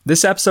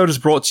This episode is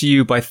brought to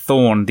you by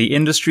Thorne, the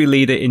industry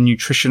leader in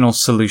nutritional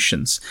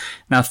solutions.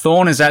 Now,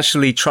 Thorne is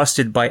actually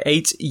trusted by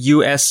 8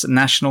 US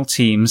national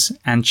teams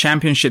and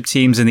championship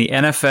teams in the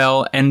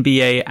NFL,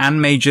 NBA,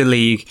 and Major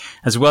League,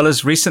 as well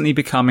as recently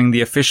becoming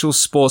the official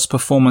sports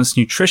performance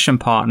nutrition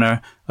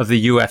partner of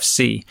the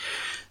UFC.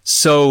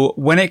 So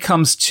when it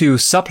comes to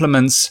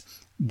supplements,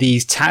 the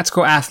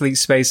tactical athlete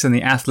space and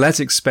the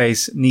athletic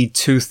space need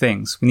 2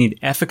 things. We need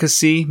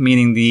efficacy,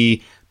 meaning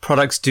the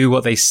products do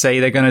what they say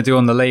they're going to do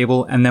on the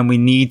label, and then we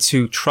need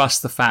to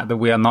trust the fact that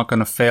we are not going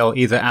to fail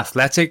either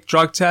athletic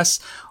drug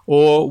tests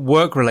or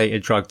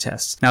work-related drug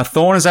tests. Now,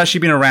 Thorne has actually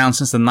been around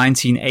since the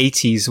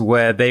 1980s,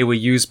 where they were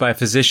used by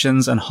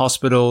physicians and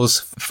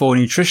hospitals for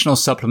nutritional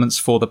supplements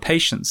for the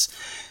patients.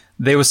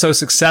 They were so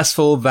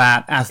successful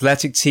that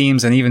athletic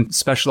teams and even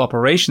special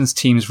operations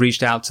teams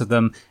reached out to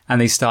them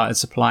and they started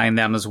supplying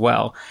them as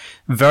well.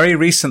 Very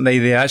recently,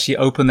 they actually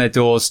opened their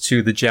doors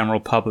to the general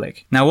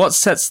public. Now, what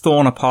sets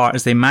Thorne apart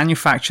is they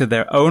manufacture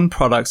their own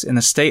products in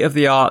a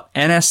state-of-the-art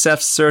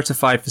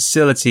NSF-certified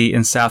facility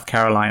in South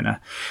Carolina.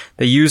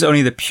 They use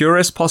only the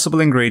purest possible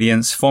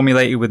ingredients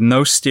formulated with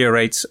no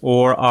stearates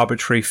or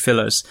arbitrary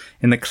fillers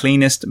in the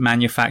cleanest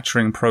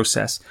manufacturing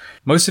process.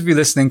 Most of you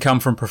listening come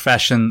from a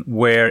profession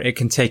where it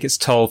can take its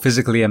toll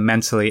physically and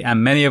mentally,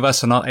 and many of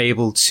us are not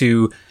able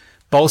to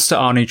bolster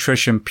our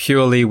nutrition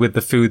purely with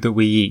the food that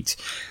we eat.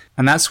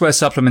 And that's where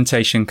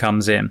supplementation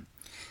comes in.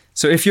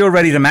 So if you're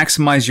ready to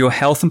maximize your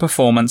health and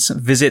performance,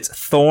 visit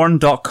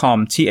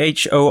thorne.com,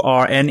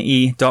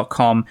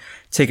 thorne.com.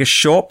 Take a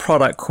short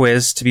product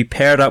quiz to be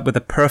paired up with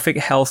the perfect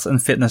health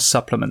and fitness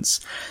supplements.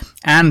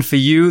 And for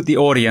you, the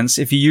audience,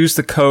 if you use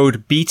the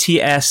code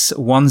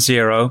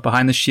BTS10,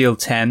 behind the shield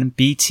 10,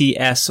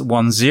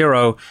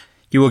 BTS10,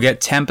 you will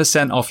get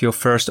 10% off your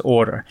first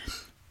order.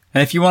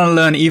 And if you want to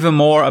learn even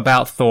more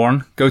about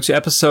Thorne, go to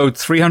episode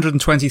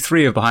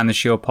 323 of Behind the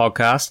Shield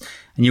podcast,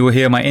 and you will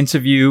hear my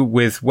interview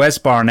with Wes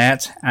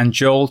Barnett and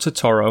Joel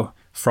Totoro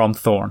from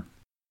Thorne.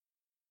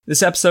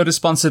 This episode is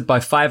sponsored by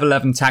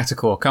 511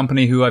 Tactical, a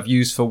company who I've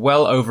used for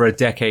well over a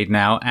decade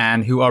now,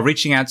 and who are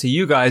reaching out to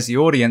you guys, the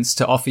audience,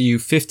 to offer you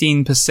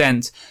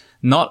 15%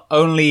 not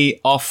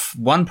only off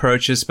one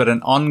purchase, but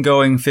an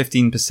ongoing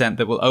 15%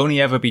 that will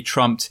only ever be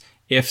trumped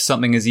if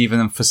something is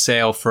even for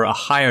sale for a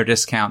higher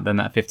discount than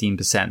that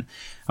 15%.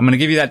 I'm going to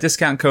give you that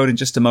discount code in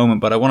just a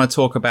moment, but I want to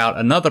talk about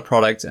another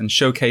product and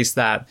showcase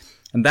that,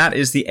 and that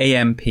is the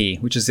AMP,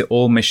 which is the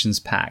All Missions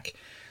Pack.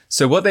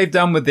 So what they've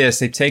done with this,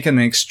 they've taken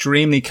an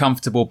extremely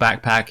comfortable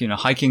backpack,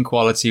 hiking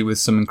quality with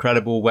some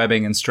incredible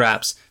webbing and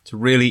straps to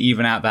really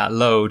even out that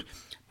load,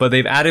 but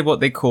they've added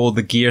what they call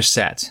the gear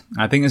set.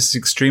 I think this is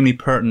extremely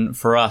pertinent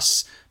for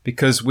us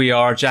because we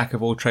are jack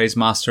of all trades,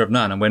 master of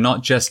none. And we're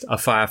not just a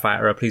firefighter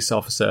or a police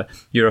officer.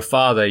 You're a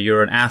father,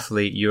 you're an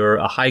athlete, you're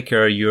a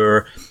hiker,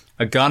 you're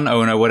a gun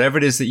owner, whatever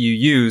it is that you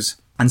use.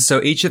 And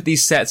so each of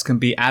these sets can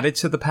be added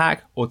to the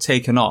pack or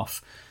taken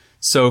off.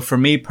 So for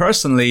me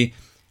personally,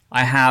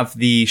 I have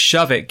the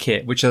Shove It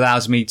kit, which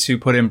allows me to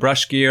put in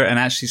brush gear and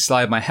actually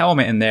slide my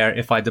helmet in there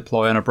if I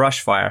deploy on a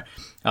brush fire.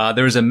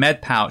 There is a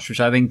med pouch, which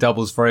I think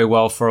doubles very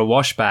well for a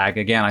wash bag.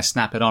 Again, I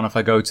snap it on if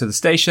I go to the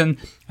station,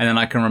 and then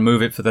I can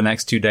remove it for the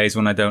next 2 days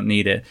when I don't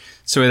need it.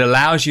 So it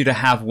allows you to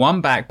have one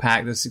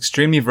backpack that's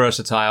extremely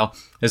versatile.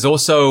 There's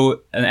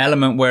also an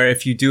element where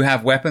if you do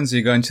have weapons,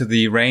 you're going to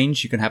the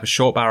range, you can have a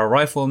short barrel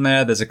rifle in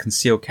there. There's a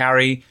concealed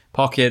carry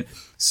pocket.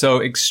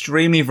 So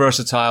extremely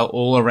versatile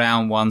all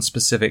around one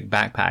specific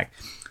backpack.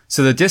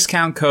 So the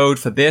discount code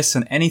for this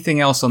and anything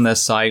else on their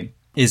site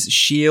is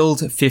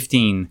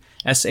SHIELD15,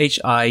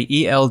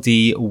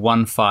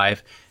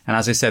 SHIELD15. And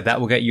as I said, that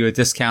will get you a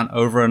discount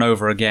over and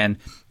over again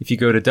if you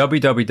go to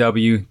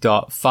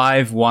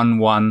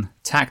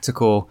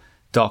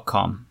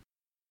www.511tactical.com.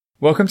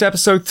 Welcome to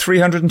episode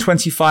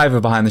 325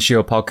 of Behind the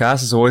Shield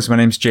podcast. As always, my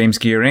name's James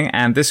Gearing,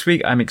 and this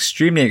week I'm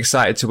extremely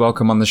excited to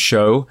welcome on the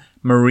show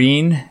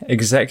Marine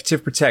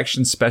Executive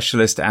Protection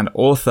Specialist and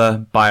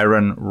author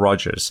Byron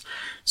Rogers.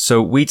 So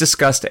we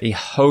discussed a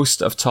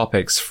host of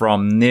topics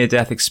from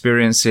near-death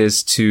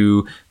experiences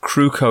to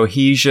crew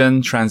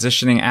cohesion,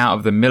 transitioning out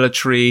of the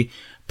military,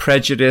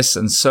 prejudice,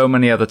 and so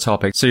many other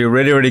topics. So you're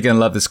really, really going to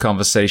love this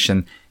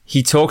conversation.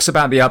 He talks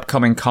about the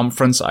upcoming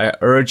conference. I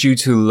urge you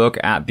to look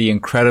at the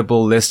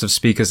incredible list of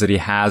speakers that he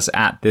has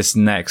at this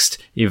next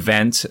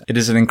event. It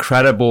is an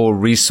incredible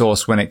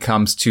resource when it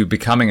comes to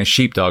becoming a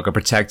sheepdog, a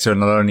protector,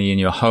 not only in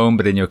your home,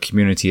 but in your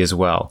community as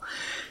well.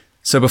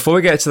 So before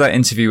we get to that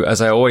interview, as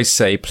I always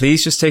say,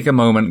 please just take a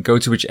moment, go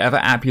to whichever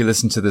app you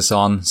listen to this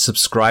on,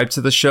 subscribe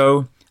to the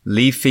show,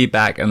 leave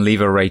feedback, and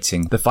leave a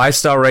rating. The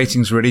 5-star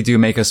ratings really do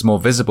make us more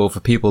visible for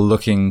people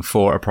looking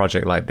for a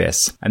project like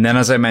this. And then,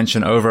 as I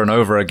mentioned over and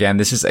over again,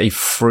 this is a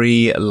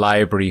free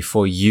library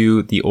for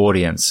you, the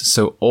audience.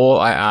 So all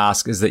I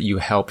ask is that you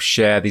help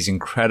share these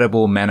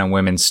incredible men and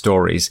women's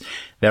stories.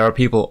 There are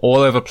people all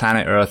over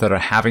planet Earth that are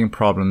having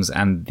problems,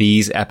 and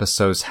these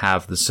episodes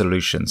have the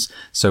solutions.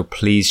 So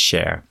please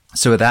share.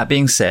 So with that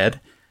being said,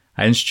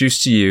 I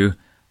introduce to you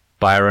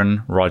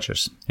Byron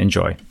Rogers.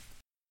 Enjoy.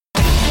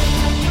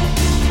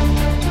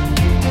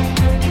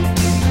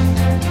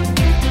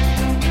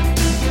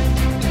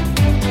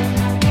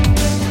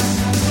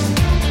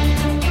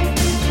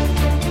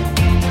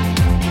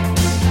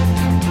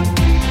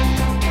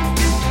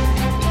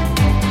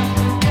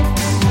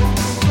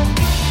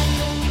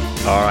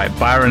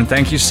 Byron,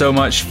 thank you so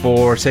much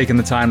for taking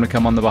the time to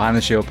come on the Behind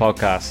the Shield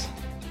podcast.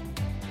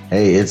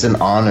 Hey, it's an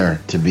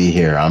honor to be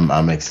here.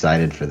 I'm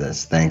excited for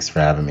this. Thanks for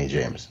having me,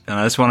 James. And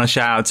I just want to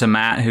shout out to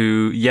Matt,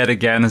 who yet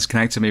again has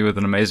connected me with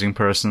an amazing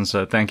person.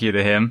 So thank you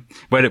to him.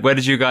 Where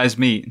did you guys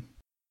meet?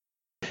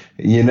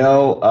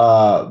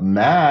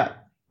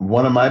 Matt,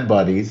 one of my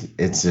buddies,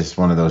 it's just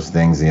one of those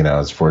things,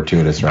 it's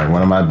fortuitous, right?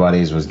 One of my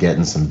buddies was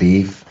getting some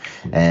beef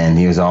and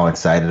he was all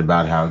excited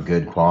about how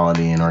good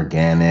quality and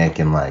organic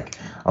and like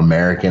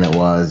American it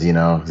was,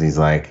 He's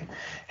like,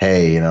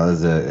 hey,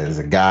 there's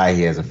a guy,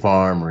 he has a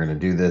farm, we're going to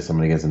do this, I'm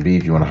going to get some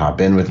beef, you want to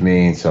hop in with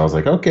me? So I was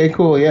like, okay,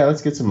 cool, yeah,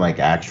 let's get some like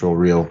actual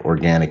real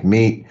organic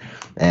meat.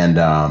 And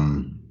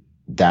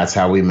that's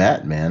how we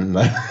met, man.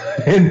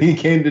 And he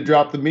came to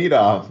drop the meat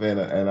off, and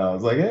I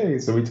was like, hey,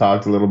 so we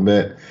talked a little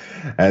bit.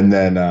 And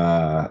then,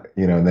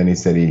 then he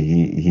said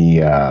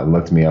he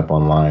looked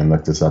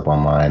us up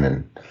online,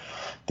 and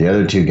the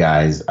other two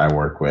guys I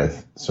work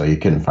with, so you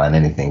couldn't find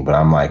anything, but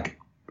I'm like,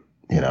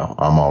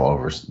 I'm all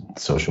over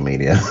social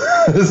media.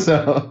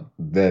 So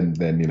then,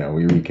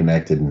 we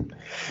reconnected and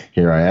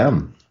here I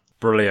am.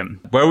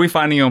 Brilliant. Where are we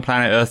finding you on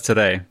planet Earth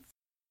today?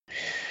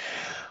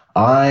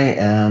 I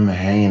am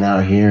hanging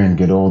out here in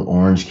good old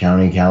Orange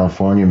County,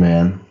 California,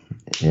 man.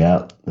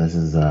 Yep. This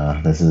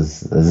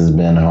has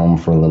been home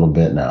for a little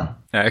bit now.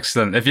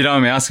 Excellent. If you don't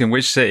mind me asking,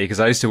 which city? Because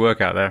I used to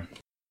work out there.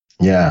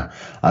 Yeah.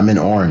 I'm in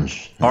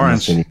Orange.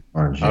 Orange.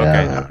 Orange.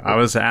 Okay. Yeah. I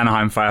was an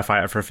Anaheim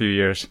firefighter for a few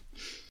years.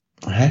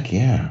 Heck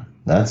yeah.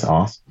 That's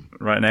awesome.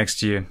 Right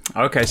next to you.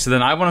 Okay, so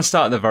then I want to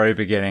start at the very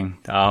beginning.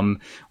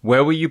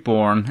 Where were you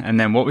born? And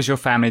then what was your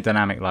family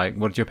dynamic like?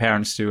 What did your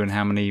parents do and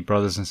how many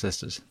brothers and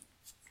sisters?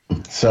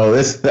 So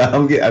I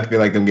feel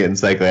like I'm getting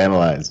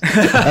psychoanalyzed.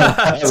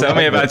 Tell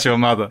me about your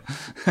mother.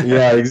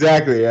 Yeah,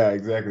 exactly.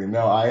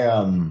 No,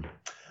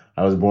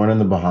 I was born in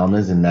the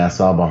Bahamas, in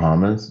Nassau,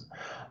 Bahamas.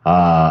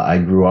 I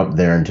grew up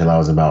there until I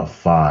was about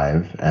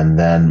 5, and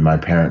then my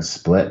parents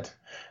split,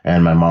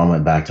 and my mom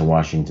went back to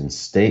Washington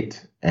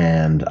State,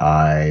 and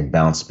I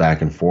bounced back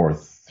and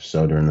forth.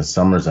 So during the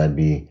summers, I'd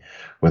be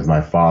with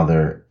my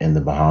father in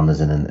the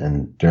Bahamas,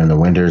 and during the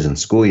winters and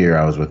school year,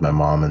 I was with my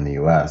mom in the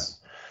U.S.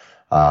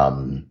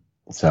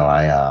 So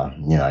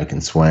I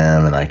can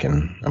swim, and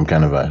I'm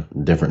kind of a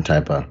different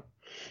type of,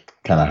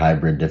 kind of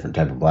hybrid, different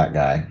type of black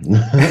guy.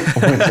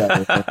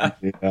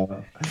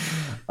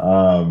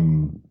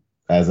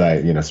 As I,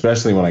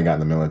 especially when I got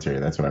in the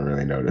military, that's when I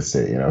really noticed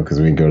it, because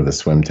we can go to the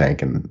swim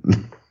tank and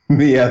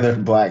the other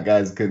black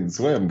guys couldn't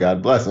swim.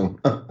 God bless them.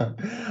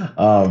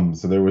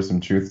 So there was some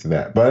truth to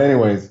that. But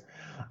anyways,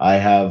 I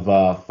have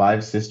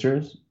 5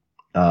 sisters.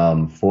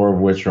 4 of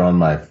which are on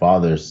my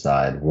father's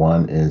side.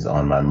 1 is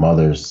on my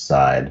mother's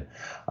side.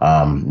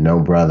 No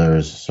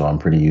brothers, so I'm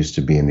pretty used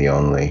to being the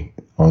only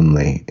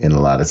in a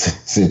lot of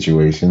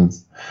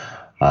situations.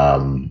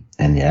 And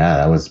yeah,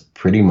 that was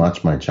pretty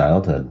much my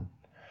childhood.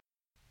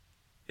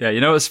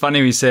 Yeah, what's funny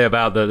you say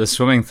about the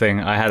swimming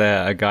thing? I had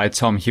a guy,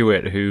 Tom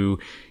Hewitt, who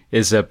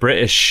is a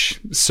British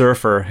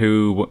surfer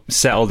who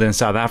settled in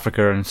South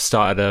Africa and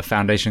started a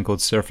foundation called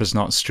Surfers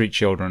Not Street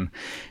Children.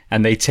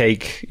 And they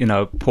take,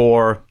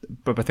 poor,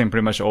 but I think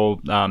pretty much all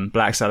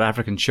black South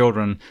African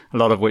children, a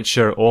lot of which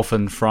are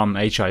orphaned from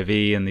HIV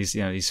and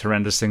these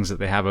horrendous things that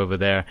they have over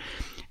there.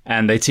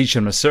 And they teach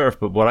them to surf.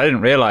 But what I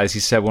didn't realize,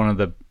 he said one of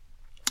the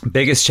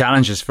biggest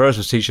challenges first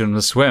was teaching them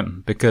to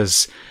swim,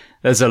 because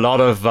there's a lot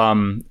of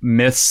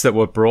myths that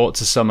were brought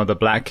to some of the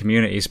black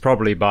communities,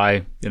 probably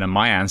by,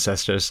 my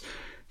ancestors,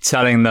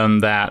 telling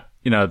them that,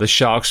 the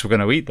sharks were going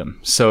to eat them.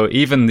 So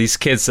even these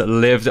kids that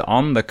lived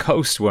on the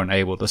coast weren't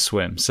able to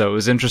swim. So it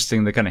was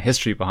interesting, the kind of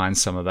history behind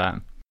some of that.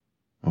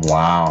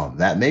 Wow.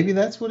 Maybe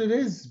that's what it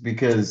is,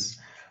 because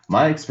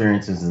my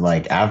experiences is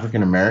like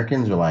African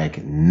Americans are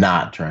like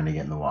not trying to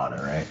get in the water,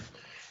 right?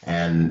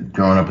 And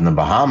growing up in the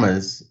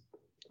Bahamas,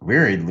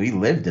 we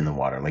lived in the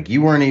water. Like,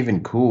 you weren't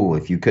even cool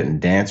if you couldn't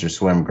dance or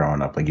swim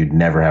growing up. Like, you'd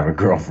never have a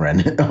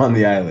girlfriend on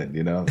the island,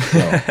 So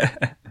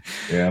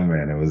yeah,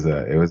 man, it was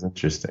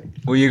interesting.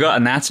 Well, you got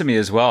anatomy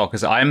as well,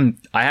 because I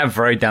have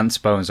very dense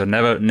bones. I've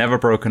never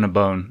broken a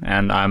bone,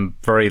 and I'm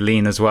very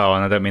lean as well.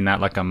 And I don't mean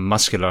that like I'm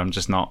muscular. I'm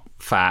just not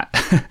fat.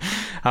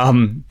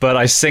 But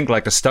I sink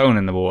like a stone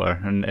in the water.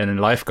 And in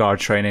lifeguard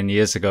training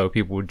years ago,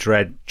 people would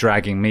dread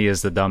dragging me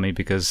as the dummy,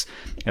 because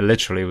it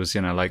literally was,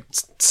 like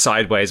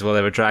sideways while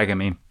they were dragging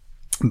me.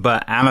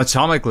 But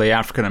anatomically,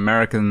 African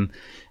American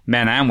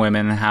men and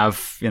women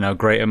have,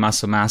 greater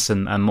muscle mass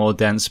and more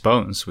dense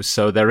bones.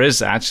 So there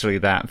is actually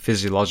that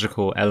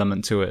physiological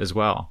element to it as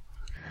well.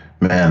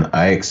 Man,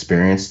 I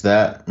experienced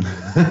that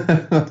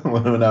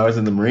when I was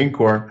in the Marine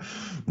Corps.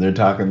 They're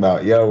talking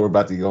about, we're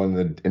about to go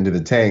into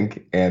the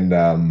tank. And,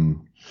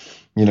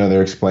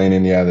 they're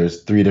explaining,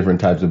 there's 3 different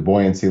types of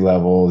buoyancy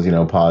levels,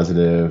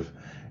 positive.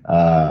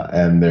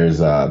 And there's,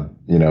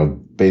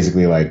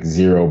 basically like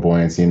 0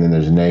 buoyancy, and then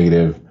there's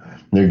negative.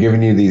 They're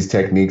giving you these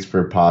techniques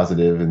for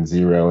positive and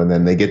 0, and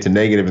then they get to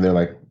negative, and they're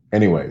like,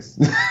 anyways,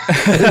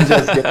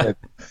 just kidding.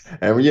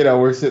 And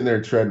we're sitting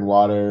there treading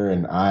water,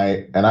 and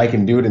I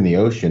can do it in the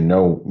ocean,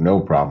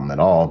 no problem at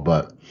all.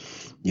 But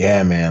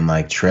Yeah, man,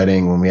 like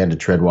treading when we had to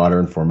tread water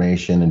in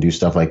formation and do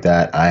stuff like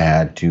that, I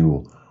had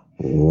to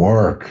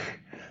work.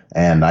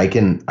 And I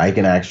can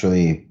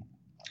actually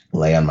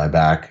lay on my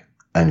back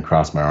and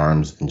cross my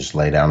arms and just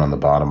lay down on the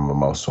bottom of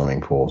most swimming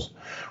pools.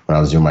 When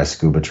I was doing my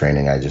scuba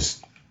training, I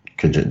just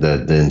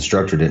the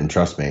instructor didn't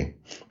trust me,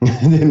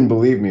 didn't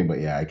believe me,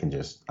 but yeah, I can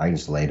just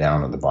lay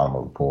down at the bottom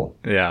of the pool.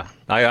 Yeah,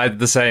 I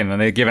the same,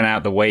 and they're giving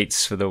out the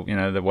weights for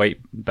the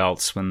weight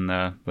belts when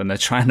they're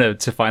trying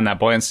to find that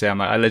buoyancy. I'm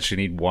like, I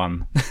literally need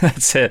one.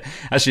 That's it.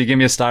 Actually, give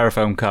me a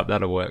styrofoam cup,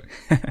 that'll work.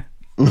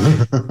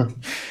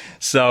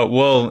 So,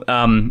 well,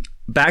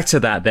 back to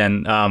that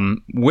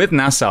then. With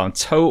Nassau,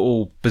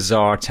 total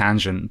bizarre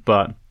tangent,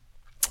 but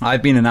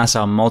I've been in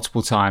Nassau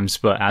multiple times,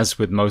 but as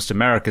with most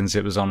Americans,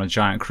 it was on a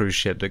giant cruise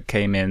ship that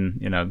came in,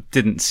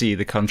 didn't see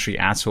the country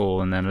at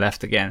all and then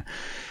left again.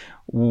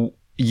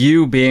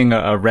 You being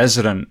a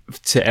resident,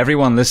 to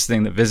everyone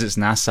listening that visits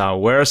Nassau,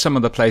 where are some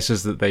of the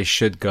places that they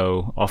should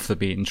go off the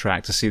beaten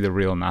track to see the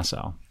real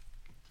Nassau?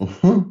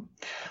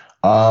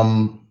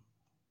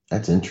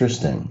 That's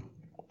interesting.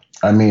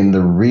 I mean,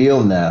 the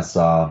real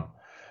Nassau,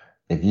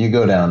 if you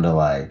go down to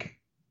like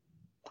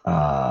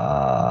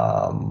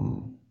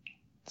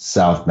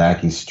South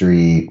Mackey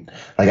Street,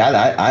 like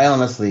I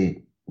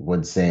honestly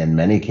would say in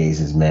many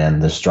cases, man,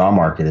 the straw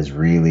market is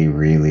really,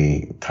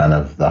 really kind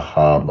of the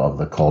hub of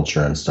the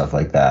culture and stuff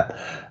like that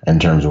in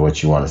terms of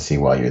what you want to see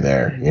while you're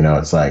there.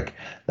 It's like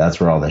that's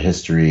where all the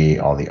history,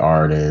 all the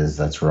art is.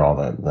 That's where all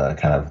the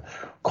kind of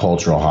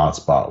cultural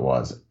hotspot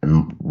was.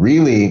 And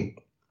really,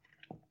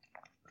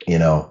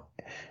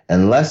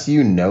 unless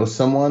you know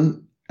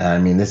someone, I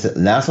mean,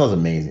 Nassau is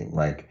amazing.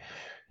 Like,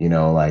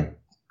 like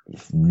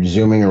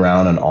zooming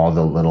around on all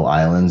the little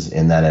islands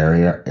in that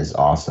area is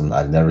awesome.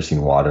 I've never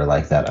seen water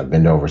like that. I've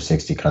been to over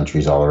 60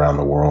 countries all around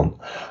the world.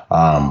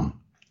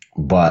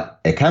 But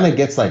it kind of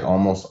gets like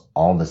almost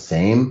all the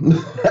same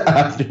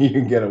after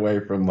you get away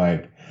from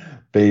like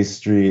Bay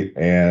Street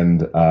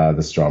and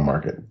the straw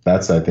market.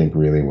 That's, I think,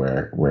 really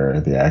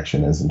where the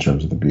action is in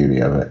terms of the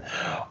beauty of it.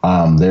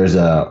 There's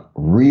a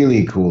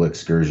really cool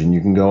excursion you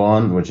can go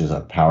on, which is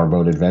a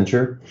powerboat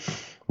adventure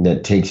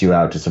that takes you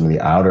out to some of the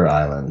outer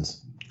islands.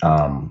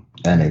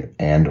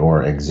 And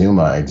or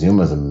Exuma.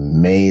 Exuma is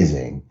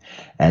amazing,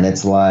 and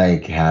it's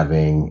like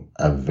having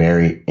a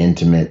very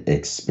intimate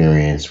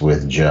experience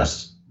with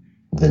just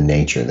the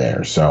nature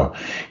there. So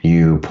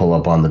you pull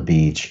up on the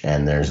beach,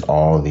 and there's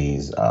all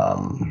these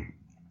what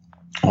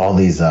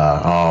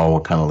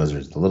kind of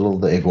lizards?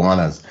 The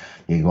iguanas.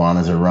 The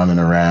iguanas are running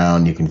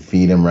around. You can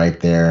feed them right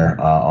there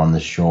on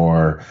the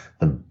shore.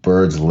 The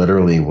birds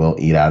literally will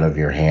eat out of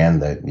your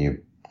hand. That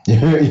you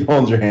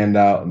hold your hand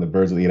out, and the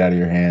birds will eat out of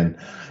your hand.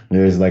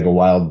 There's like a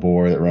wild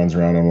boar that runs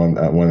around on one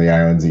of the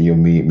islands that you'll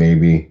meet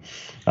maybe.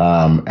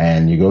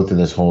 And you go through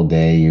this whole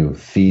day. You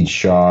feed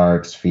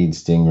sharks, feed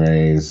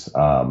stingrays.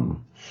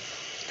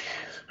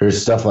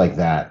 There's stuff like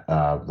that.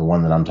 The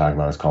one that I'm talking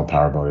about is called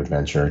Powerboat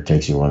Adventure. It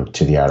takes you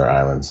to the outer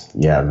islands.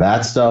 Yeah,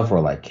 that stuff,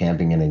 or like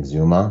camping in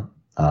Exuma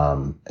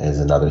is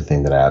another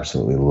thing that I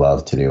absolutely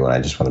love to do. And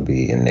I just want to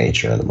be in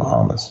nature in the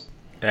Bahamas.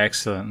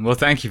 Excellent. Well,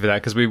 thank you for that,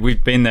 because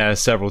we've been there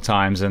several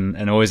times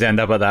and always end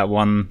up at that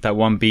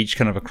one beach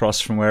kind of across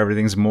from where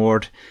everything's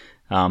moored.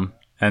 And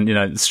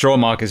the straw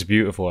market is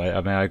beautiful. I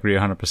mean, I agree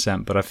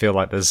 100%. But I feel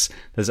like there's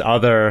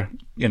other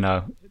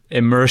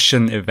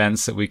immersion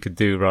events that we could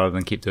do rather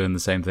than keep doing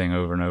the same thing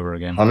over and over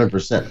again.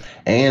 100%.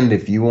 And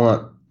if you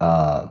want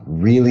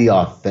really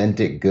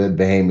authentic, good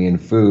Bahamian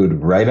food,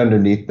 right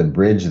underneath the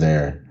bridge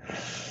there,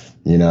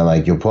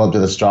 like you'll pull up to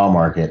the straw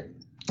market.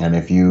 And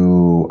if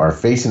you are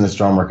facing the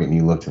straw market and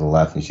you look to the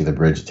left and you see the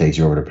bridge that takes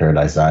you over to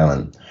Paradise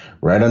Island,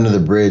 right under the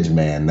bridge,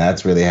 man,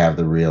 that's where they have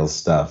the real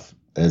stuff.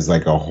 There's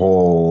like a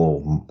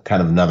whole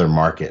kind of another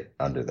market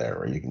under there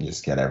where you can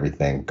just get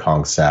everything.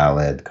 Conch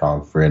salad,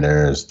 conch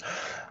fritters,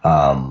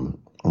 Bahama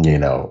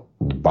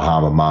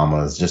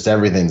Mamas, just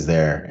everything's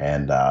there.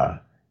 And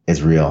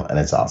it's real and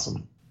it's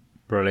awesome.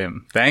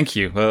 Brilliant. Thank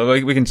you. Well,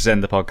 we can just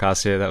end the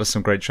podcast here. That was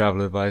some great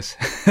travel advice.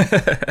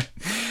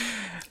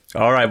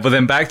 All right, well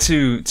then back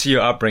to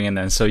your upbringing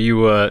then. So you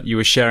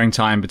were sharing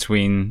time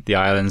between the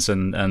islands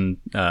and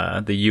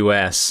the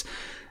US.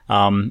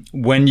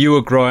 When you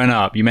were growing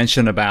up, you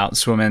mentioned about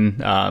swimming.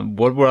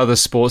 What were other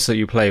sports that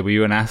you played? Were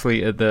you an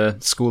athlete at the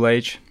school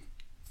age?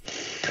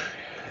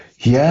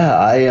 Yeah,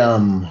 I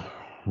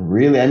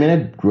grew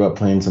up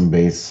playing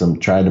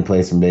tried to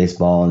play some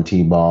baseball and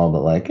t-ball,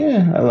 but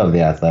I love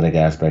the athletic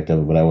aspect of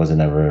it, but I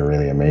wasn't ever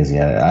really amazing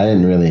at it. I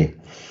didn't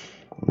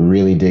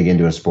really dig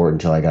into a sport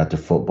until I got to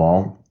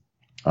football.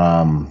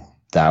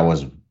 That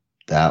was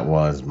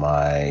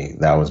my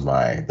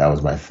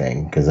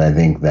thing, because I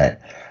think that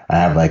I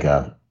have like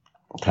a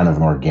kind of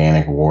an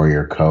organic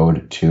warrior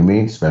code to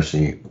me,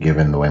 especially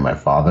given the way my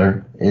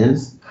father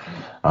is.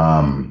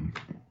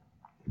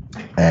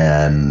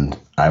 And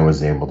I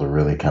was able to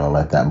really kind of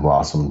let that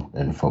blossom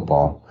in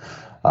football.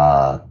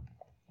 And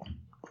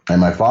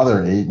my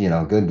father,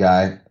 good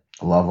guy,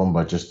 love him,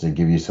 but just to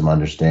give you some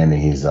understanding,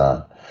 he's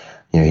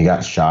he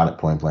got shot at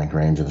point blank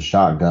range with a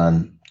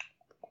shotgun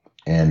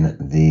in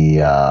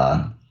the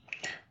on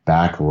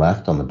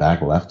the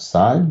back left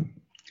side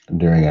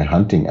during a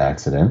hunting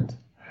accident.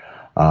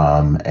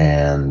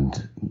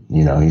 And,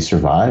 he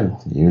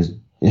survived. He was,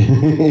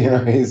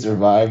 he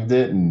survived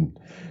it and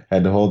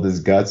had to hold his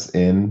guts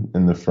in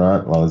the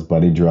front while his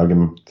buddy drug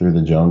him through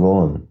the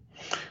jungle. And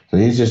so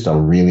he's just a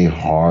really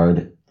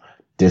hard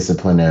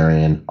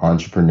disciplinarian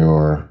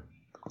entrepreneur.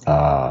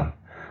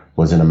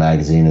 Was in a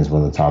magazine as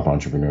one of the top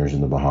entrepreneurs in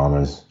the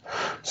Bahamas.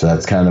 So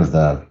that's kind of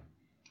the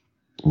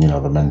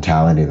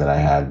mentality that I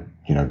had,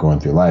 going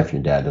through life.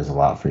 Your dad does a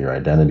lot for your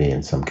identity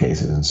in some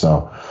cases. And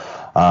so,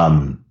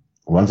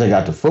 once I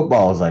got to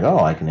football, I was like, oh,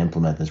 I can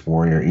implement this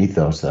warrior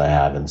ethos that I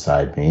have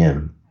inside me,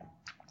 and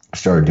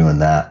started doing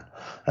that.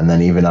 And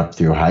then even up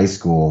through high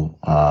school,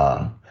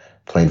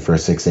 played for a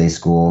 6A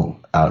school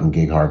out in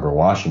Gig Harbor,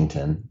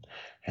 Washington.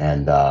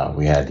 And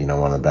we had,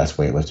 one of the best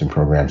weightlifting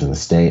programs in the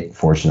state,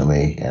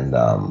 fortunately. And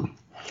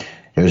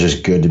it was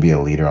just good to be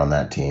a leader on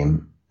that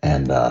team.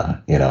 And,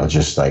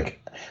 just like,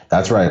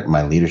 that's where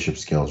my leadership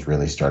skills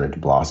really started to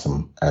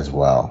blossom as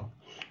well.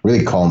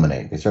 Really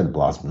culminate. They started to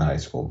blossom in high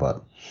school,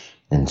 but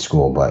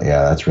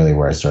yeah, that's really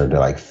where I started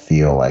to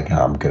feel like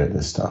how I'm good at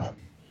this stuff.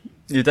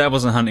 Your dad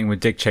wasn't hunting with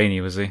Dick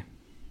Cheney, was he?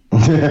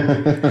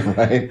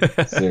 Right?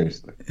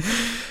 Seriously.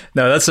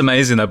 No, that's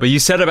amazing though. But you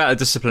said about a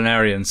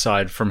disciplinarian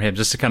side from him,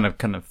 just to kind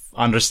of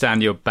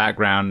understand your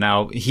background.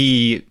 Now,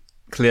 he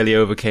clearly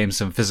overcame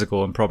some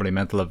physical and probably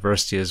mental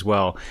adversity as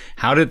well.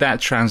 How did that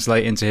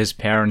translate into his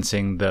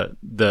parenting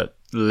that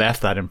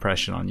left that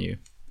impression on you?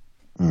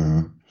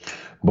 Mm-hmm.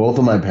 Both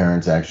of my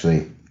parents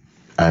actually,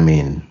 a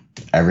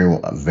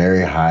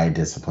very high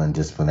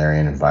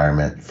disciplinarian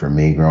environment for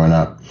me growing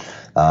up.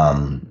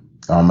 On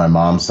my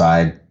mom's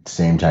side,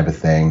 same type of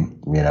thing.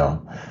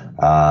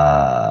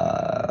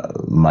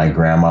 My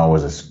grandma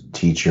was a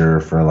teacher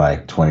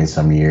for 20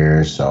 some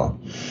years. So,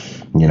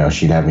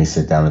 she'd have me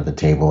sit down at the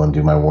table and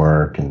do my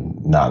work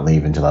and not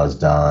leave until I was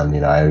done.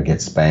 I would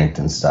get spanked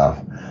and stuff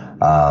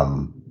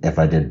if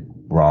I did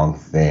wrong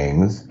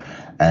things.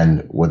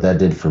 And what that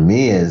did for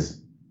me is,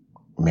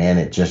 man,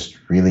 it just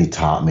really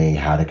taught me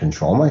how to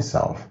control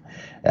myself.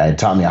 It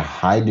taught me a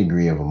high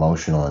degree of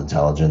emotional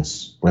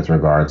intelligence with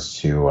regards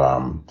to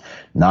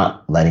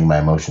not letting my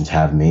emotions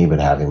have me, but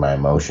having my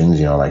emotions.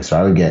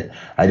 So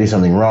I do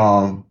something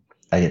wrong,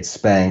 I get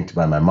spanked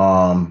by my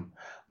mom.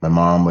 My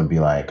mom would be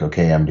like,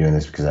 okay, I'm doing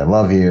this because I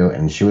love you.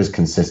 And she was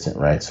consistent,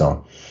 right?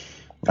 So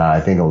I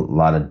think a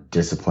lot of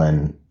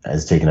discipline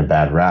has taken a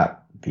bad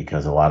rap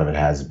because a lot of it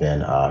has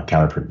been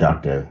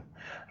counterproductive.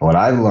 And what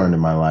I've learned in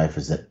my life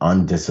is that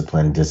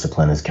undisciplined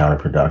discipline is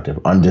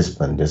counterproductive.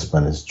 Undisciplined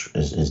discipline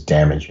is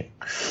damaging.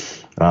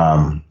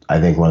 I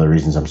think one of the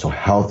reasons I'm so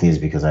healthy is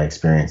because I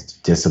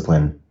experienced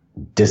disciplined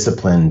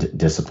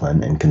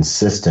discipline and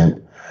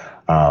consistent,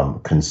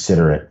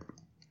 considerate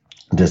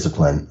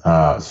discipline.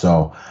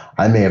 So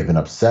I may have been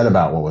upset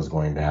about what was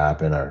going to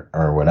happen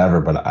or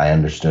whatever, but I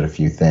understood a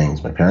few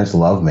things. My parents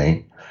love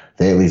me.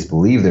 They at least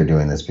believe they're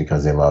doing this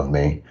because they love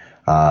me.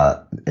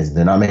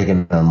 They're not making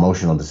an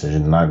emotional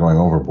decision. They're not going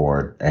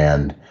overboard.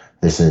 And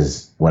this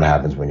is what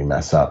happens when you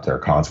mess up. There are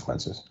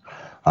consequences.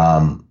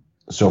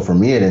 So for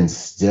me, it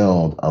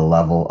instilled a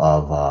level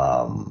of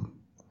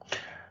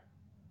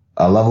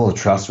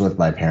trust with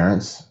my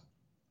parents,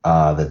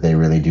 that they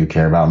really do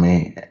care about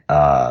me,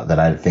 that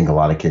I think a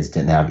lot of kids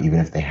didn't have, even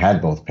if they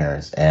had both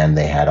parents and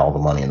they had all the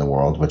money in the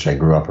world, which I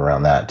grew up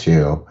around that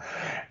too.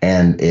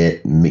 And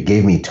it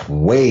gave me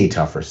way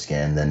tougher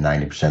skin than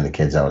 90% of the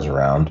kids I was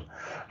around,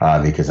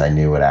 because I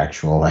knew I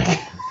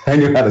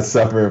knew how to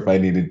suffer if I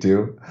needed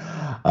to.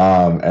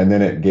 And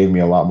then it gave me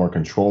a lot more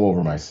control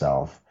over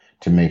myself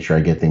to make sure I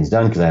get things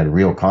done, because I had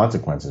real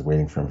consequences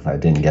waiting for them if I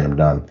didn't get them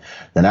done.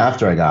 Then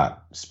after I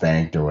got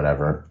spanked or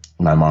whatever,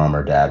 my mom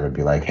or dad would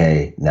be like,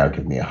 hey, now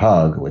give me a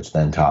hug, which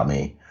then taught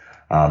me,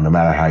 no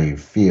matter how you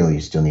feel,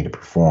 you still need to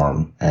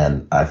perform.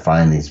 And I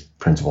find these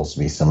principles to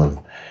be some of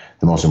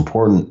the most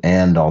important,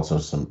 and also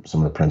some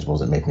of the principles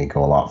that make me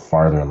go a lot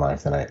farther in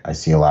life than I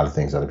see a lot of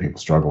things other people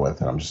struggle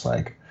with. And I'm just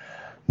like,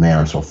 man,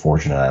 I'm so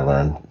fortunate I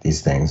learned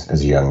these things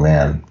as a young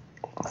man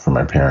from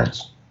my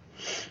parents.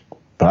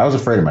 But I was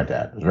afraid of my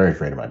dad. I was very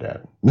afraid of my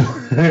dad.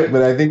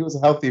 But I think it was a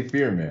healthy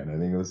fear, man. I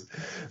think it was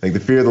like the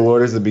fear of the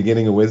Lord is the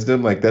beginning of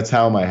wisdom. Like that's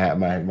how my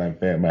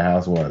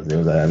house was. It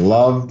was I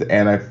loved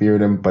and I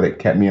feared him, but it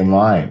kept me in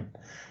line.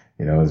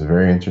 It was a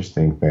very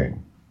interesting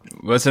thing.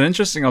 Well, it's an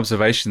interesting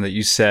observation that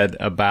you said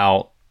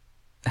about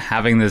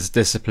having this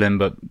discipline,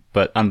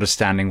 but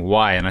understanding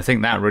why. And I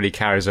think that really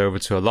carries over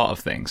to a lot of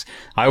things.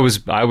 I was,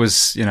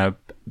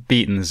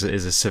 beaten is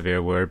a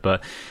severe word,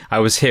 but I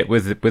was hit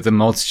with a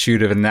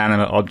multitude of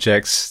inanimate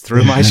objects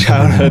through my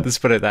childhood. Let's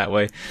put it that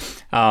way.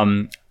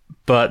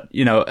 But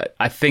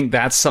I think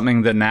that's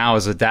something that now,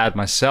 as a dad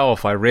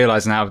myself, I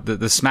realize now that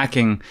the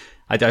smacking.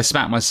 I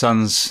smacked my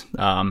son's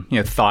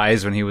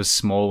thighs when he was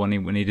small,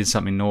 when he did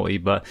something naughty.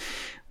 But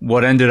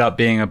what ended up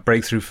being a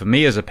breakthrough for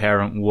me as a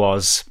parent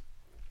was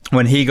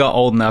when he got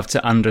old enough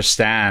to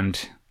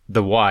understand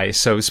the why.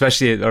 So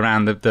especially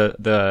around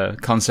the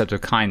concept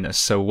of kindness.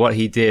 So what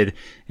he did,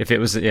 if it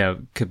was,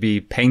 could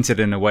be painted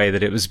in a way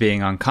that it was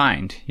being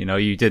unkind.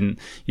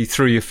 You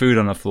threw your food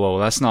on the floor.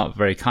 That's not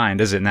very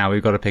kind, is it? Now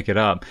we've got to pick it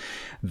up.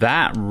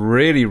 That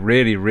really,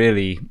 really,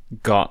 really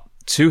got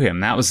to him.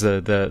 That was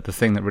the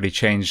thing that really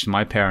changed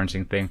my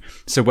parenting thing.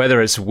 So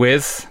whether it's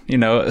with,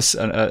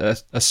 a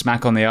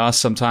smack on the ass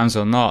sometimes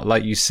or not,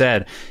 like you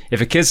said, if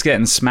a kid's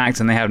getting smacked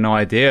and they have no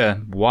idea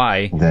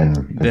why,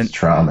 then it's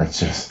trauma. It's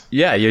just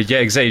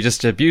exactly. You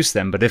just abuse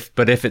them. But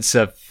if it's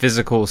a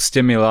physical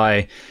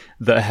stimuli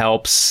that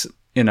helps,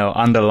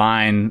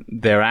 underline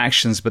their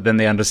actions, but then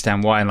they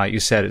understand why, and like you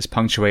said, it's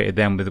punctuated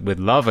them with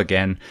love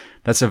again.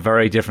 That's a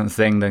very different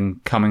thing than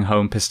coming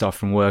home pissed off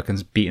from work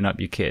and beating up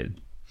your kid.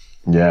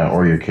 Yeah,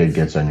 or your kid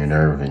gets on your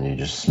nerve and you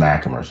just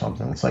smack him or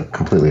something. It's like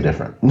completely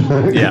different.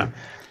 Yeah.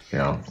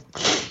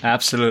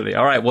 Absolutely.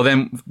 All right. Well,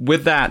 then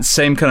with that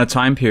same kind of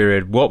time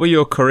period, what were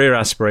your career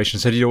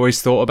aspirations? Had you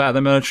always thought about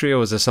the military, or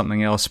was there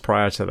something else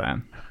prior to that?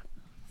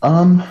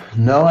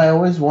 No, I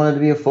always wanted to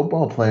be a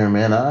football player,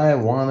 man. I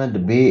wanted to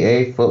be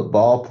a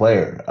football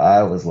player.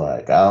 I was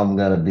like, I'm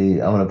going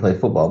to play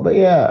football. But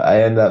yeah,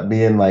 I ended up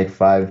being like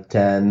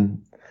 5'10",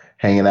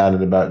 hanging out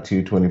at about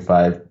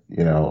 225,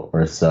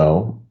 or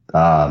so.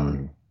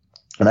 And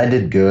I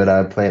did good.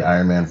 I played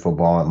Ironman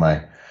football at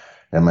my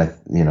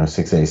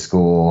 6A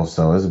school.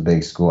 So it was a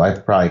big school. I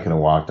probably could have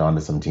walked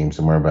onto some team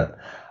somewhere, but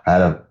I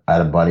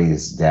had a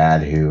buddy's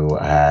dad who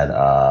had,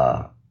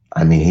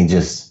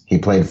 he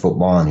played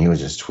football and he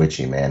was just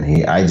twitchy, man.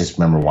 I just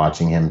remember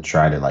watching him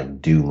try to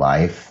like do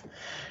life.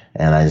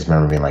 And I just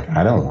remember being like,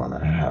 I don't want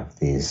to have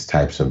these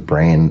types of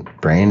brain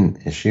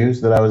issues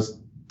that I was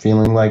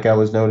feeling like I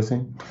was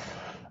noticing.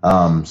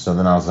 So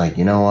then I was like,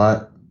 you know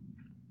what?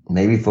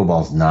 Maybe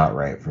football's not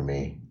right for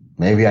me.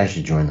 Maybe I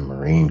should join the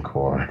Marine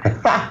Corps.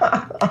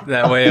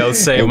 That way it'll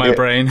save my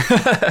brain.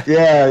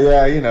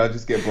 Yeah,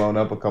 just get blown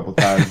up a couple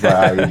times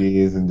by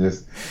IEDs and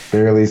just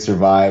barely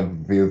survive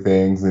a few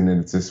things, and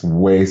it's just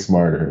way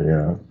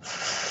smarter,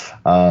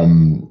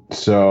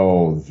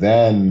 So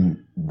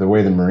then the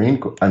way the Marine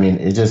Corps,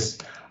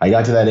 I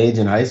got to that age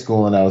in high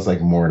school and I was like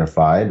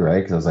mortified, right?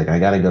 Because I was like, I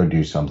got to go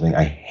do something.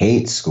 I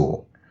hate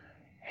school.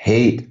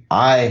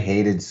 I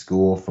hated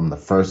school from the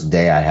first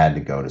day I had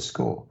to go to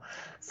school.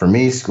 For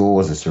me, school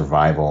was a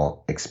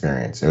survival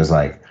experience. It was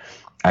like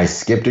I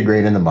skipped a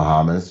grade in the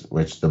Bahamas,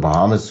 which the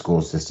Bahamas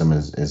school system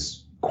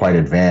is quite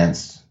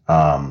advanced.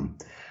 I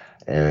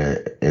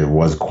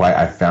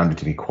found it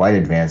to be quite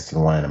advanced to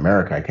the one in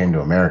America. I came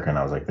to America and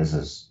I was like, this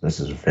is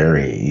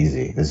very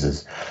easy.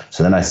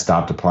 So then I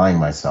stopped applying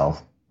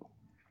myself.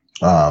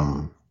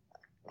 And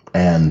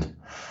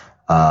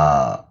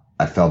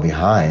I fell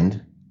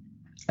behind.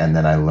 And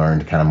then I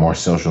learned kind of more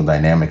social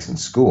dynamics in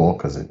school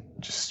because it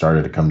just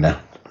started to come down.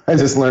 I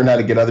just learned how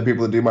to get other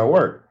people to do my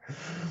work.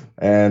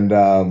 And,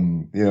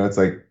 it's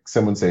like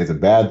someone say it's a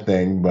bad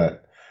thing,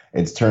 but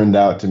it's turned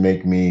out to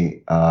make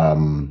me a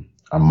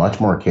much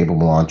more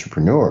capable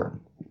entrepreneur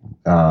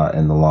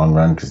in the long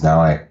run, because now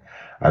I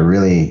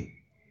really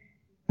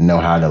know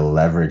how to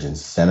leverage and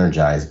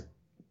synergize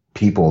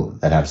people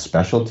that have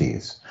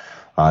specialties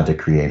to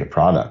create a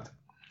product,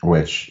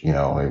 which,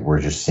 we're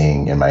just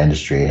seeing in my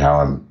industry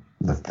how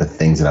the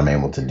things that I'm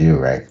able to do,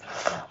 right?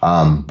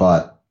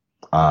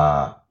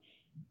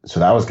 So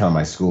that was kind of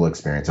my school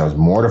experience. I was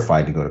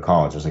mortified to go to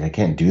college. I was like, I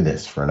can't do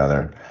this for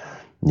another,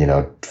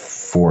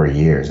 4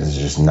 years. This is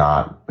just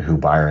not who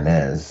Byron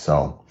is.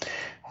 So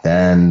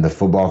then the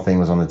football thing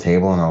was on the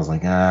table and I was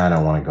like, I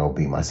don't want to go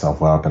beat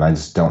myself up. And I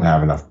just don't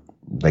have enough,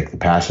 like the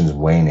passion's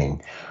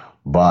waning.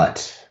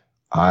 But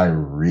I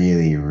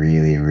really,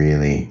 really,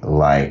 really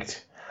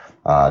liked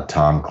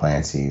Tom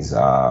Clancy's,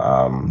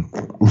 what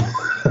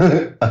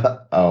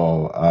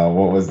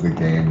was the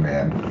game,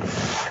 man?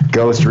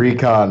 Ghost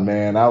Recon,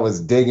 man. I was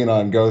digging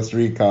on Ghost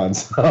Recon.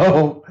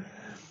 So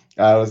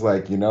I was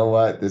like, you know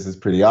what? This is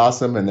pretty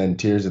awesome. And then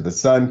Tears of the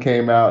Sun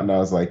came out and I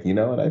was like, you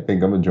know what? I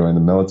think I'm going to join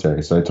the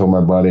military. So I told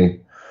my buddy,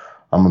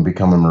 I'm going to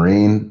become a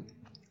Marine.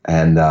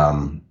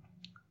 And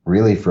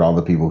really for all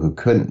the people who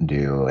couldn't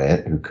do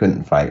it, who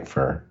couldn't fight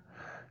for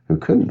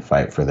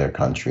their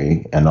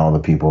country, and all the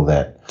people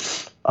that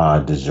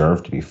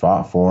deserve to be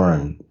fought for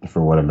and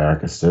for what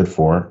America stood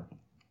for,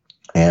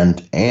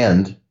 and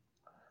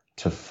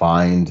to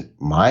find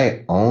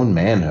my own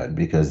manhood,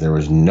 because there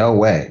was no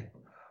way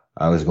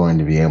I was going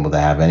to be able to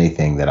have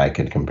anything that I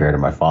could compare to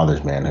my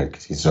father's manhood,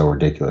 because he's so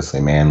ridiculously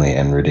manly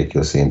and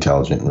ridiculously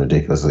intelligent and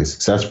ridiculously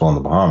successful in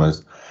the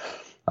Bahamas.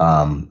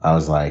 I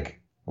was like,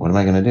 what am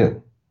I going to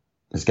do?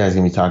 This guy's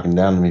going to be talking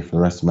down to me for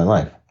the rest of my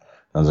life.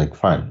 I was like,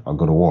 fine, I'll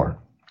go to war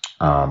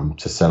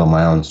to settle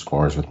my own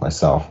scores with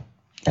myself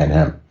and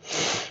him.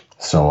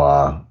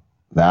 So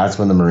that's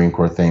when the Marine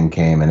Corps thing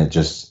came, and it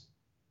just,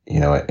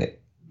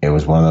 it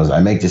was one of those,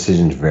 I make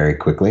decisions very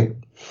quickly,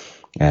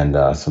 and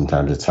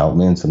sometimes it's helped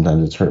me and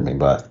sometimes it's hurt me,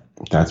 but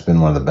that's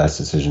been one of the best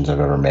decisions I've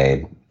ever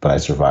made. But I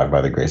survived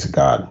by the grace of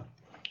God,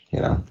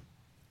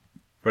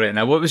 Brilliant.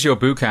 Now, what was your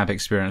boot camp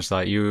experience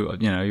like? You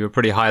were a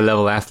pretty high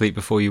level athlete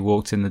before you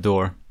walked in the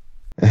door.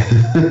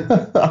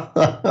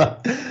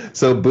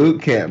 So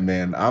boot camp,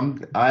 man.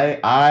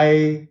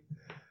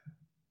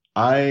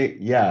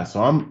 Yeah.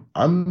 So I'm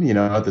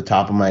at the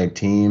top of my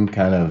team,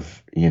 kind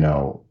of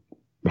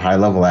high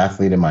level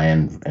athlete in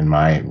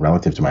my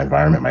relative to my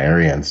environment, my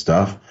area and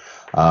stuff.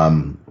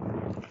 Um,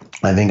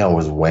 I think I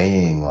was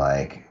weighing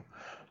like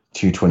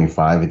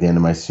 225 at the end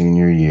of my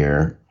senior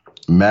year.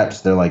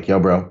 MEPS, they're like, yo,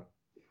 bro,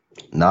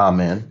 nah,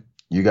 man,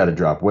 you got to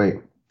drop weight.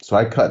 So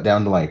I cut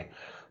down to like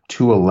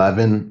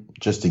 211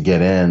 just to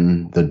get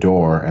in the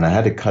door. And I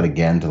had to cut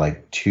again to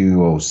like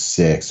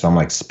 206. So I'm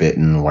like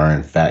spitting,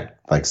 wearing fat,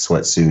 like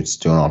sweatsuits,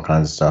 doing all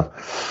kinds of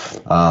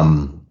stuff.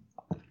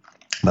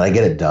 But I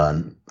get it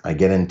done. I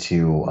get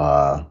into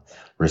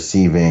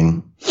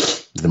receiving.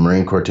 The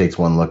Marine Corps takes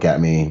one look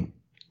at me,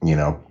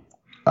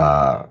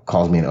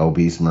 calls me an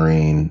obese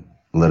Marine.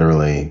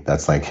 Literally,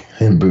 that's like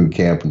in boot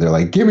camp. And they're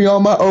like, give me all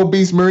my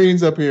obese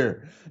Marines up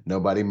here.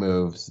 Nobody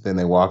moves. Then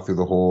they walk through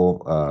the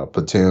whole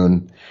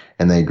platoon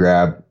and they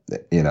grab,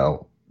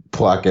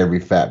 pluck every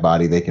fat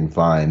body they can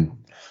find.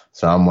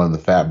 So I'm one of the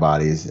fat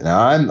bodies. Now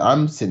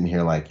I'm sitting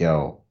here like,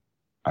 yo,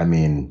 I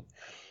mean,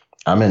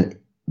 I'm in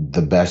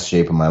the best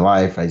shape of my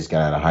life. I just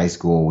got out of high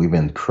school. We've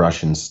been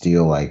crushing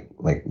steel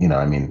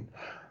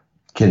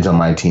kids on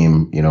my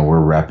team, we're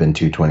repping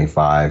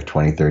 225,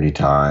 20, 30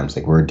 times.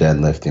 Like we're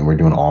deadlifting, we're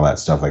doing all that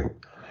stuff. Like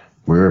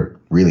we're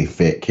really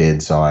fit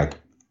kids. So like,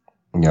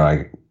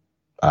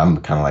 I'm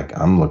kind of like,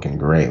 I'm looking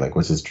great. Like,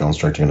 what's this drill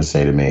instructor going to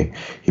say to me?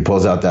 He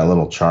pulls out that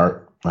little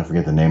chart. I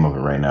forget the name of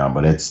it right now,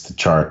 but it's the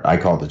chart. I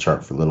call it the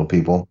chart for little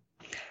people.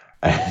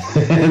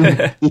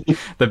 The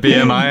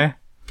BMI?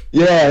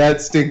 Yeah,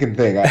 that stinking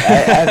thing.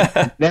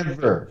 I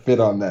never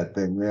fit on that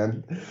thing,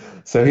 man.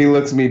 So he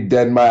looks me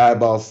dead in my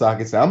eyeball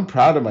sockets. I'm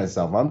proud of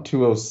myself. I'm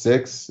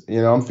 206.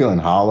 I'm feeling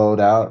hollowed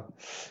out.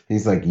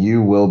 He's like,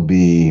 you will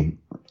be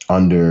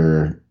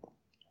under,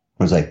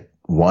 it was like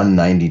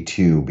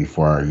 192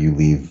 before you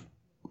leave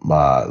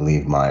my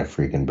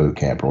freaking boot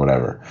camp or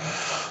whatever.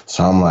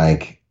 So I'm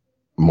like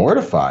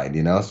mortified,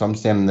 So I'm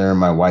standing there in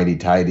my whitey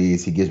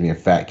tighties. He gives me a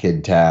fat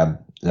kid tab.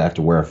 I have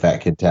to wear a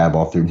fat kid tab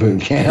all through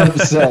boot camp,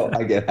 so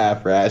I get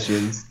half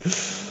rations.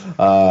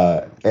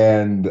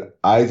 And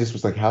I just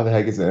was like, how the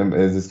heck is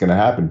this going to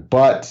happen?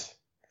 But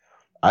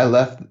I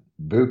left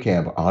boot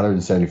camp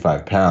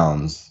 175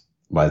 pounds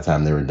by the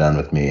time they were done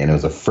with me. And it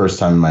was the first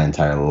time in my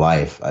entire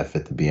life I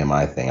fit the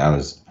BMI thing. I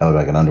looked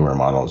like an underwear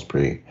model. It was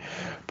pretty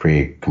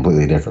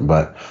completely different.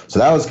 But so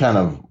that was kind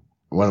of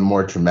one of the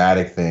more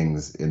traumatic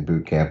things in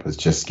boot camp, was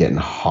just getting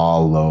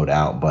hollowed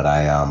out. But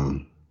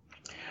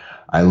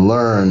I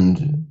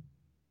learned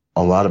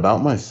a lot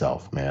about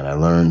myself, man. I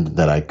learned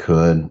that I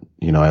could,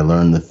 I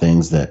learned the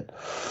things that,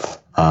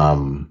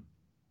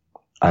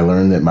 I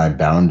learned that my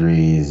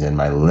boundaries and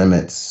my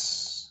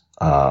limits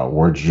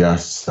were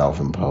just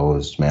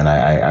self-imposed, man.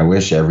 I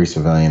wish every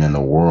civilian in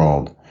the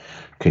world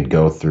could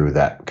go through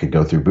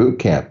boot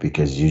camp,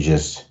 because you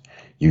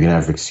can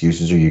have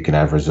excuses or you can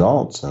have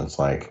results. And it's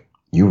like,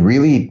 you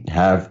really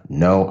have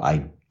no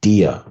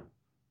idea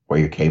what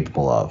you're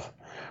capable of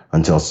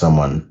until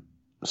someone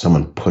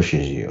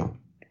pushes you,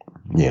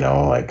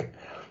 like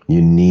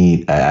you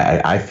need,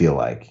 I feel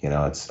like,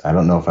 I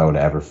don't know if I would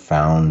have ever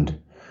found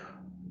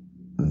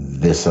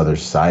this other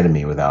side of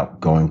me without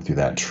going through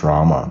that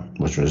trauma,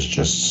 which was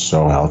just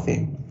so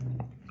healthy.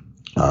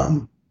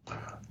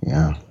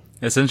 Yeah.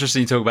 It's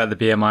interesting you talk about the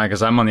BMI,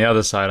 because I'm on the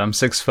other side. I'm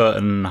 6 foot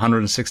and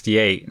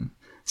 168.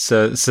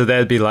 So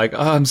they'd be like,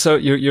 "Oh,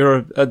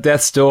 you're at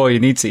death's door. You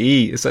need to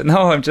eat." It's like,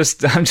 no, I'm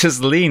just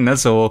lean.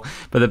 That's all.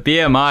 But the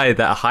BMI,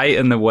 that height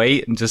and the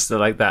weight, and just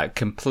like that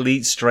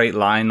complete straight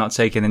line, not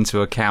taking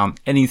into account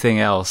anything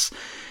else,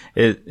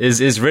 it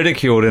is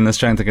ridiculed in the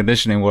strength and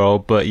conditioning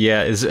world. But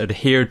yeah, is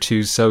adhered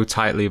to so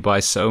tightly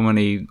by so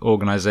many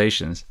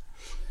organizations.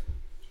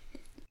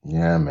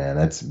 Yeah, man,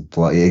 that's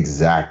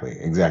exactly.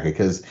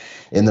 Because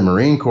in the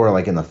Marine Corps,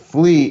 like in the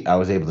fleet, I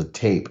was able to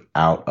tape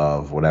out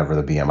of whatever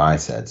the BMI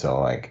said. So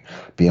like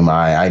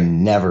BMI, I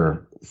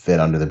never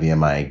fit under the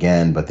BMI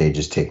again, but they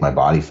just take my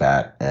body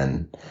fat,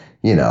 and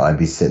I'd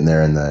be sitting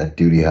there in the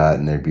duty hut,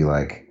 and there'd be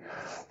like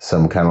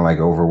some kind of like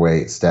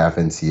overweight staff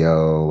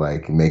NCO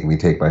like making me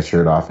take my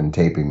shirt off and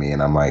taping me,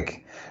 and I'm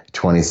like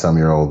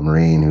 20-some-year-old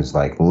Marine who's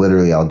like,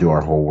 literally, I'll do our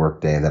whole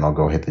work day, and then I'll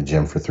go hit the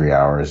gym for 3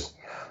 hours.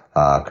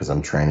 Because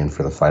I'm training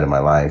for the fight of my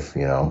life,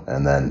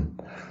 and then,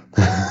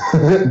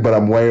 but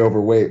I'm way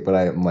overweight, but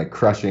I'm like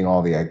crushing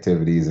all the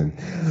activities. And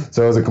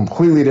so it was a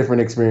completely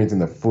different experience in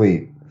the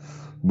fleet.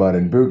 But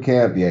in boot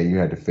camp, yeah, you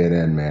had to fit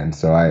in, man.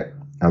 So I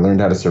learned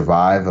how to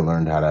survive. I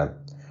learned how to,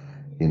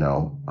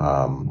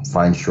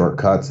 find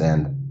shortcuts.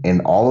 And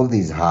in all of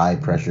these high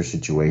pressure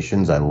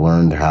situations, I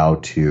learned how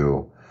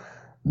to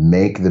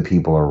make the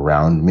people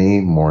around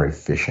me more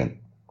efficient.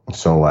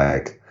 So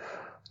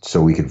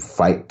we could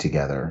fight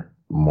together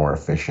more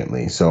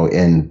efficiently. So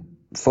in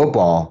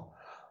football,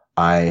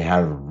 I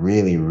have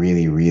really,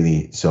 really,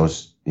 really,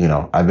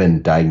 I've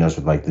been diagnosed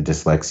with like the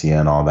dyslexia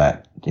and all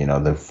that,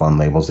 the fun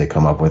labels they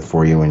come up with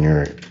for you when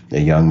you're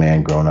a young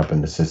man growing up in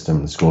the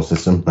school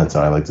system. That's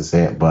how I like to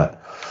say it. But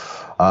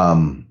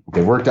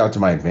they worked out to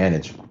my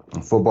advantage.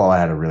 In football, I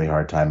had a really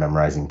hard time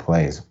memorizing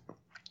plays.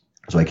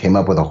 So I came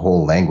up with a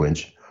whole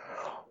language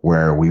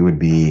where we would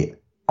be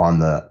on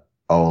the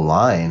O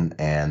line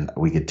and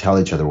we could tell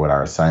each other what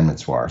our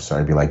assignments were. So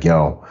I'd be like,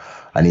 yo,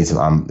 I need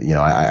some,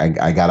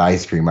 I got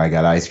ice cream. I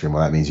got ice cream.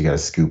 Well, that means you got a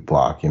scoop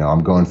block.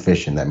 I'm going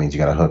fishing. That means you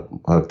got to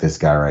hook this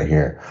guy right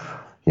here.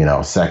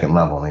 Second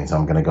level means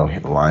I'm going to go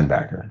hit the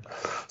linebacker.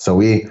 So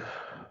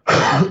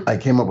I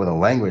came up with a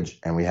language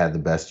and we had the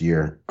best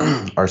year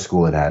our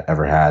school had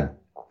ever had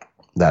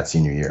that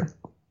senior year.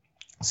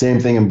 Same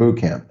thing in boot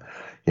camp.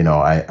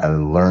 I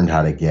learned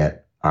how to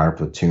get our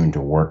platoon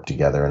to work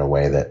together in a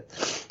way that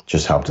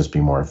just helped us be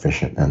more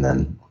efficient. And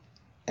then,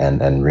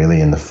 and really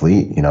in the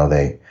fleet,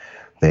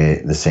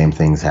 the same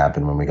things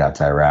happened when we got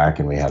to Iraq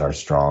and we had our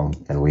strong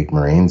and weak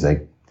Marines.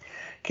 They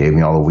gave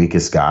me all the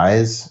weakest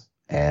guys,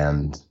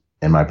 and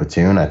in my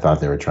platoon, I thought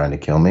they were trying to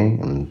kill me.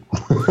 And,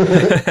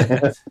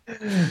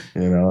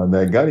 and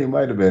that Gunny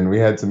might have been, we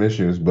had some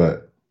issues,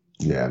 but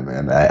yeah,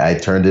 man, I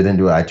turned them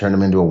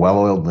into a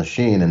well-oiled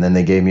machine. And then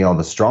they gave me all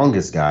the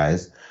strongest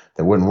guys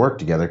that wouldn't work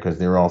together because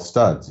they were all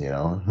studs,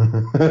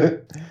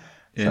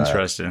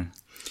 Interesting.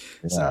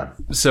 Yeah.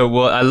 So,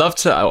 well, I love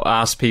to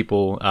ask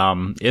people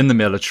in the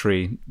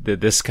military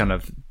this kind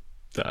of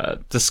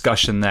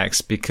discussion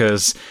next,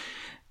 because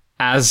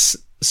as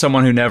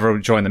someone who never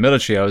joined the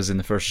military, I was in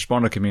the first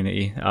responder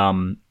community.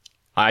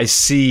 I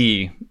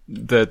see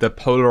the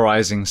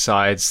polarizing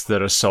sides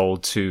that are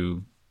sold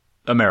to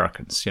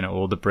Americans,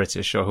 or the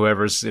British or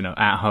whoever's,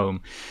 at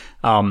home.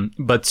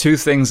 But two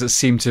things that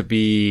seem to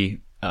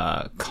be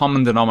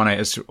common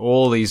denominators to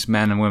all these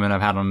men and women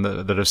I've had on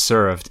that have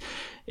served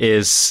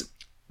is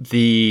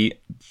the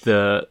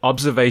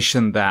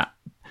observation that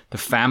the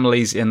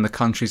families in the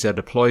countries they're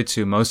deployed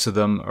to, most of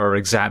them are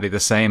exactly the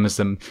same as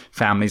the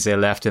families they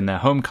left in their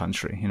home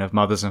country,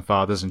 mothers and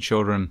fathers and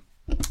children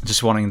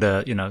just wanting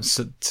to,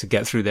 to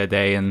get through their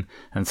day and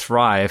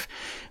thrive.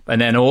 And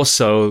then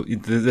also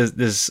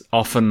there's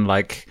often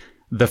like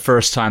the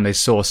first time they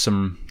saw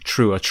some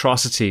true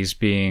atrocities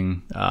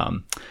being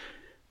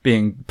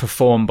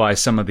performed by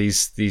some of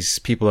these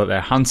people that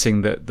they're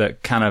hunting that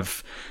kind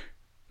of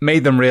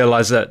made them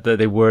realize that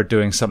they were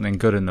doing something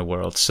good in the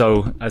world.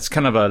 So it's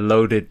kind of a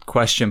loaded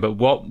question, but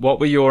what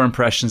were your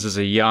impressions as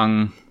a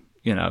young,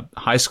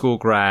 high school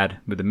grad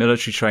with the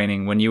military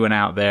training when you went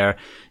out there,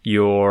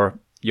 your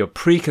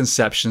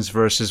preconceptions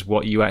versus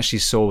what you actually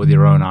saw with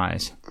your own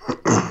eyes?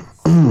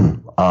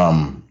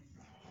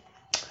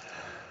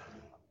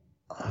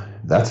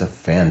 That's a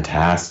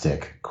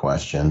fantastic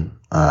question.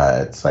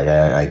 It's like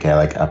I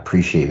like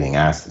appreciate being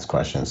asked this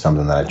question. It's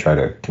something that I try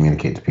to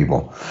communicate to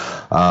people.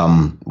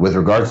 With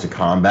regards to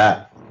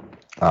combat,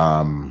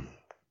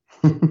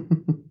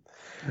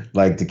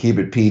 like to keep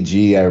it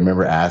PG, I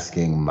remember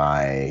asking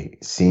my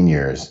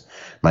seniors.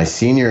 My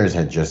seniors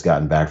had just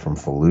gotten back from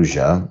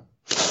Fallujah,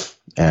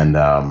 and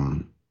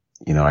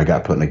I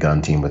got put in a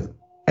gun team with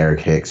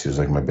Eric Hicks, who's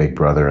like my big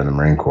brother in the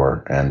Marine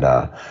Corps, and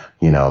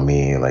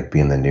me like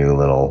being the new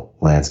little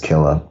Lance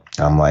Killa.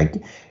 I'm like,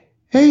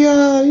 hey,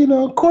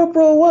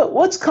 Corporal,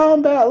 what's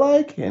combat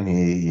like? And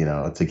he,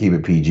 to keep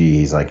it PG,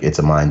 he's like, it's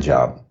a mind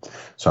job.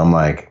 So I'm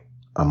like,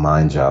 a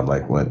mind job?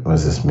 Like, what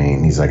does this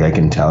mean? He's like, I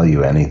can tell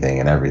you anything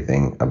and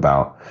everything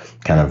about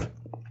kind of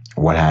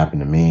what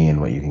happened to me and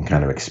what you can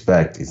kind of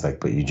expect. He's like,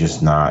 but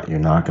you're not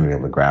going to be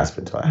able to grasp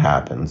it until it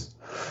happens.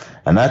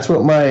 And that's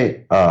what my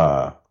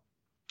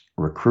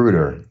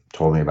recruiter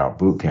told me about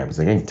boot camp. He's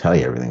like, I can tell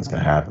you everything's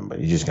going to happen, but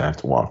you're just going to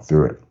have to walk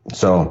through it.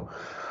 So,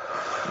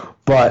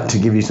 but to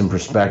give you some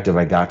perspective,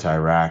 I got to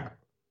Iraq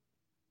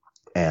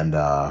and,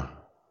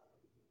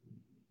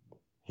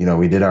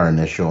 we did our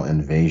initial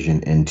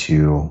invasion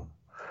into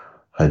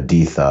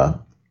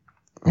Haditha.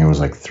 It was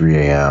like 3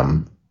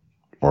 a.m.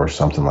 or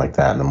something like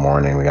that in the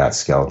morning. We got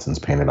skeletons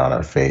painted on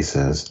our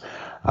faces.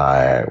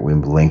 We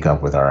link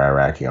up with our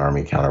Iraqi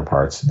army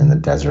counterparts in the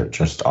desert,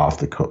 just off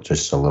the coast,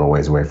 just a little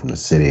ways away from the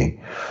city.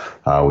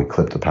 We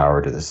clip the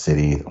power to the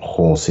city. The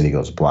whole city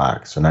goes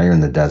black. So now you're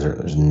in the desert.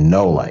 There's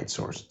no light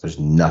source. There's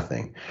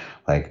nothing.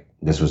 Like,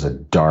 this was a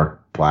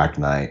dark, black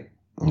night,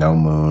 no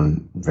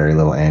moon, very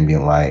little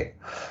ambient light.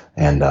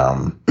 And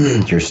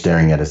you're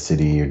staring at a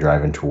city. You're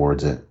driving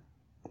towards it.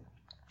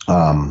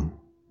 And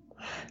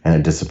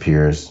it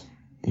disappears.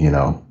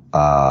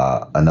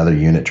 Another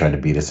unit tried to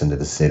beat us into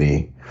the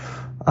city.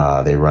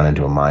 They run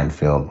into a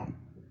minefield.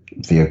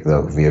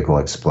 The vehicle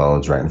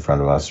explodes right in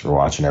front of us. We're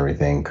watching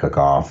everything cook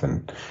off,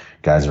 and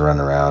guys are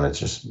running around. It's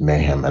just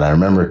mayhem. And I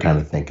remember kind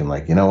of thinking,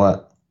 like, you know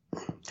what?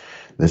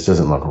 This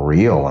doesn't look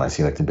real when I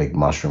see like the big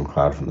mushroom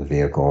cloud from the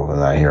vehicle,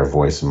 and I hear a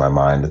voice in my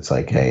mind. It's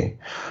like, hey,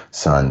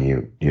 son,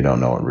 you don't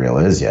know what real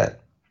is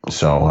yet.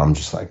 So I'm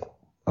just like,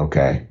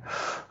 okay.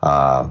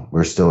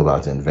 We're still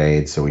about to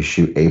invade. So we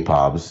shoot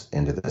APOBs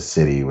into the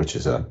city, which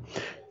is a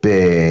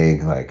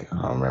big, like,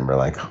 I don't remember,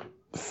 like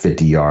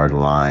 50-yard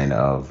line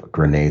of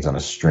grenades on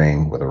a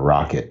string with a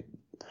rocket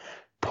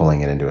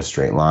pulling it into a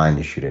straight line.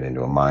 You shoot it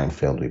into a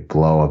minefield. We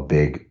blow a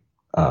big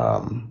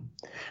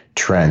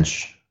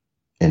trench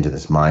into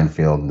this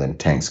minefield, and then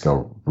tanks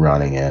go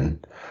running in.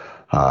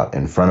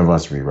 In front of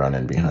us, we run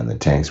in behind the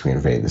tanks. We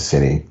invade the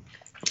city.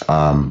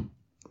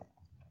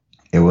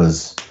 It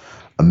was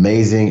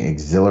amazing,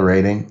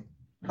 exhilarating.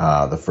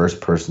 The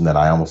first person that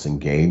I almost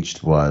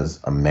engaged was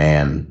a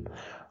man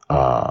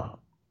on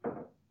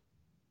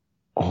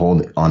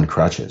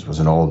crutches. Was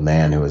an old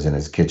man who was in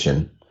his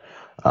kitchen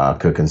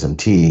cooking some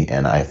tea,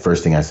 and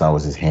first thing I saw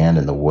was his hand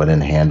and the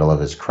wooden handle of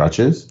his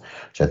crutches,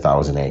 which I thought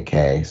was an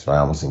AK. So I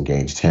almost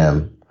engaged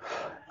him.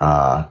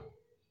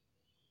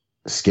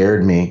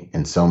 Scared me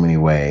in so many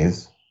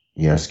ways,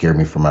 scared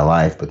me for my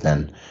life. But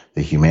then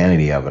the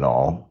humanity of it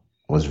all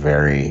was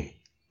very,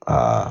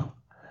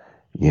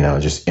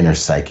 just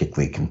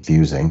interpsychically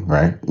confusing,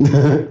 right?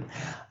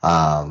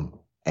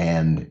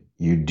 And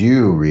you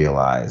do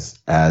realize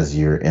as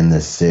you're in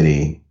this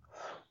city,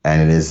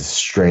 and it is a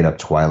straight up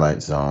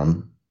Twilight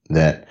Zone,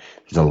 that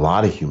there's a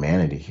lot of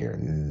humanity here.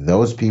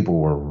 Those people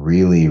were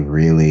really,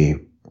 really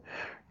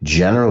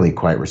generally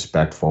quite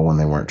respectful when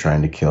they weren't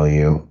trying to kill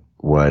you.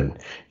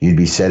 You'd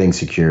be setting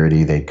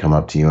security, they'd come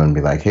up to you and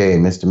be like, hey,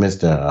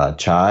 Mr.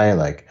 Chai,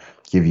 like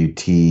give you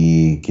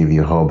tea, give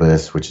you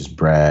hobus, which is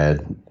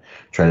bread,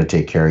 try to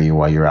take care of you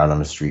while you're out on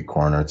a street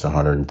corner. It's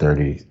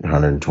 120,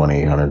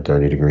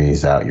 130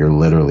 degrees out. You're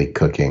literally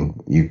cooking.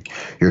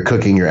 You're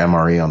cooking your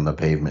MRE on the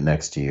pavement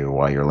next to you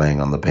while you're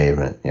laying on the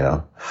pavement,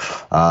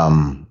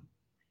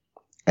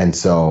 And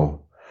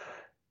so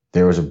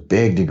there was a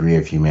big degree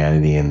of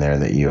humanity in there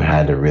that you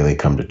had to really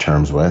come to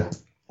terms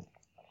with.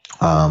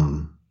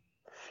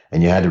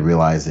 And you had to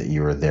realize that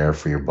you were there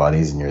for your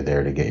buddies and you're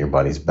there to get your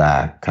buddies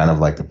back, kind of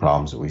like the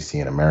problems that we see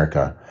in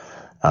America.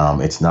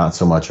 It's not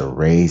so much a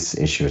race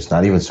issue. It's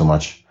not even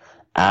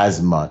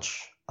as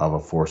much of a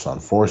force on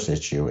force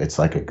issue. It's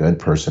like a good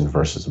person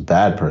versus a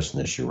bad person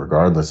issue,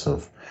 regardless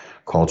of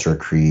culture,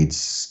 creed,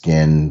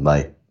 skin,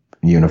 like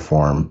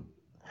uniform,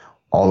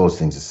 all those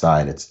things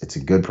aside. It's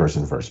a good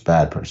person versus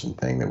bad person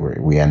thing that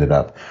we ended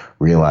up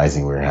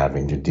realizing we were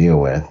having to deal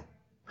with.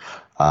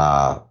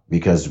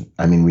 Because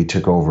I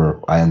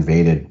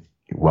invaded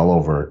well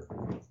over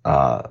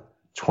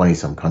 20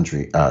 some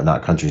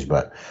not countries,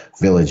 but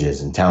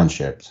villages and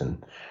townships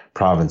and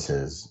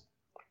provinces.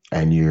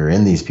 And you're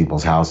in these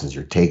people's houses,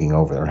 you're taking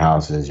over their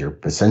houses, you're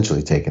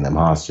essentially taking them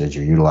hostage,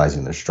 you're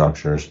utilizing their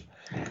structures.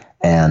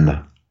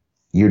 And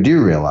you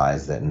do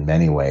realize that in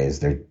many ways,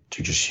 they're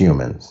just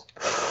humans.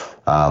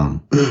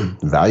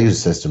 Value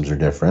systems are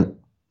different,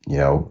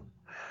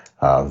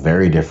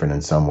 very different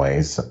in some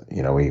ways.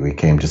 We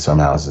came to some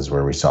houses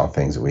where we saw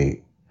things that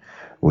we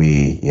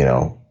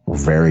were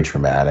very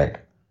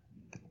traumatic,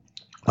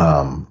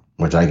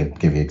 which I could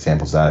give you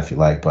examples of that if you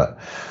like, but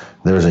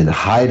there's a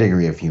high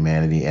degree of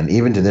humanity. And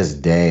even to this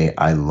day,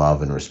 I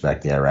love and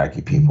respect the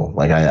Iraqi people.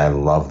 Like I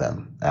love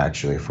them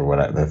actually for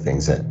the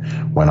things that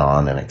went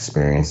on and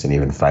experienced, and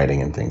even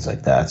fighting and things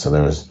like that. So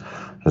there's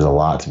a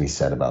lot to be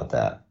said about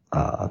that,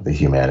 the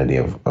humanity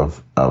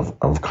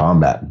of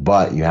combat.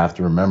 But you have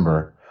to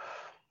remember,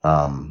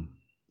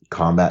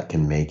 combat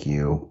can make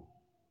you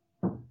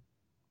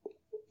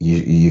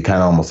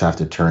kind of almost have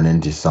to turn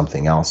into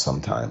something else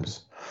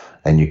sometimes,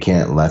 and you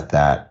can't let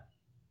that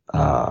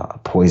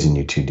poison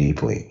you too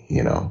deeply,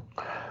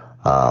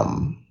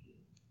 and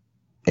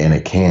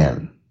it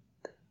can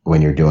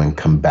when you're doing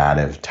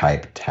combative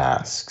type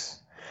tasks.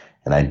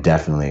 And I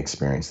definitely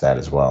experienced that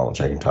as well,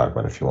 which I can talk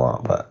about if you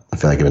want, but I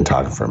feel like I've been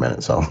talking for a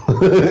minute, so.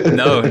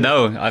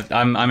 No,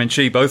 I'm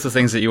intrigued. Both the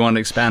things that you want to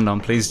expand on,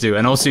 please do.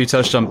 And also you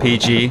touched on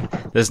PG.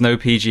 There's no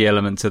PG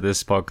element to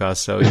this podcast,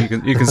 so you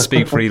can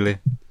speak freely.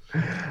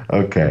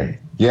 Okay.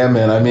 Yeah,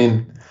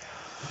 man.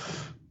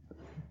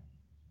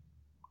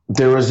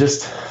 There was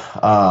just,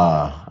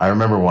 I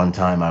remember one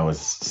time I was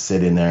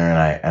sitting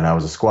there and I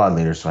was a squad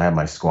leader. So I had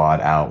my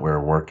squad out. We're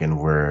working,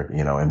 we're,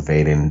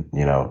 invading,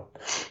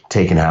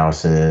 taking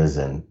houses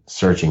and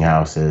searching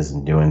houses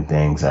and doing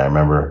things. I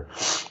remember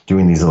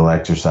doing these little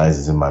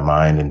exercises in my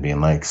mind and being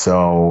like,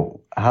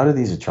 so how do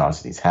these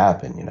atrocities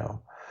happen?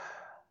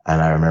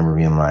 And I remember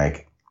being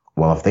like,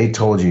 well, if they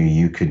told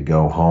you could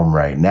go home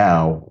right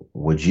now,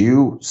 would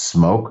you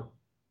smoke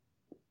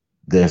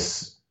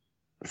this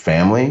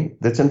family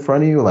that's in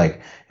front of you?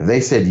 Like, if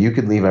they said you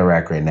could leave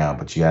Iraq right now,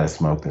 but you got to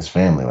smoke this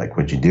family, like,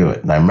 would you do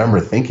it? And I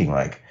remember thinking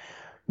like,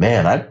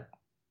 man,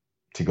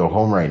 to go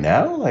home right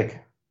now? Like,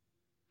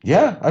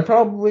 yeah, I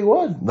probably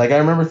would. Like, I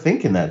remember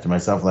thinking that to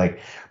myself. Like,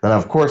 then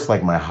of course,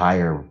 like my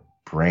higher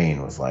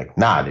brain was like,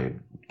 nah, dude,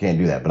 you can't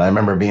do that. But I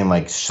remember being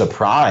like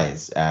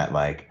surprised at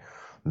like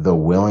the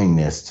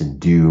willingness to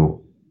do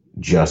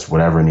just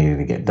whatever needed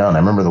to get done. I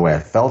remember the way I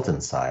felt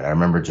inside. I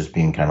remember just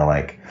being kind of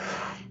like,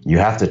 you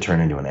have to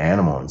turn into an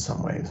animal in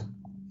some ways.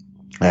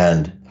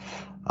 And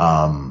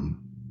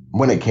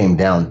when it came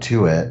down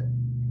to it,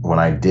 when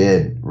I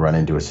did run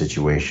into a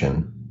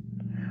situation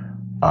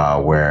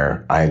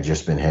where I had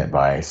just been hit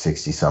by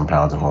 60 some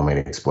pounds of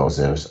homemade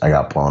explosives, I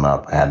got blown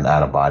up. I had an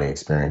out of body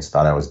experience,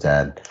 thought I was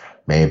dead,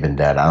 may have been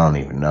dead. I don't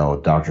even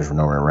know. Doctors were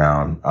nowhere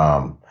around.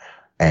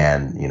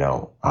 And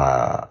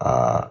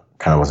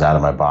kind of was out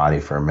of my body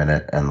for a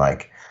minute and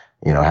like,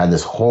 had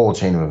this whole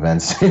chain of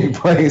events take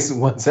place.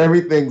 Once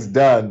everything's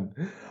done,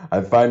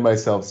 I find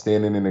myself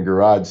standing in a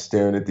garage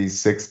staring at these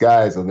 6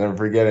 guys. I'll never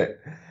forget it.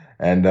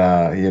 And,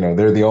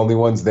 they're the only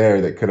ones there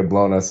that could have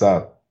blown us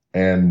up.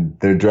 And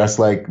they're dressed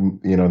like,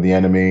 the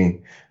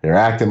enemy. They're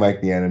acting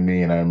like the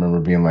enemy. And I remember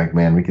being like,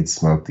 man, we could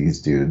smoke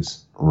these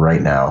dudes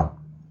right now,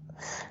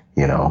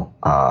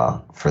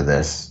 for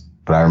this.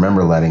 But I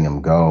remember letting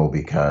them go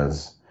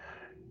because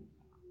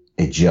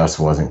it just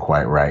wasn't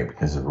quite right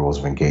because of the rules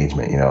of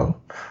engagement.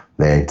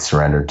 They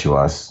surrendered to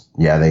us.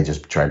 Yeah, they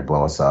just tried to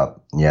blow us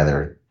up. Yeah,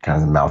 they're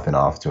kind of mouthing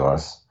off to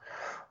us.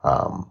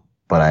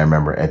 But I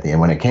remember at the end,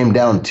 when it came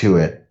down to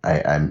it,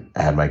 I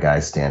had my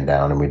guys stand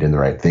down and we did the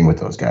right thing with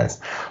those guys.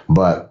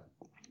 But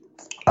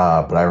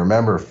I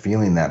remember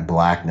feeling that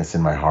blackness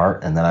in my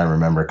heart. And then I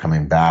remember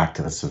coming back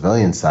to the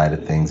civilian side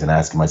of things and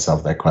asking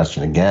myself that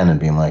question again and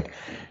being like,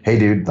 hey,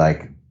 dude,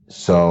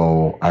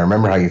 so I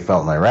remember how you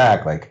felt in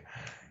Iraq.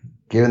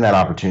 Given that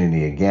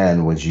opportunity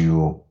again, would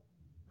you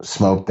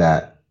smoke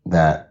that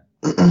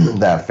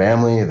that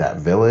family, that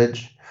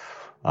village,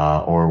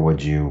 or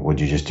would you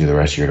just do the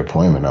rest of your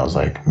deployment? I was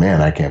like,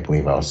 man, I can't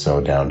believe I was so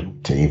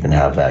down to even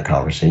have that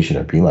conversation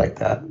or be like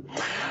that.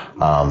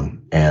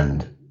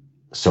 And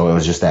so it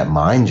was just that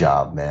mind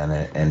job, man.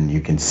 And you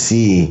can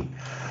see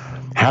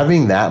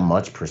having that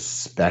much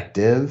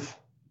perspective,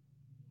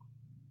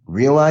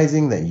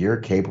 realizing that you're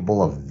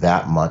capable of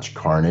that much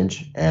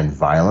carnage and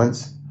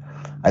violence,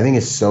 I think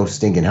it's so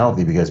stinking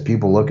healthy because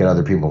people look at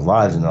other people's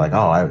lives and they're like,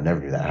 oh, I would never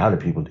do that. How do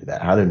people do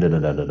that? How do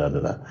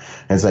da-da-da-da-da-da? And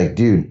it's like,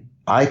 dude,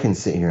 I can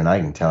sit here and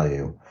I can tell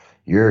you,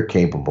 you're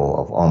capable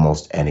of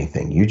almost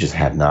anything. You just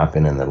have not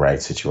been in the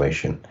right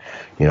situation.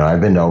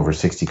 I've been to over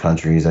 60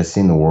 countries. I've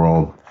seen the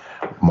world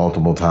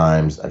multiple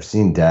times. I've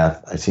seen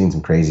death. I've seen some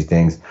crazy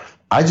things.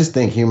 I just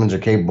think humans are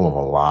capable of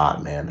a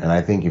lot, man. And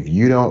I think if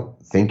you don't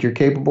think you're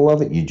capable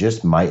of it, you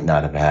just might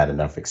not have had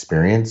enough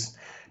experience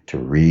to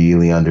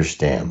really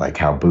understand, like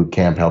how boot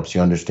camp helps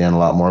you understand a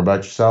lot more about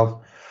yourself.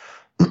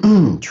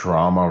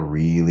 Trauma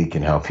really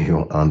can help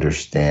you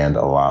understand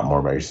a lot more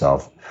about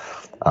yourself.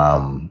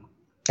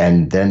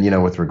 And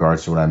then, with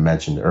regards to what I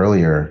mentioned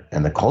earlier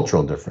and the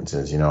cultural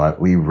differences,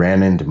 we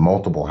ran into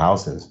multiple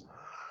houses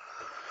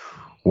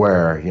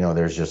where,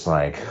 there's just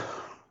like,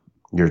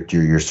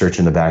 you're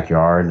searching the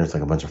backyard and there's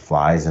like a bunch of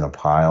flies in a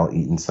pile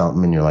eating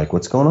something. And you're like,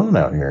 what's going on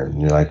out here? And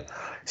you're like,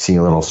 see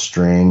a little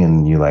string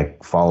and you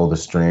like follow the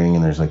string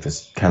and there's like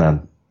this kind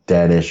of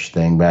deadish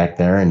thing back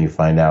there. And you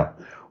find out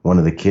one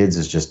of the kids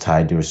is just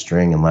tied to a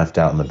string and left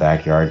out in the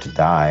backyard to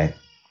die.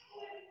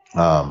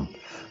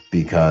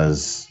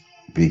 Because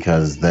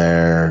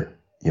they're,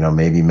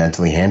 maybe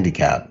mentally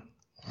handicapped.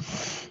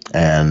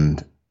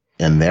 And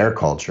in their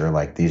culture,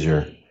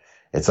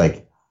 it's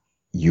like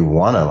you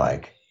want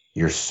to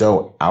you're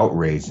so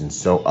outraged and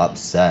so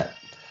upset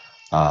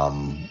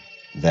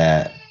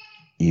that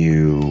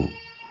you're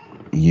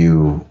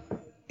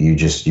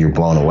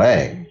blown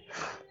away.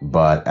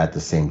 But at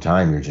the same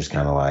time, you're just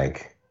kind of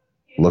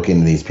looking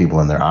at these people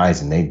in their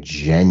eyes and they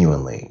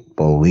genuinely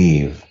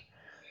believe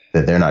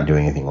that they're not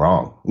doing anything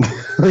wrong.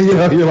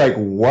 You're like,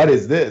 what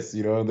is this?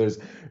 There's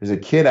a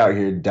kid out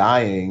here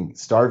dying,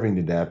 starving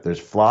to death. There's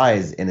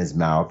flies in his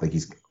mouth, like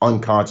he's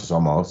unconscious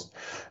almost.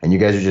 And you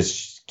guys are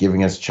just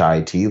giving us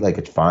chai tea, like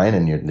it's fine.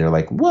 And they're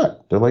like,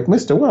 what? They're like,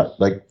 Mr. What?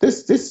 Like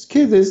this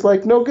kid is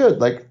no good.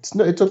 Like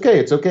it's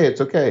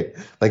okay.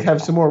 Like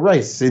have some more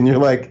rice. And you're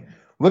like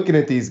looking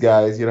at these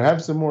guys,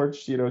 have some more,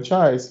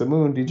 chai,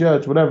 samoon,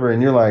 dijudge, whatever.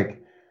 And you're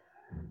like,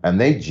 and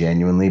they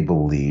genuinely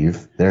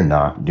believe they're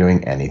not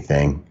doing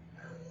anything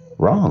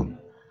wrong,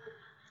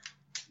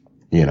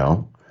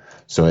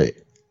 so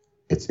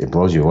it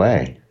blows you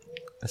away.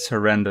 It's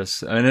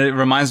horrendous. I mean, it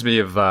reminds me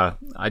of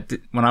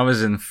when I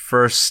was in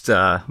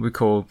we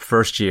call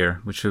first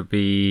year, which would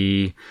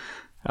be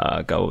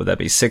would that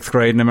be 6th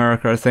grade in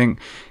America? I think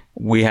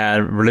we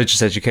had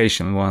religious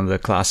education, one of the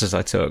classes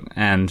I took,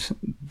 and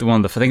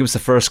I think it was the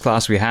first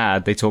class we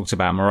had. They talked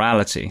about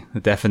morality,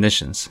 the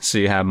definitions. So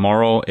you have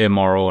moral,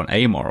 immoral, and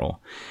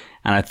amoral.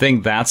 And I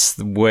think that's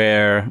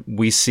where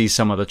we see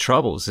some of the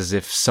troubles, is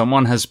if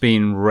someone has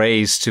been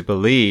raised to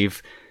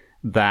believe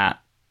that,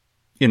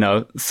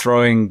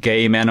 throwing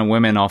gay men and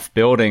women off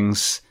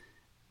buildings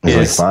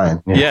is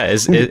fine. Yeah,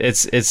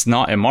 it's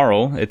not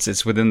immoral.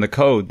 It's within the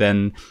code.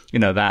 Then,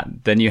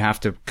 then you have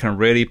to kind of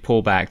really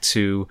pull back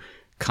to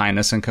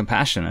kindness and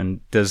compassion. And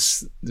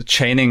does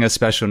chaining a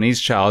special needs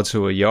child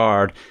to a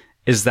yard,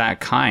 is that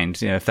kind?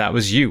 If that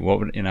was you, what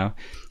would,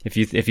 if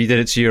you did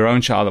it to your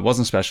own child that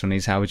wasn't special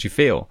needs, how would you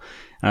feel?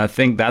 And I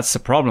think that's the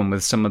problem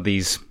with some of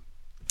these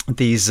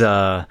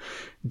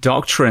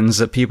doctrines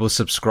that people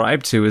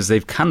subscribe to, is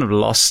they've kind of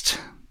lost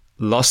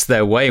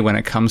their way when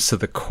it comes to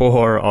the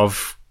core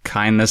of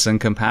kindness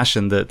and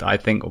compassion that I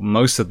think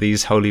most of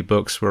these holy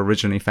books were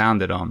originally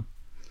founded on.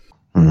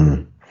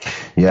 Mm-hmm.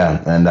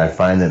 Yeah, and I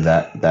find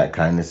that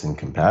kindness and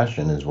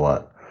compassion is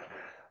what,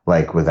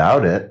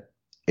 without it,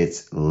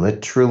 it's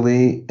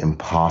literally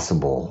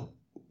impossible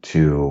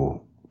to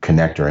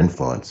connect or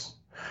influence.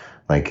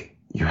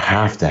 You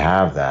have to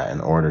have that in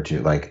order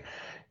to,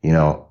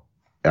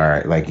 all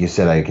right, like you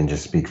said, I can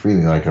just speak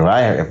freely. Like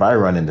if I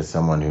run into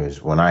someone who's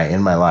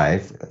in my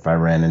life, if I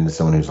ran into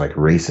someone who's like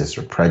racist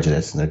or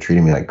prejudiced and they're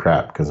treating me like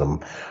crap because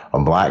I'm a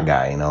black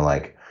guy, you know,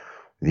 like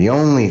the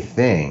only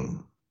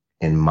thing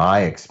in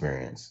my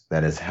experience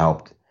that has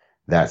helped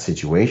that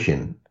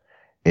situation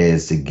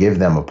is to give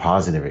them a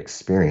positive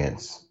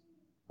experience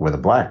with a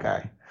black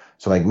guy.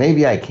 So like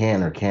maybe I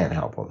can or can't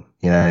help them,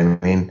 you know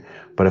what I mean?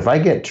 But if I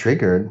get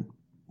triggered,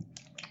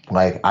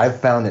 like I've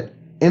found it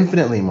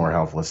infinitely more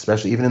helpful,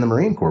 especially even in the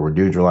Marine Corps where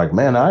dudes were like,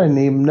 man, I didn't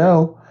even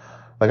know.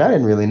 Like I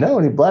didn't really know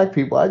any black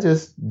people. I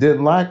just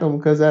didn't like them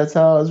because that's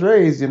how I was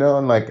raised, you know?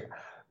 And like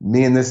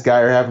me and this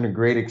guy are having a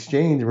great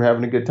exchange and we're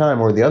having a good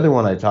time. Or the other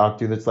one I talked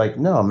to that's like,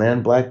 no,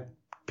 man, black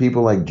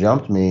people like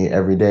jumped me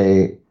every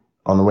day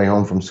on the way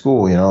home from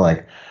school, you know?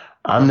 Like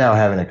I'm now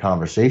having a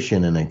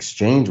conversation and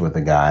exchange with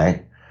a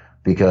guy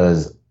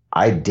because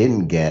I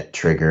didn't get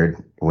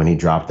triggered when he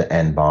dropped the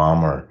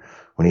N-bomb or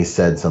when he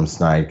said some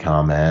snide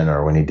comment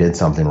or when he did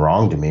something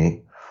wrong to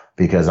me,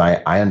 because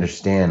I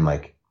understand,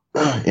 like,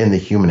 in the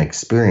human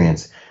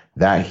experience,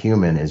 that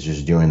human is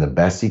just doing the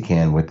best he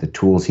can with the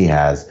tools he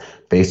has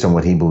based on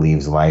what he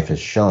believes life has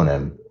shown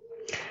him.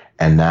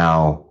 And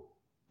now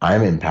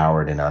I'm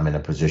empowered and I'm in a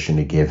position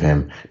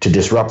to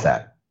disrupt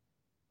that.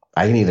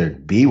 I can either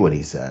be what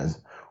he says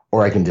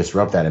or I can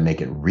disrupt that and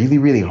make it really,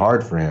 really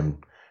hard for him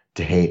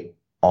to hate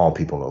all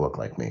people that look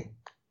like me.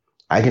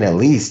 I can at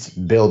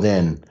least build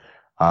in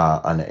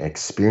an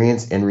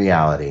experience in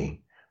reality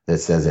that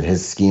says that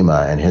his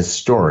schema and his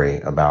story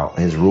about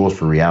his rules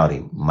for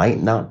reality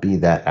might not be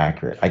that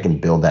accurate. I can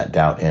build that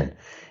doubt in,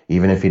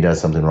 even if he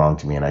does something wrong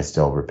to me, and I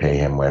still repay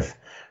him with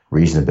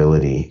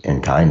reasonability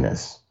and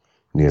kindness.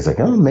 And he's like,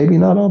 oh, maybe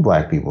not all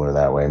black people are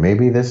that way.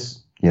 Maybe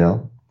this, you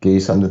know, gave you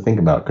something to think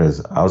about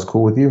because I was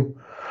cool with you.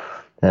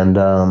 And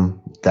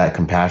that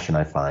compassion,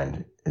 I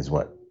find, is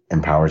what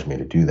empowers me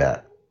to do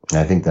that. And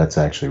I think that's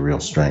actually real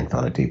strength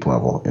on a deep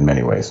level in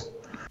many ways.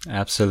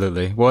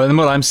 Absolutely. Well, and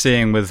what I'm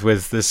seeing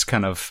with this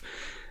kind of,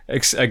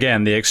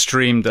 again, the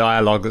extreme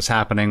dialogue that's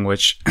happening,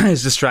 which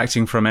is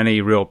distracting from any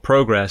real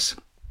progress,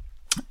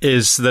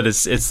 is that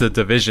it's the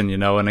division, you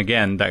know. And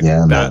again,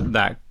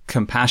 that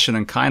compassion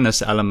and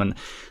kindness element.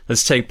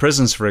 Let's take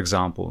prisons, for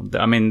example.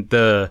 I mean,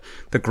 the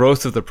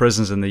growth of the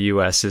prisons in the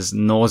US is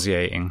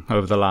nauseating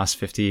over the last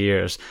 50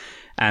 years.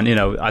 And, you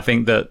know, I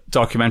think that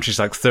documentaries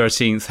like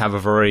 13th have a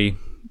very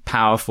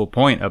powerful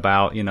point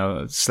about, you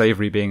know,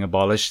 slavery being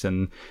abolished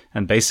and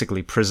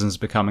basically prisons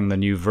becoming the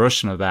new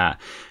version of that.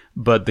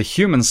 But the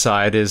human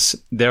side is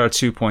there are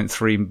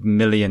 2.3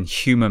 million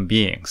human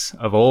beings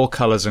of all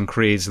colors and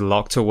creeds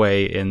locked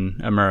away in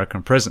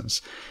American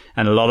prisons.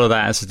 And a lot of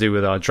that has to do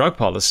with our drug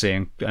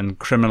policy and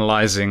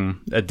criminalizing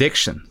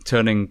addiction,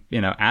 turning,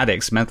 you know,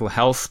 addicts, mental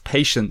health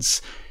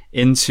patients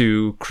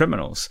into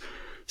criminals.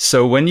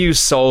 So when you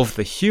solve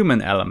the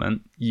human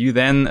element, you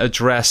then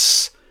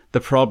address the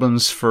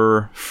problems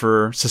for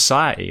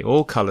society,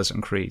 all colors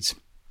and creeds.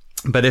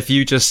 But if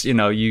you just, you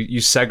know,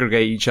 you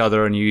segregate each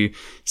other and you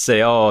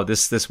say, oh,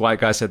 this white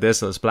guy said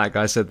this or this black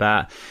guy said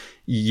that,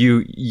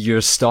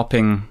 you're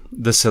stopping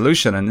the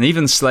solution. And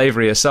even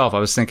slavery itself, I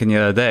was thinking the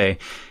other day,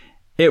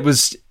 it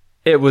was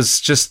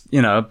just,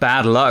 you know,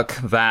 bad luck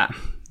that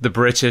the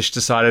British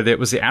decided it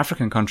was the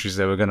African countries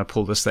they were going to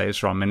pull the slaves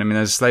from. And I mean,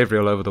 there's slavery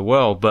all over the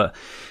world, but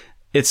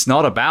it's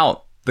not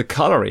about the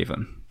color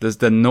even. There's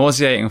the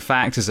nauseating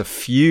fact is a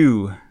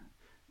few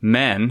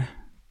men,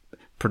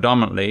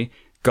 predominantly,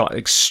 got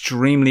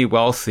extremely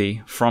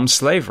wealthy from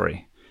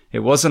slavery. It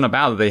wasn't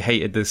about that they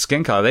hated the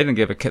skin color. They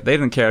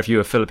didn't care if you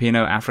were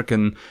Filipino,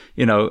 African,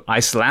 you know,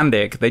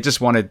 Icelandic. They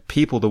just wanted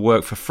people to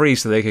work for free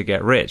so they could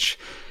get rich.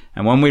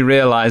 And when we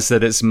realize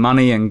that it's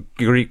money and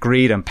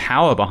greed and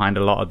power behind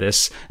a lot of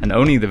this, and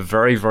only the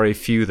very, very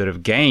few that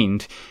have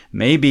gained,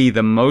 maybe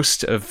the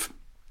most of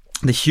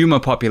the human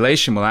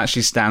population will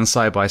actually stand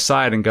side by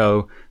side and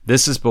go,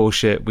 this is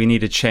bullshit. We need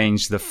to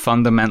change the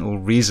fundamental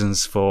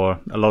reasons for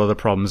a lot of the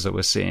problems that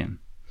we're seeing.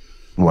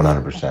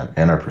 100%.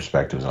 And our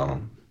perspectives on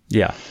them.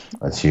 Yeah.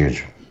 That's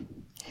huge.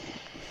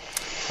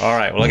 All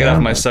right. Well, I get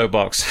off my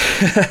soapbox.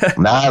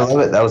 Nah, I love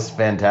it. That was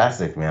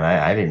fantastic, man.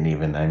 I didn't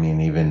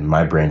even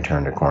my brain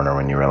turned a corner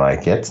when you were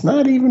like, it's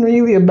not even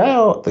really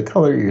about the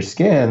color of your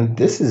skin.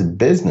 This is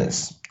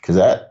business. Because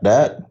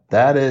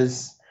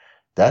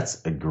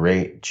that's a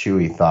great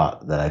chewy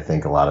thought that I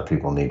think a lot of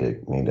people need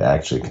to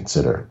actually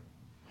consider.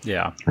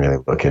 Yeah. Really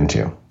look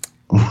into.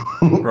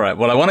 Right.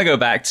 Well, I want to go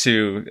back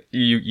to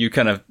you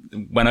kind of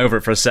went over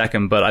it for a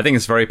second, but I think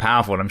it's very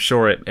powerful. And I'm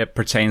sure it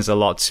pertains a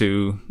lot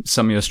to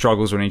some of your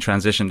struggles when you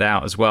transitioned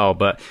out as well.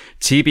 But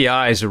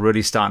TBIs are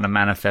really starting to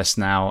manifest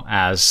now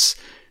as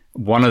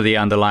one of the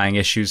underlying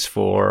issues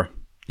for,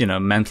 you know,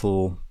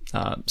 mental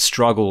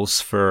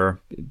struggles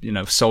for, you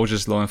know,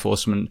 soldiers, law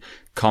enforcement,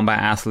 combat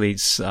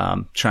athletes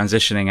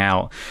transitioning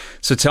out.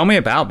 So tell me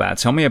about that.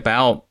 Tell me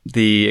about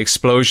the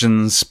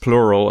explosions,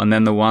 plural, and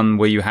then the one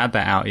where you had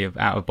that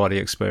out of body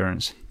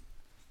experience.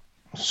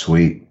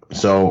 Sweet.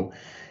 So,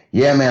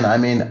 Yeah, man. I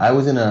mean, I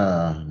was in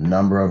a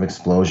number of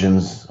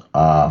explosions,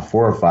 4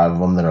 or 5 of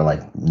them that are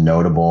like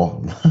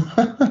notable.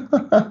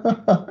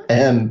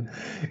 And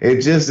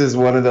it just is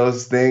one of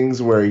those things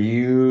where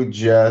you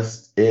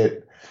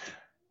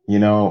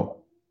know,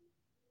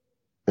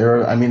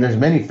 I mean, there's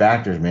many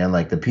factors, man.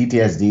 Like the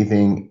PTSD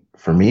thing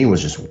for me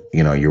was just,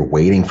 you're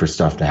waiting for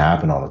stuff to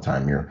happen all the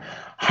time. You're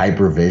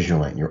hyper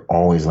vigilant. You're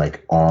always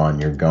like on,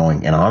 you're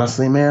going. And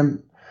honestly,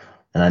 man,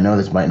 and I know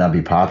this might not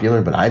be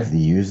popular, but I've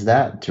used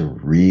that to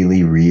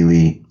really,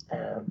 really,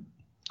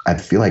 I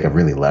feel like I've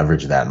really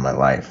leveraged that in my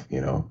life,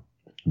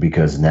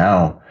 because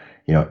now,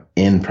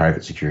 in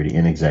private security,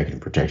 in executive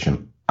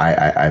protection,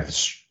 I've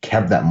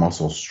kept that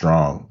muscle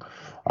strong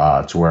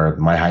to where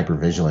my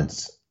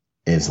hypervigilance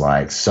is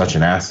like such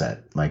an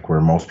asset, like where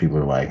most people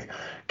are like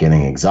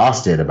getting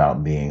exhausted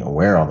about being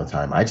aware all the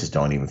time. I just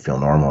don't even feel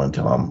normal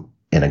until I'm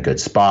in a good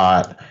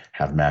spot,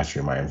 have mastery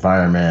of my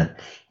environment,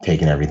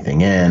 taking everything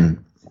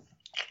in.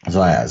 So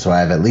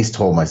I've at least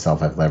told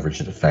myself I've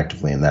leveraged it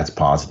effectively, and that's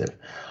positive.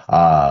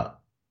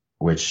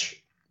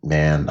 Which,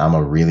 man, I'm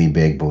a really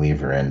big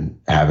believer in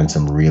having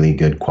some really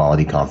good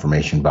quality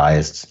confirmation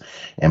bias,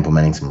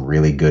 implementing some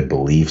really good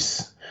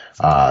beliefs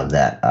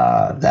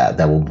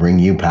that will bring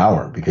you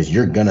power, because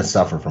you're gonna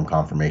suffer from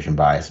confirmation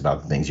bias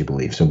about the things you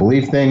believe. So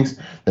believe things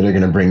that are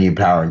gonna bring you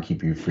power and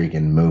keep you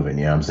freaking moving.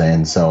 You know what I'm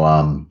saying? So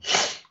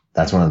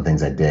that's one of the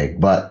things I dig.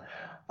 But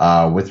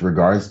with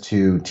regards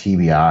to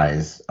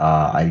TBIs,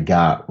 I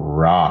got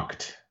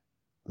rocked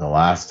the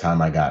last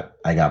time I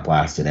got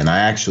blasted, and I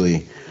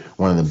actually,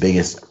 one of the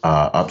biggest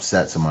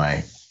upsets of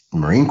my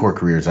Marine Corps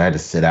career is I had to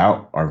sit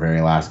out our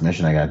very last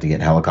mission. I got to get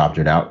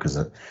helicoptered out because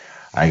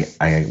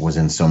I was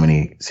in so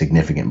many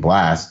significant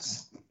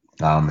blasts,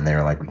 and they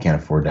were like, "We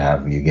can't afford to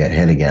have you get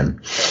hit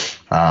again."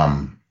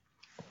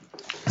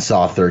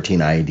 Saw 13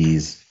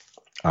 IEDs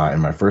in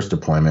my first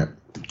deployment,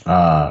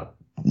 but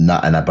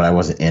I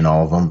wasn't in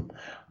all of them.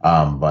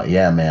 But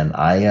yeah, man,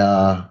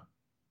 I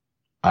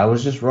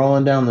was just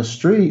rolling down the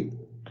street,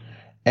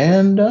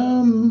 and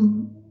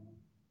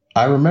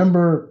I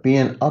remember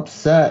being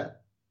upset,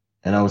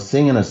 and I was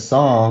singing a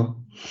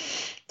song,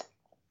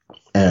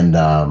 and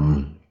I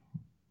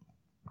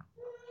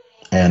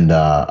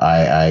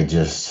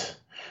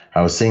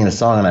was singing a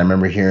song, and I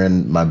remember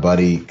hearing my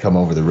buddy come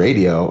over the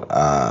radio,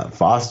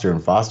 Foster,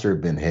 and Foster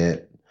had been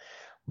hit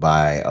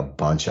by a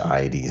bunch of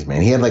IEDs,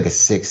 man. He had like a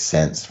sixth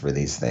sense for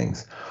these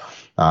things.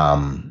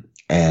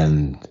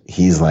 And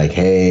he's like,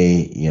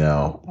 "Hey,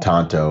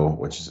 Tonto,"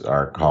 which is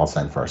our call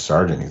sign for our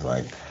sergeant. He's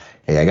like,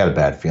 "Hey, I got a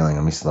bad feeling.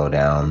 Let me slow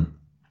down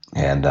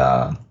and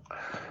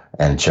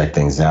check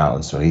things out."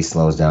 And so he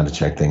slows down to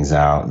check things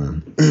out,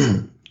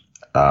 and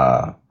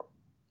I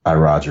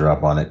Roger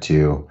up on it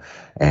too.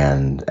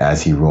 And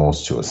as he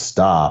rolls to a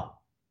stop,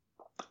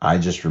 I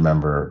just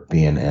remember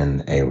being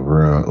in a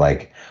room,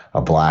 like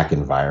a black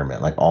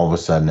environment. Like all of a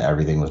sudden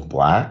everything was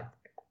black,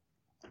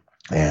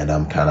 and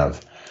I'm kind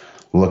of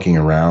looking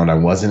around. I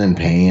wasn't in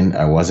pain.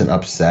 I wasn't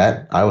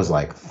upset. I was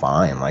like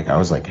fine. Like I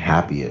was like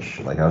happy-ish.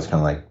 Like I was kind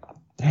of like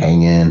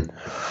hanging.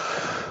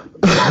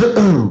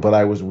 But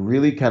I was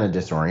really kind of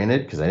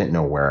disoriented because I didn't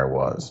know where I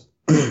was.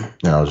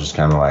 And I was just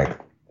kind of like,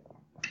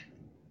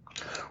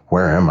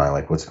 where am I?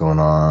 Like, what's going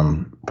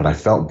on? But I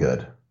felt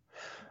good.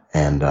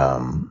 And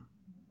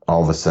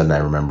all of a sudden I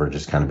remember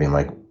just kind of being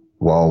like,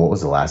 well, what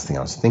was the last thing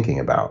I was thinking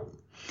about?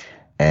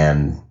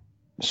 And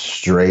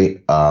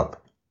straight up,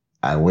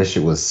 I wish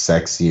it was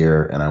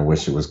sexier and I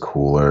wish it was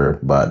cooler,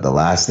 but the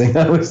last thing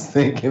I was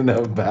thinking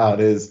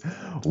about is,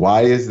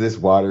 why is this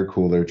water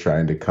cooler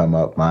trying to come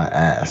up my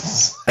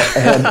ass?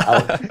 And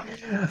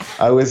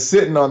I was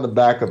sitting on the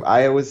back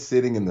I was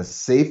sitting in the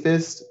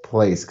safest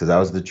place because I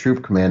was the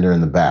troop commander in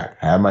the back.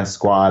 I had my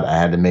squad. I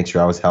had to make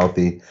sure I was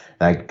healthy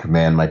and I could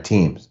command my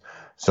teams.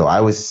 So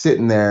I was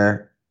sitting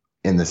there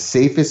in the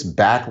safest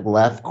back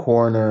left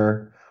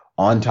corner,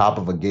 on top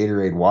of a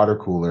Gatorade water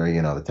cooler,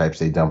 the types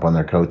they dump on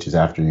their coaches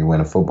after you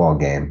win a football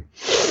game.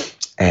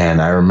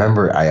 And I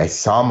remember I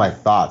saw my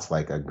thoughts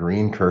like a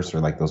green cursor,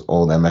 like those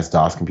old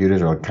MS-DOS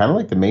computers, or kind of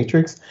like the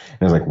Matrix.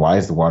 And I was like, why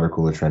is the water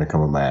cooler trying to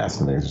come up my ass?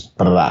 And they just,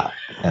 blah, blah.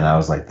 And I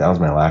was like, that was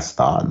my last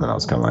thought. And then I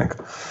was kind of like,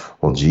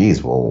 well,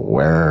 geez,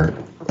 where,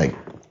 like,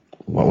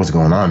 what was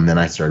going on? And then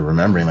I started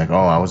remembering, like,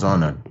 I was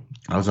on a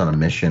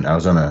mission. I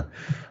was on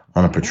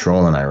a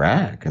patrol in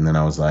Iraq. And then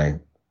I was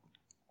like,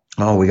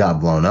 oh, we got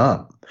blown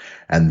up.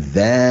 And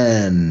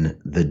then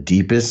the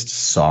deepest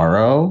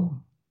sorrow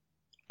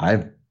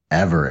I've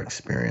ever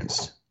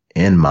experienced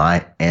in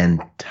my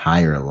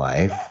entire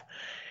life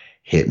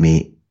hit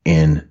me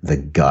in the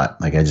gut.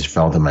 Like I just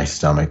felt in my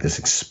stomach this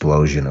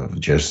explosion of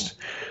just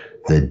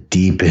the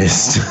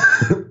deepest,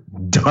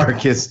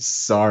 darkest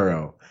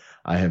sorrow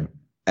I have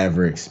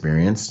ever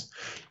experienced.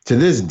 To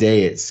this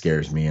day, it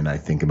scares me, and I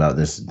think about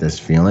this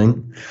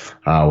feeling,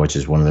 which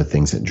is one of the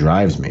things that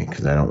drives me,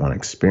 because I don't want to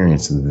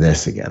experience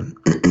this again.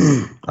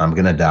 I'm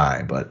going to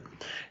die, but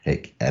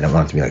I don't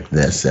want it to be like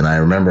this. And I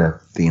remember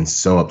being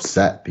so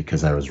upset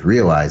because I was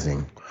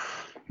realizing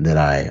that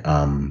I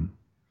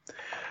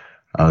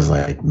was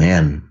like,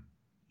 man,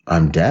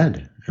 I'm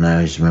dead. And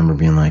I just remember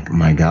being like,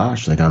 my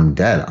gosh, like I'm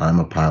dead. I'm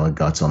a pile of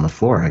guts on the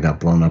floor. I got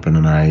blown up in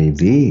an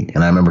IED.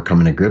 And I remember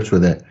coming to grips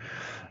with it.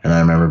 And I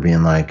remember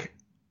being like,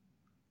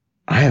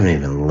 I haven't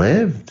even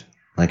lived.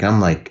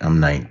 I'm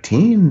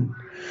 19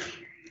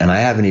 and I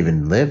haven't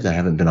even lived. I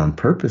haven't been on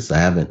purpose. I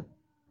haven't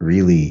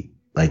really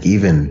like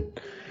even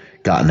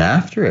gotten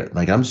after it.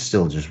 Like I'm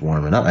still just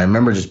warming up. I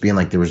remember just being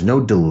like, there was no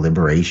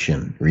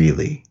deliberation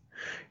really.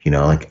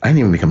 Like I didn't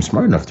even become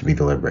smart enough to be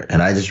deliberate.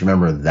 And I just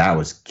remember that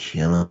was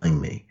killing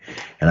me.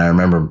 And I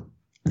remember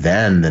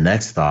then the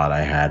next thought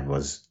I had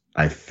was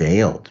I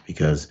failed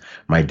because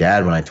my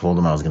dad, when I told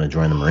him I was going to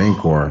join the Marine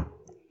Corps,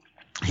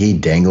 he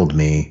dangled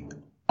me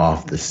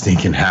off the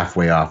stinking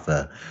halfway off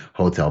the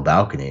hotel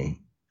balcony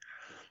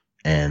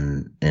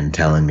and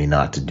telling me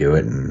not to do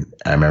it. And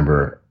I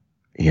remember,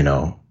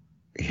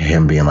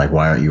 him being like,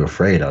 why aren't you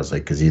afraid? I was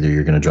like, because either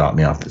you're going to drop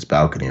me off this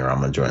balcony or I'm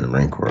going to join the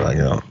Marine Corps. Like,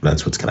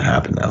 that's what's going to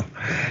happen now.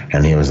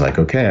 And he was like,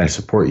 okay, I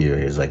support you.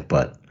 He was like,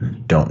 but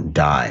don't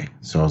die.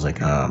 So I was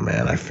like, oh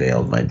man, I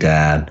failed my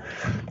dad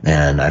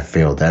and I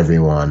failed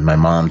everyone. My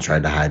mom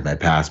tried to hide my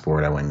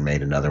passport. I went and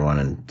made another one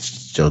and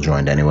still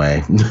joined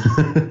anyway.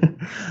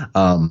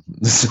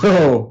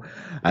 So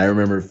I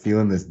remember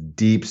feeling this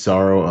deep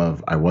sorrow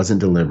of I wasn't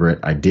deliberate.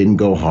 I didn't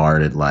go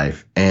hard at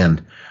life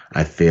and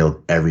I failed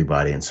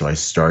everybody. And so I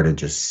started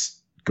just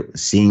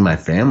seeing my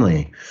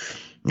family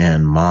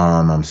and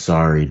mom, I'm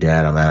sorry,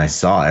 dad. And I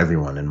saw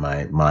everyone in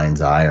my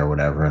mind's eye or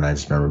whatever. And I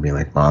just remember being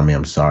like, mommy,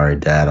 I'm sorry,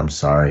 dad, I'm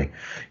sorry.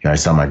 I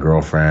saw my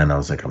girlfriend. I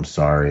was like, I'm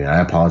sorry. I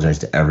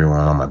apologized to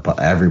everyone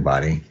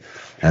everybody.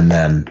 And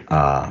then,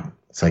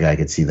 it's like I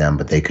could see them,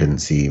 but they couldn't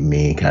see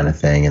me kind of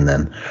thing. And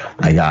then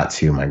I got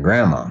to my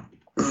grandma.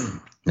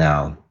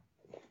 Now,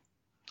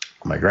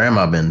 my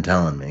grandma been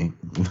telling me,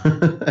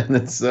 and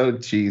it's so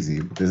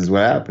cheesy, but this is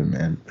what happened,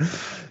 man.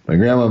 My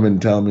grandma been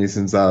telling me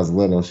since I was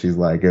little, she's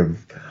like,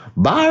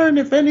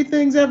 if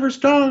anything's ever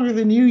stronger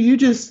than you, you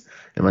just,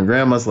 and my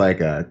grandma's like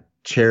a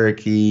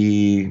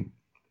Cherokee,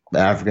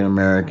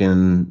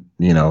 African-American,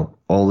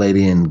 old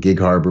lady in Gig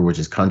Harbor, which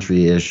is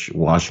country-ish,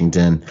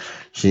 Washington.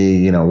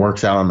 She,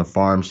 works out on the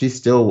farm. she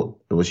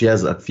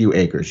has a few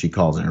acres. She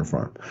calls it her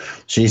farm.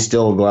 She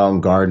still go out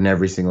and garden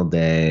every single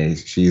day.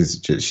 She's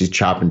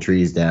chopping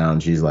trees down.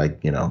 She's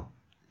like,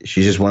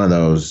 she's just one of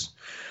those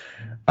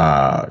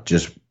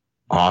just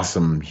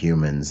awesome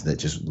humans that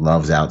just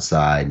loves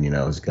outside,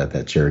 has got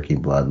that Cherokee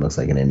blood, looks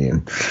like an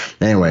Indian.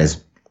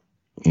 Anyways,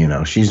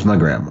 she's my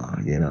grandma,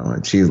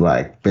 and she's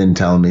like been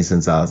telling me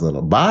since I was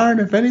little, Byron,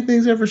 if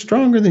anything's ever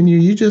stronger than you,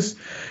 you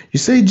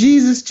say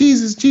Jesus,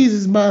 Jesus,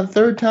 Jesus. By the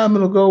third time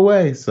it'll go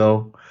away.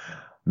 So,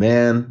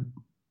 man,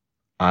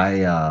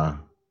 I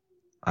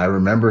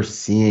remember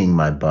seeing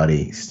my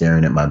buddy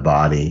staring at my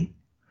body,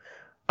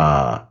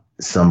 at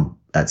some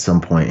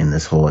point in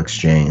this whole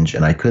exchange,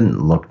 and I couldn't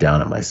look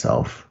down at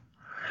myself.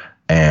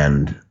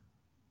 And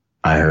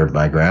I heard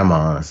my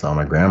grandma, and I saw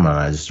my grandma, and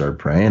I just started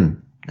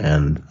praying,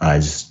 and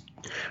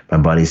my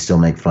buddies still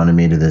make fun of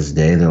me to this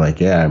day. They're like,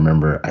 yeah, I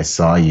remember I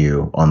saw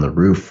you on the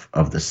roof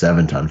of the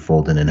 7-ton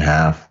folded in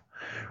half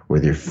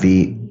with your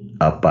feet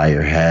up by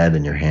your head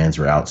and your hands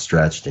were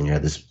outstretched and you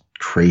had this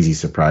crazy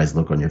surprised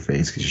look on your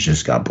face because you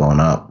just got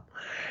blown up.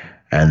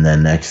 And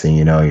then next thing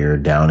you know, you're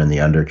down in the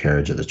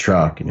undercarriage of the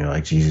truck and you're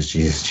like, Jesus,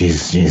 Jesus,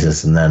 Jesus,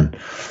 Jesus. And then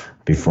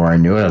before I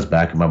knew it, I was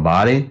back in my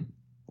body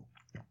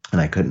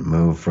and I couldn't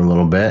move for a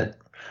little bit.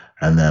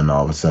 And then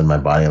all of a sudden my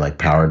body like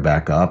powered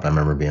back up. I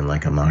remember being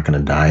like, I'm not going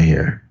to die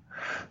here.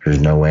 There's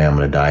no way I'm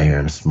going to die here.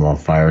 And a small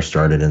fire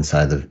started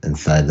inside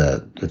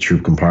the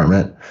troop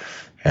compartment.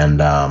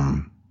 And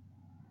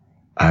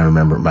I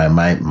remember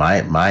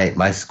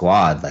my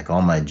squad, like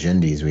all my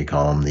Jindies, we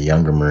call them, the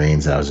younger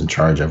Marines that I was in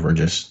charge of, were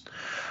just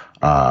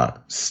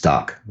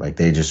stuck. Like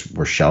they just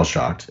were shell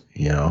shocked,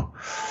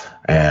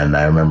 And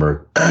I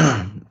remember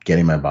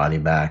getting my body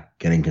back,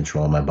 getting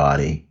control of my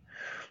body,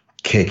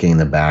 kicking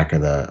the back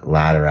of the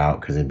ladder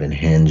out because it had been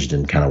hinged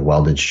and kind of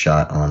welded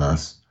shut on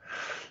us.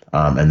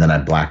 And then I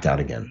blacked out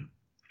again.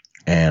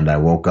 And I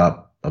woke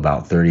up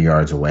about 30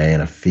 yards away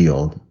in a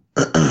field.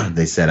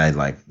 They said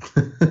I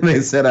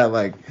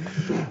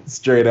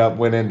straight up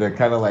went into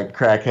kind of like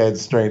crackhead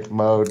strength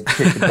mode,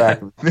 kicked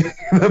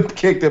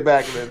the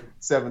back of the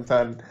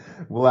 7-ton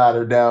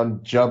ladder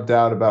down, jumped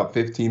out about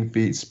 15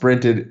 feet,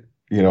 sprinted,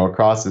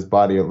 across this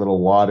body, a little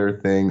water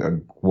thing, a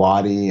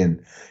wadi,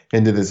 and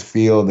into this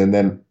field. And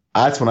then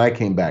that's when I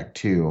came back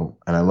too.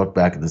 And I looked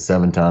back at the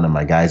 7-ton and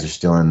my guys are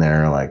still in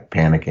there like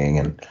panicking.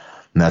 And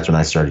that's when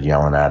I started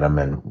yelling at them.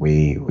 And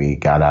we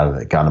got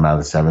them out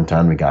of the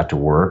 7-ton. We got to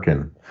work.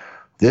 And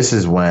this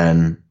is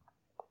when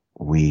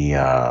we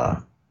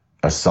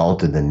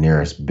assaulted the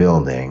nearest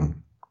building.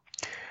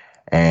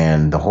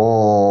 And the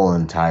whole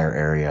entire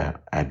area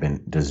had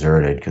been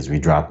deserted because we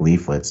dropped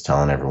leaflets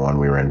telling everyone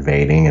we were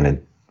invading.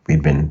 And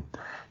we'd been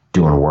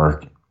doing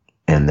work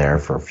in there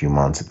for a few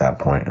months at that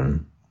point.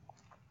 And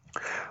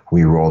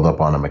we rolled up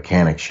on a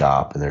mechanic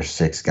shop and there's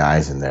 6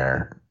 guys in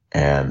there.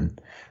 And,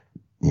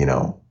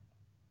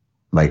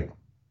 like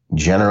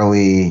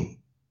generally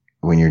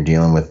when you're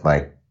dealing with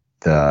like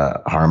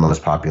the harmless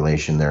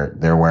population,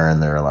 they're wearing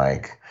their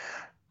like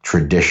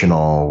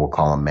traditional, we'll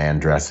call them man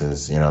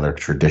dresses, their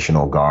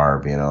traditional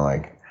garb,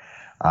 like,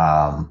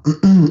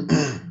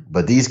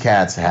 but these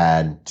cats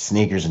had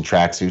sneakers and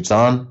tracksuits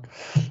on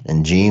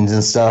and jeans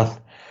and stuff.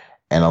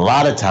 And a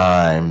lot of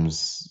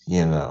times,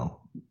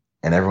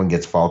 and everyone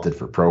gets faulted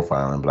for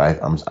profiling, but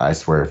I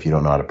swear, if you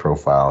don't know how to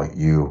profile,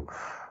 you're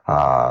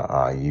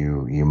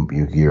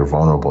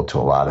vulnerable to a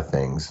lot of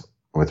things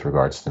with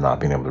regards to not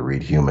being able to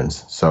read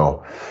humans.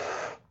 So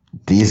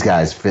these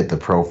guys fit the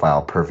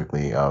profile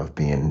perfectly of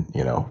being,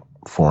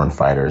 foreign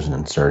fighters and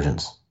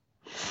insurgents.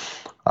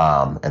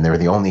 And they were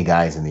the only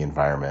guys in the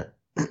environment.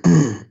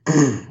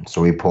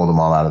 So we pulled them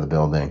all out of the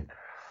building,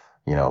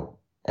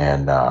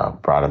 and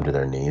brought them to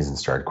their knees and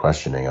started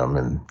questioning them.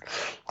 And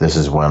this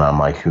is when I'm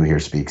like, who here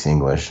speaks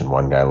English? And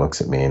one guy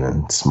looks at me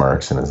and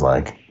smirks and is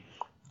like,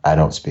 I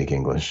don't speak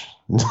English.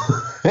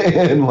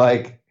 And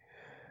like,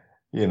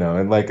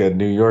 in like a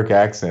New York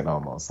accent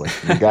almost. Like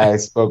the guy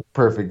spoke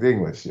perfect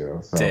English,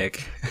 So,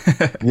 Dick.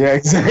 Yeah,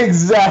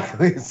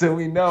 exactly. So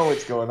we know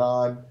what's going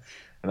on.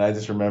 And I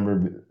just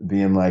remember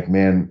being like,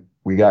 man,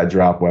 we got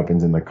drop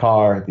weapons in the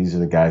car. These are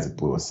the guys that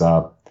blew us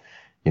up.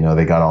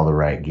 They got all the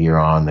right gear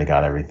on. They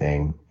got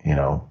everything,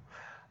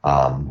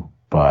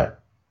 but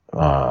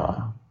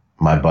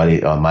my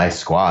buddy, my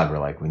squad were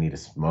like, we need to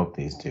smoke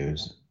these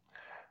dudes.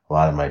 A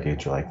lot of my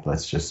dudes were like,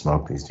 let's just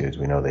smoke these dudes.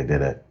 We know they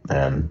did it.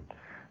 And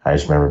I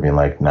just remember being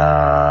like,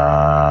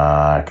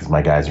 nah, because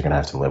my guys are going to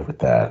have to live with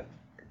that.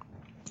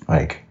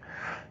 Like,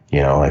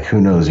 like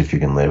who knows if you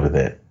can live with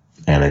it.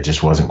 And it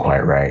just wasn't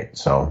quite right.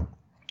 So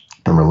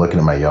I remember looking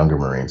at my younger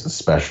Marines,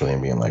 especially,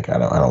 and being like, I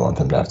don't want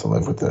them to have to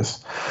live with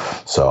this.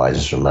 So I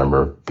just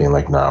remember being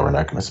like, nah, we're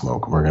not going to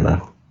smoke them. We're going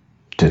to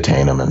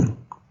detain them and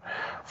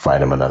fight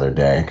them another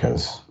day,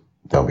 because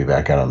they'll be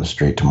back out on the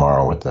street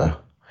tomorrow with the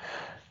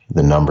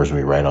numbers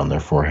we write on their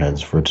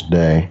foreheads for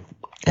today.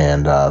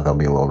 And they'll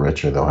be a little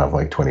richer. They'll have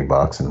like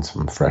 $20 and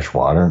some fresh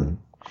water, and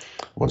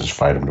we'll just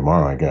fight them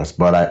tomorrow, I guess.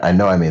 But I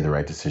know I made the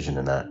right decision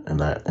in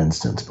that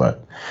instance.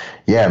 But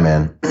yeah,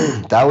 man,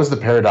 that was the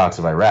paradox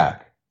of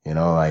Iraq.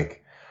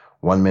 Like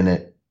 1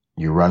 minute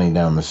you're running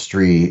down the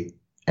street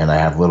and I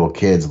have little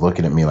kids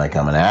looking at me like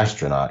I'm an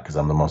astronaut because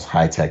I'm the most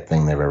high-tech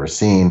thing they've ever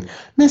seen.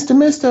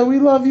 Mister, we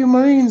love you,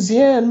 Marines,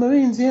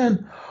 Marines,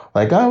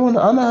 Like, I'm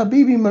a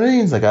Habibi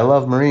Marines. Like, I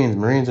love Marines.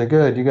 Marines are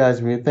good. You guys,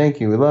 thank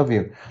you. We love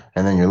you.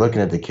 And then you're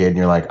looking at the kid and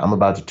you're like, I'm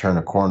about to turn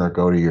a corner,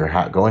 go into your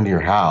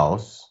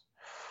house,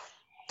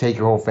 take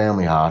your whole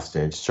family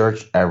hostage,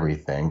 search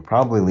everything,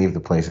 probably leave the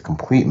place a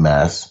complete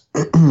mess.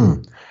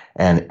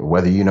 And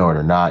whether you know it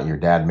or not, your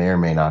dad may or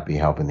may not be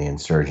helping the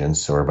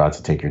insurgents, or about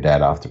to take your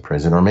dad off to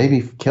prison, or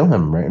maybe kill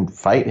him, right, and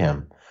fight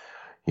him,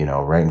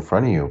 right in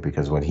front of you,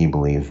 because what he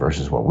believes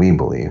versus what we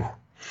believe.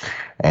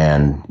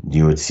 And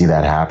you would see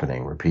that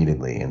happening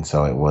repeatedly. And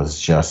so it was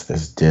just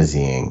this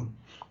dizzying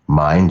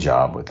mind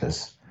job with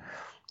this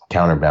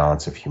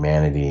counterbalance of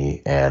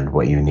humanity and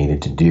what you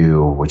needed to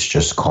do, which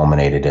just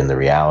culminated in the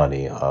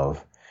reality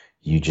of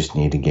you just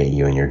need to get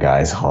you and your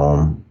guys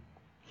home.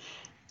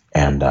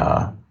 And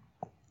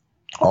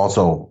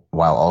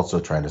while also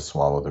trying to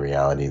swallow the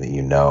reality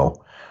that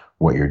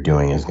what you're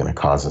doing is going to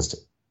cause us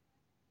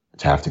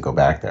to have to go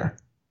back there,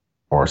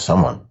 or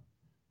someone,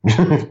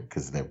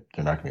 because they're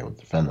not going to be able to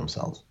defend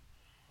themselves.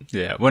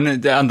 Yeah, when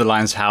it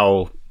underlines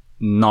how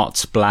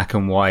not black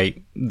and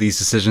white these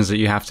decisions that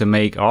you have to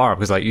make are,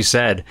 because like you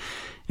said,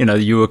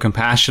 you were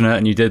compassionate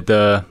and you did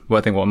what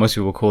I think what most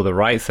people call the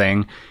right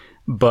thing.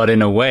 But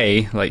in a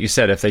way, like you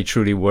said, if they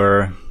truly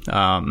were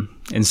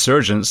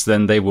insurgents,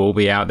 then they will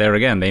be out there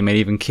again. They may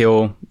even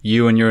kill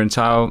you and your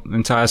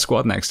entire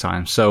squad next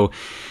time. So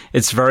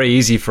it's very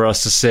easy for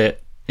us to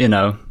sit,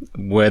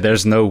 where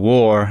there's no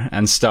war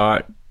and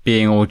start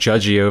being all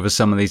judgy over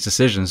some of these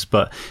decisions.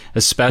 But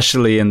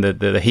especially in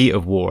the heat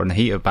of war and the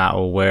heat of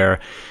battle, where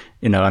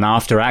an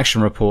after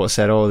action report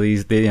said,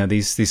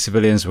 these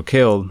civilians were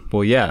killed.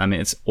 Well, yeah, I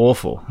mean, it's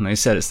awful. And they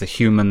said it's the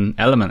human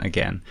element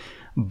again.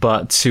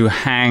 But to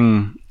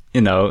hang,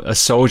 a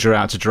soldier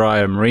out to dry,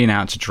 a Marine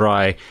out to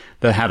dry,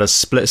 that had a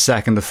split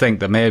second to think,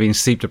 that may have been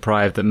sleep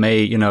deprived, that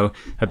may,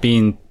 have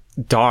been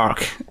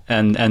dark,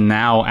 and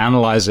now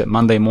analyze it,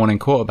 Monday morning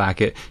quarterback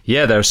it.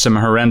 Yeah, there's some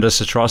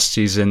horrendous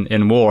atrocities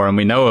in war, and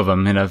we know of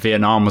them.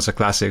 Vietnam was a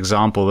classic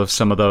example of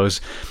some of those.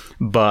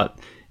 But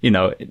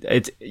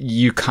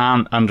you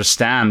can't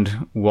understand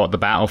what the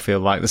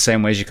battlefield like the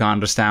same way as you can't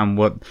understand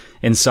what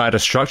inside a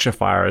structure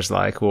fire is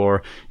like,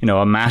 or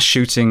a mass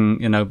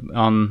shooting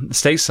on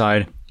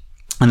stateside,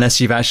 unless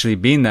you've actually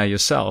been there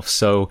yourself.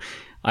 So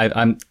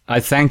I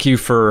thank you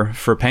for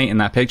painting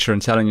that picture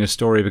and telling your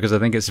story, because I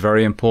think it's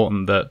very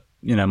important that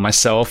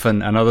myself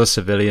and other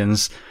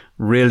civilians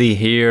really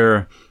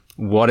hear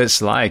what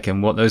it's like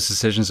and what those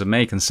decisions are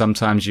make. And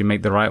sometimes you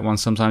make the right one,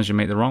 sometimes you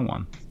make the wrong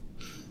one.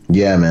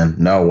 Yeah, man.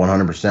 No,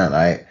 100%.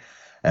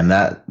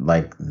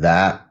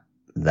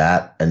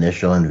 That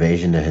initial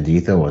invasion to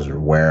Haditha was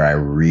where I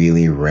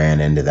really ran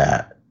into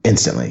that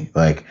instantly.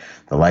 Like,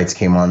 the lights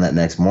came on that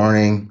next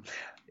morning.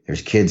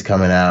 There's kids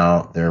coming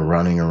out. They're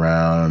running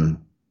around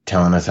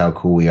telling us how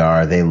cool we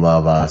are. They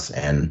love us.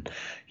 And,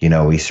 you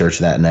know, we search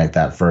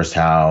that first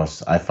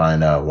house. I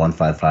find a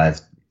 155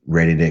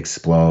 ready to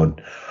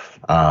explode.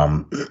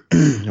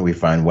 We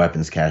find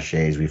weapons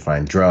caches. We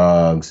find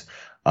drugs,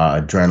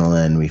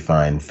 adrenaline. We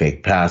find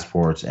fake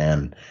passports.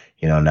 And,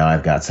 you know, now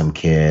I've got some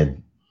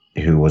kid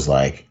who was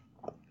like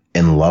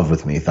in love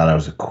with me, thought I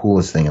was the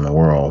coolest thing in the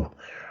world.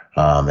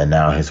 And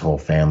now his whole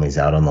family's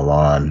out on the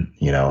lawn,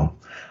 you know,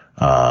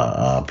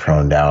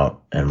 proned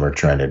out, and we're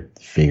trying to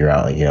figure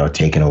out, like, you know,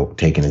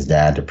 taking his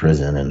dad to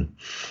prison and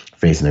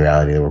facing the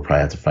reality that we'll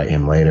probably have to fight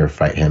him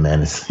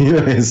and his, you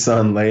know, his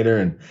son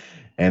later.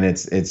 And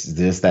it's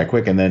just that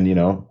quick. And then, you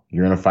know,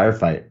 you're in a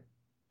firefight,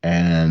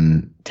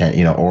 and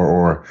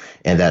or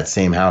in that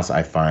same house,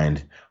 I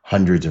find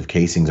hundreds of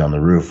casings on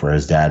the roof where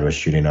his dad was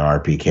shooting an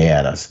RPK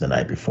at us the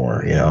night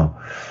before, you know?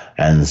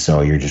 And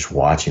so you're just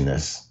watching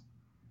this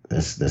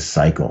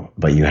cycle,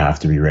 but you have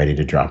to be ready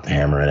to drop the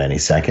hammer at any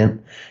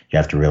second. You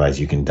have to realize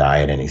you can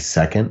die at any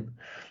second.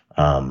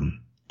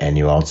 And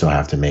you also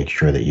have to make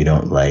sure that you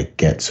don't like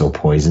get so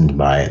poisoned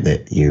by it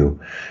that you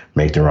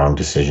make the wrong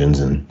decisions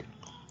and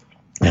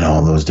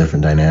all those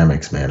different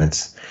dynamics, man.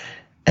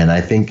 And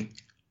I think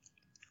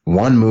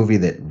one movie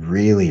that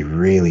really,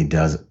 really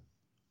does,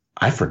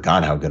 I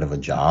forgot how good of a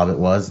job it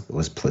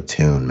was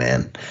Platoon,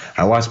 man.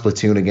 I watched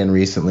Platoon again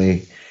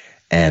recently,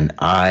 and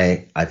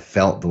I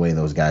felt the way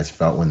those guys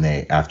felt when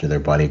after their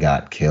buddy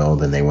got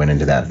killed and they went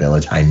into that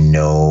village. I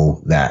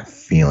know that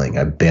feeling.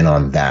 I've been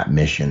on that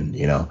mission,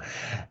 you know,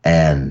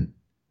 and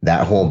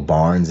that whole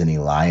Barnes and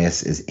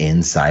Elias is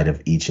inside of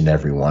each and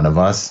every one of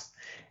us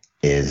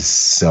is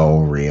so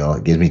real.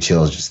 It gives me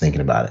chills just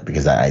thinking about it,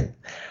 because I've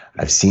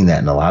seen that,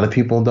 and a lot of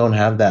people don't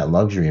have that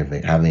luxury of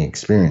having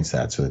experienced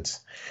that. So it's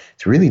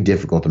really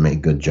difficult to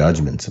make good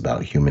judgments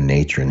about human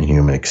nature and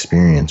human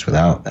experience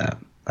without that,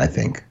 I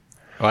think.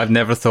 Well, I've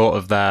never thought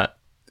of that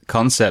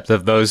concept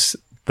of those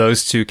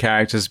two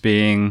characters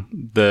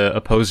being the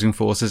opposing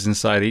forces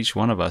inside each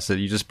one of us. That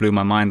you just blew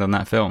my mind on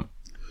that film.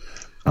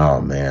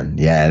 Oh man,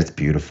 yeah, it's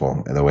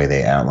beautiful the way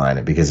they outline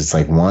it, because it's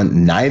like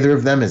neither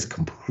of them is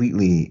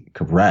completely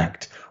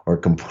correct or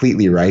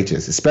completely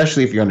righteous,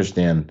 especially if you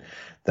understand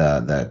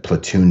the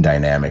platoon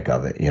dynamic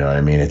of it. You know what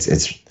I mean? It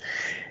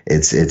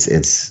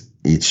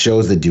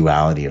shows the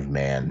duality of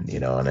man, you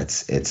know, and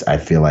it's I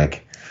feel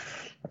like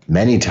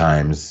many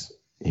times,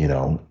 you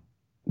know,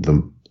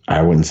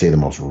 I wouldn't say the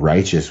most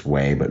righteous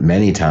way, but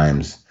many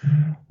times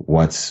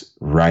what's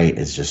right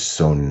is just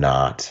so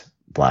not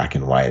black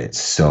and white. It's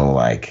so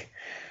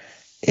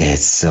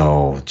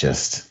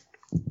just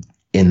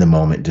in the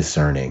moment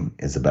discerning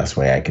is the best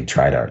way I could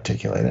try to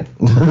articulate it.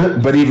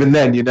 But even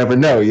then, you never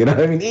know, you know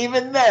what I mean?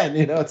 Even then,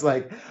 you know, it's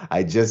like,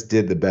 I just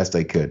did the best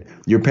I could.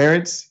 Your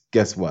parents,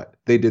 guess what?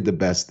 They did the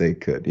best they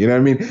could. You know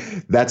what I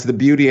mean? That's the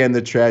beauty and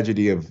the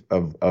tragedy of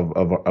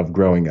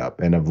growing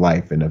up and of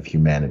life and of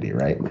humanity,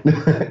 right?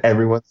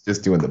 Everyone's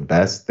just doing the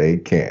best they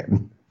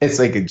can. It's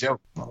like a joke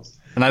almost.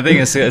 And I think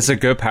it's a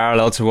good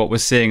parallel to what we're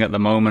seeing at the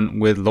moment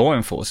with law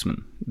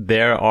enforcement.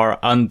 There are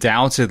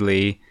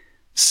undoubtedly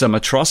some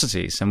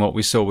atrocities, and what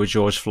we saw with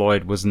George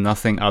Floyd was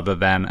nothing other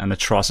than an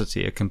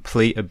atrocity, a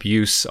complete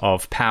abuse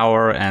of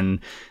power and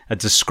a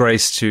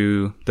disgrace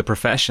to the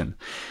profession.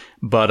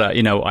 But,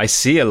 you know, I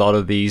see a lot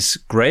of these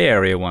gray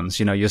area ones.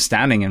 You know, you're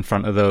standing in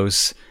front of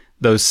those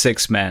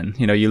 6 men.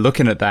 You know, you're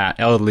looking at that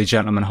elderly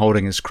gentleman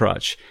holding his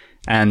crutch.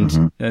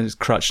 And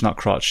crutch, not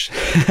crotch.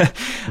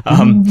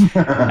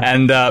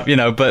 You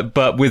know,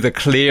 but with a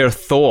clear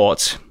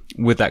thought,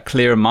 with that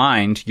clear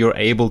mind, you're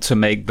able to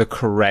make the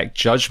correct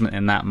judgment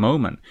in that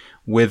moment.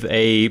 With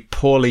a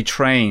poorly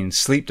trained,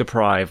 sleep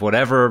deprived,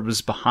 whatever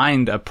was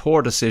behind a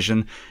poor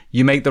decision,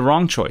 you make the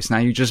wrong choice. Now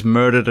you just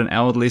murdered an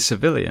elderly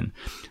civilian.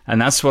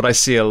 And that's what I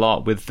see a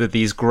lot with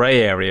these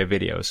gray area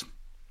videos.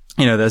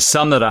 You know, there's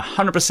some that are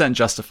 100%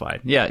 justified.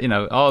 Yeah, you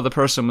know, the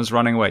person was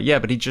running away. Yeah,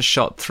 but he just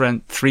shot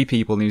 3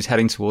 people and he was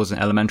heading towards an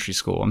elementary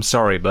school. I'm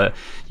sorry, but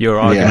your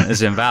argument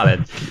is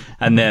invalid.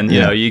 And then, you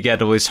know, you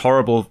get all these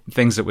horrible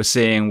things that we're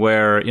seeing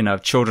where, you know,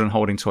 children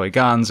holding toy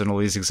guns and all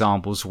these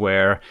examples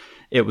where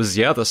it was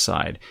the other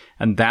side.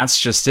 And that's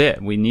just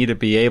it. We need to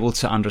be able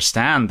to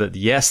understand that,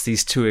 yes,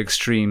 these two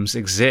extremes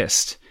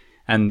exist.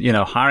 And, you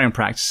know, hiring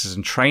practices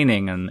and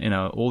training and, you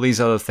know, all these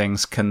other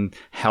things can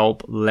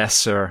help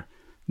lesser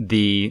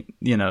the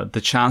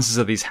chances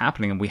of these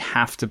happening. And we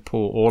have to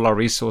pour all our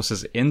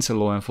resources into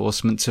law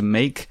enforcement to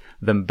make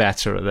them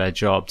better at their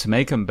job, to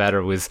make them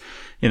better with,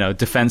 you know,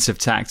 defensive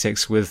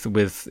tactics,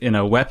 with, you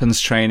know, weapons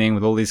training,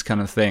 with all these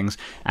kind of things,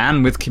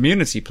 and with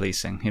community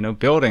policing, you know,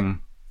 building.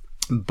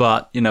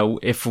 But, you know,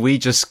 if we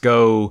just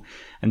go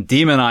and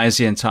demonize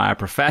the entire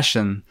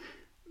profession,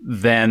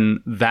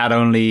 then that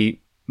only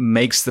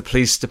makes the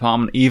police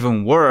department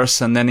even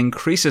worse and then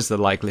increases the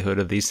likelihood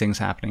of these things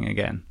happening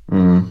again.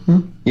 Mm-hmm.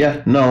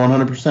 Yeah, no,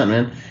 100%,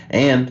 man.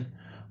 And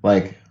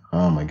like,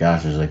 oh my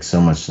gosh, there's like so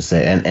much to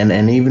say.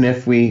 And even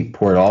if we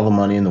poured all the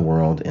money in the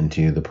world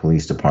into the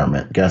police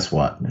department, guess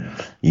what?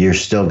 You're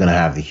still going to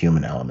have the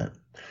human element,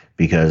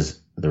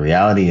 because the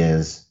reality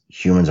is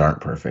humans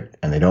aren't perfect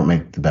and they don't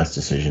make the best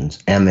decisions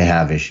and they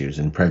have issues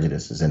and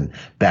prejudices and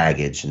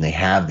baggage and they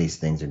have these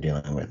things they're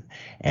dealing with.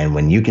 And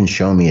when you can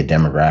show me a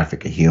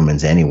demographic of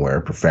humans anywhere,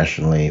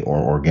 professionally or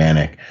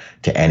organic,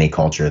 to any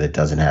culture that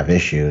doesn't have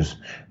issues,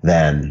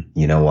 then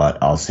you know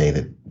what? I'll say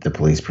that the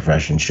police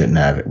profession shouldn't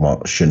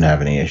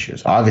have any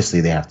issues.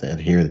 Obviously, they have to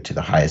adhere to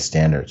the highest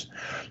standards.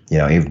 You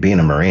know, if being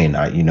a Marine,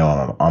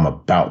 I'm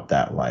about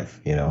that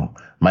life. You know,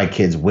 my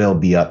kids will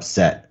be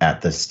upset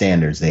at the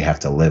standards they have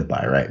to live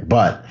by, right?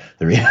 But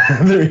the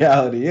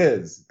reality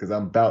is, because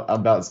I'm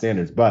about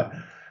standards, but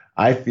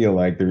I feel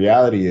like the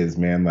reality is,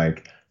 man,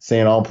 like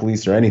saying all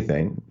police or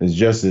anything is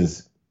just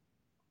as,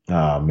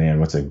 oh man,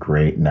 what's a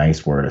great,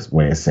 nice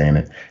way of saying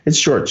it? It's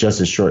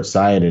just as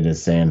short-sighted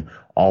as saying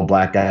all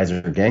black guys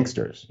are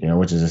gangsters, you know,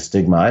 which is a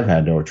stigma I've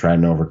had to try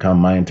and overcome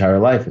my entire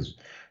life, is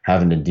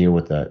having to deal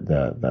with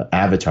the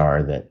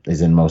avatar that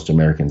is in most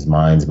Americans'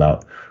 minds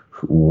about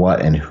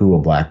what and who a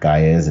black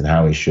guy is and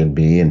how he should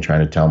be, and trying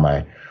to tell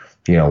my,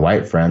 you know,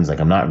 white friends, like,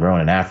 I'm not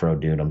growing an afro,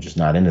 dude. I'm just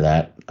not into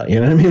that. You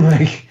know what I mean?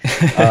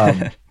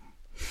 Like,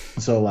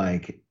 so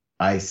like,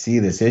 I see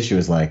this issue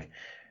as like,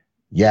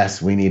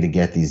 yes, we need to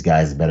get these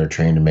guys better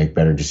trained to make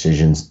better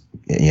decisions.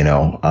 You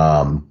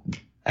know,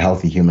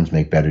 healthy humans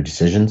make better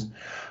decisions.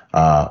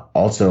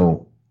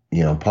 Also,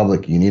 you know,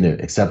 public, you need to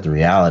accept the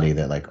reality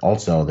that, like,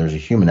 also there's a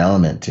human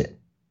element to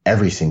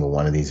every single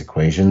one of these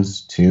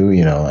equations too,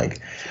 you know,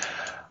 like,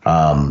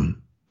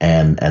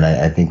 and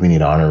I think we need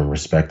to honor and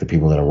respect the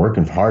people that are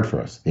working hard for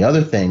us. The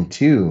other thing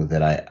too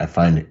that I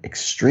find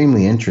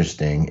extremely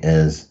interesting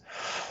is,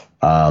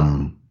 you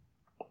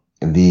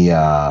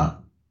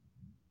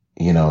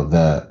know,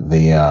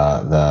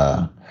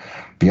 the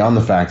beyond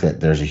the fact that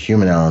there's a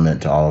human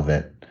element to all of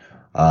it,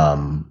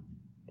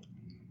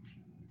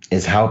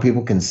 is how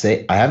people can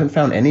say, I haven't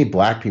found any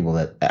black people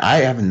I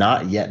have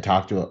not yet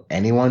talked to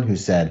anyone who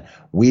said,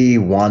 we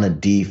want to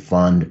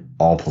defund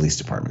all police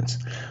departments.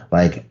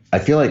 Like, I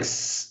feel like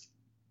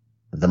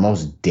the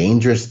most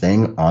dangerous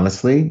thing,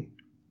 honestly,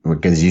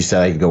 because you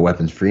said I could go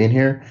weapons free in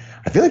here,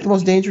 I feel like the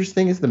most dangerous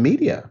thing is the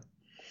media.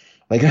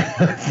 Like,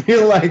 I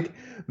feel like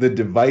the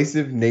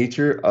divisive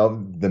nature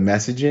of the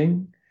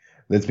messaging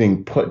that's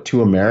being put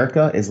to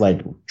America is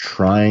like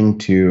trying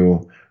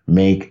to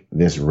make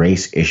this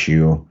race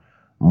issue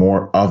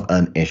more of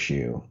an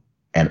issue.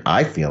 And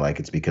I feel like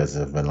it's because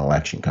of an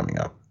election coming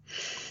up.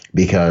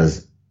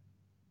 Because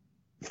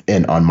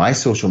on my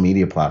social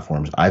media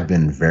platforms, I've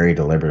been very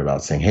deliberate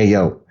about saying, hey,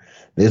 yo,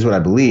 this is what I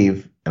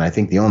believe. And I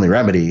think the only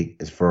remedy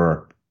is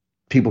for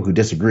people who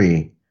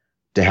disagree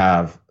to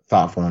have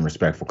thoughtful and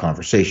respectful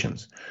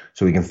conversations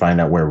so we can find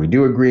out where we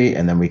do agree,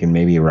 and then we can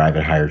maybe arrive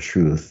at higher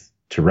truth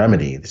to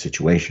remedy the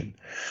situation.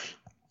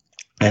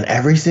 And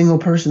every single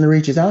person that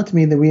reaches out to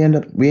me, that we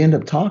end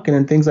up talking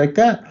and things like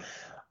that,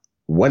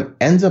 what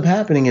ends up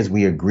happening is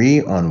we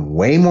agree on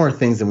way more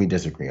things than we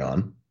disagree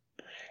on.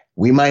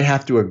 We might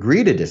have to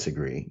agree to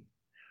disagree,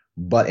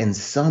 but in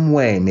some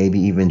way, maybe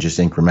even just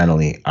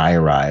incrementally,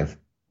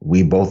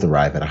 we both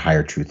arrive at a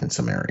higher truth in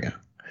some area.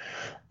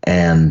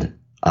 And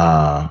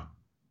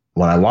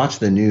when I watch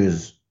the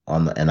news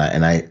and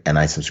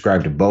I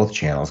subscribe to both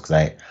channels,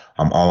 because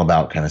I'm all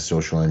about kind of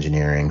social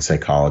engineering,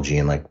 psychology,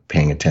 and like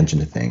paying attention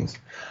to things.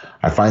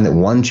 I find that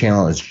one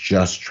channel is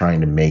just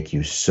trying to make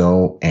you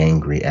so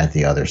angry at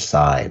the other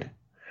side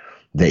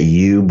that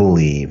you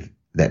believe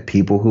that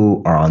people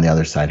who are on the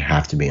other side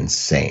have to be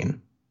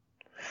insane.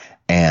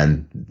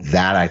 And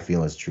that, I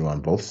feel, is true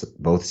on both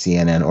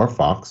CNN or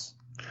Fox.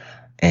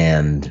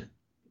 And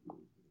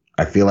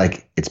I feel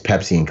like it's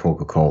Pepsi and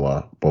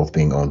Coca-Cola both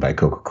being owned by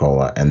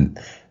Coca-Cola, and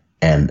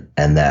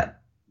that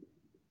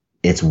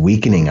it's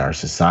weakening our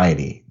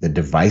society. The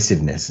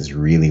divisiveness is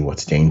really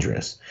what's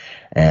dangerous.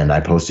 And I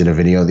posted a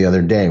video the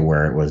other day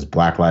where it was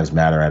Black Lives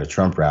Matter at a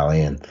Trump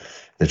rally, and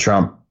the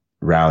Trump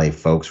rally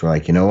folks were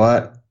like, you know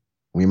what?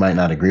 We might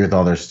not agree with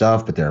all their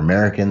stuff, but they're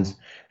Americans,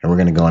 and we're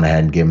going to go on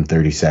ahead and give them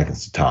 30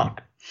 seconds to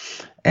talk.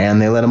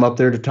 And they let them up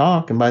there to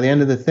talk. And by the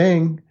end of the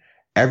thing,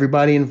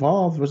 everybody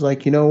involved was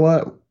like, you know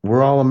what?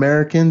 We're all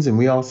Americans, and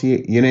we all see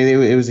it. You know,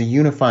 it was a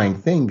unifying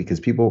thing because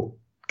people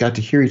got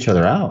to hear each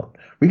other out.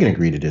 We can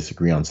agree to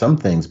disagree on some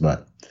things,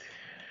 but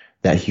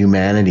that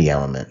humanity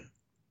element.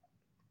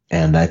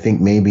 And I think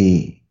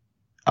maybe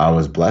I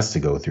was blessed to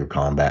go through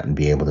combat and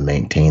be able to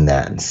maintain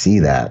that and see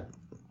that,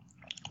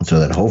 so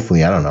that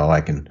hopefully, I don't know,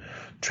 I can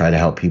try to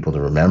help people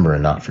to remember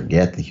and not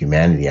forget the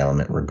humanity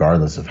element,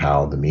 regardless of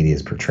how the media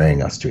is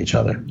portraying us to each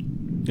other.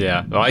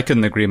 Yeah, well, I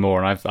couldn't agree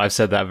more. And I've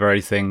said that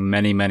very thing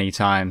many, many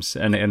times.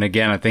 And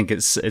again, I think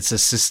it's a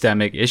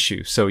systemic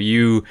issue. So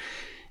you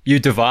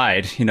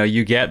divide, you know,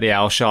 you get the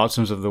Al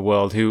Sharptons of the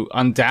world who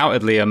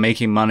undoubtedly are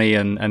making money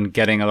and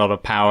getting a lot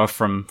of power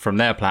from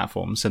their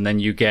platforms. And then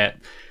you get,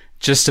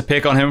 just to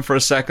pick on him for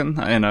a second,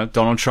 you know,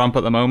 Donald Trump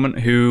at the moment,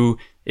 who,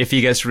 if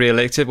he gets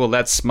reelected, well,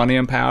 that's money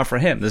and power for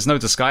him. There's no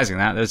disguising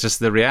that. There's just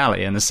the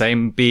reality. And the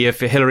same be if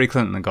Hillary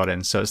Clinton got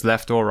in. So it's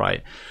left or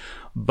right.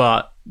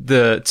 But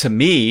to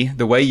me,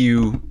 the way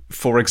you,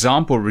 for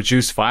example,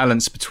 reduce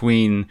violence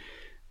between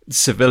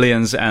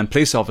civilians and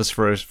police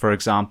officers, for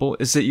example,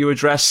 is that you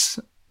address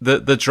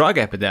the drug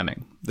epidemic.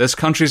 There's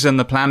countries on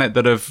the planet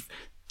that have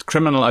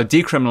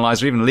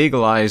decriminalized or even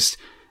legalized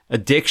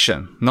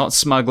addiction, not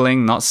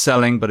smuggling, not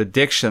selling, but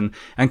addiction,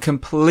 and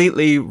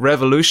completely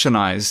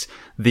revolutionized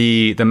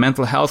the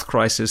mental health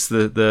crisis,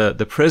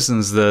 the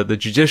prisons, the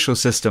judicial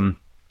system,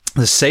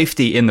 the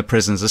safety in the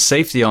prisons, the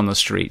safety on the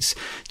streets,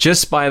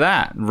 just by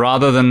that,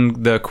 rather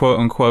than the quote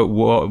unquote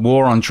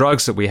war on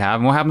drugs that we have.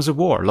 And what happens with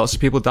war? Lots of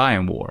people die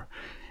in war.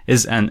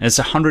 And it's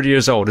 100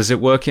 years old. Is it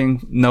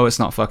working? No, it's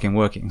not fucking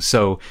working.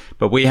 So,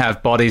 but we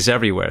have bodies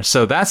everywhere.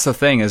 So that's the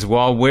thing, is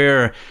while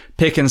we're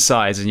picking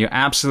sides, and you're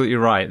absolutely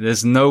right,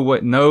 there's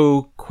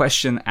no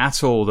question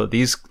at all that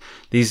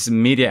these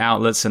media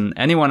outlets and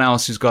anyone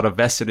else who's got a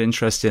vested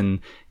interest in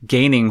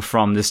gaining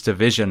from this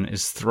division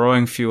is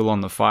throwing fuel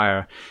on the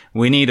fire.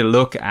 We need to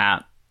look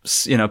at,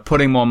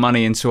 putting more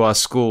money into our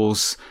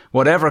schools,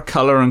 whatever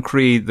color and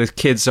creed the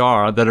kids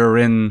are that are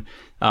in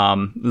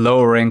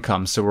lower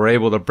income, so we're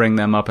able to bring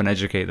them up and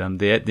educate them.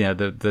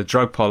 The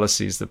drug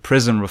policies, the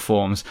prison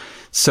reforms,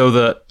 so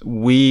that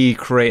we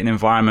create an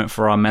environment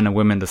for our men and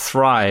women to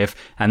thrive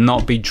and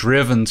not be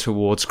driven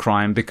towards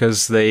crime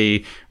because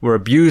they were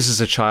abused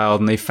as a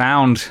child and they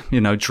found,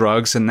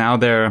 drugs, and now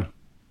they're,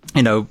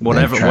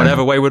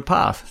 whatever wayward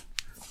path.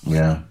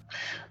 Yeah.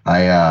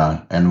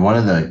 And one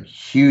of the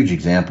huge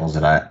examples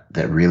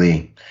that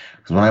really,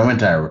 because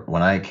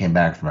when I came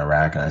back from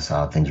Iraq and I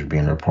saw things were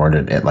being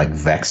reported, it like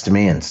vexed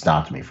me and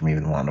stopped me from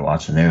even wanting to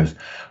watch the news.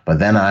 But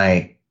then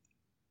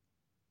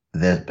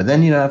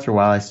after a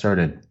while I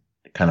started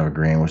kind of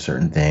agreeing with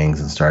certain things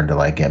and started to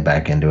like get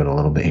back into it a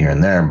little bit here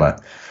and there.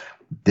 But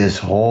this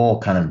whole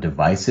kind of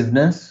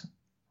divisiveness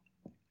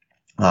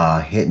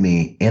hit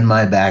me in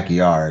my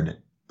backyard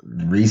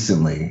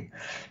recently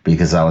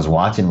because I was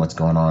watching what's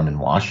going on in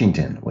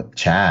Washington with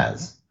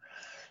Chaz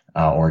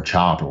or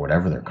Chop or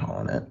whatever they're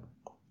calling it.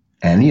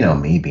 And,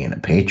 me being a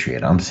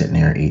patriot, I'm sitting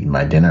here eating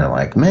my dinner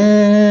like,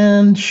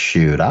 man,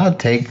 shoot, I'll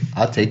take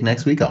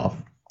next week off.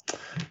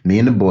 Me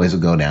and the boys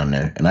will go down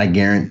there, and I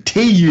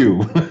guarantee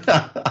you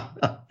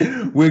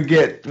we'll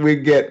get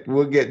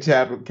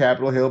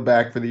Capitol Hill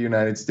back for the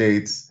United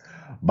States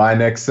by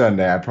next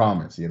Sunday, I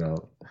promise,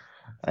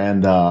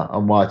 And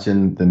I'm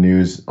watching the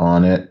news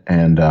on it,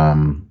 and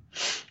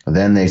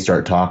then they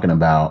start talking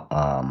about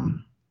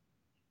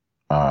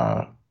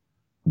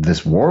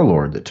this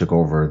warlord that took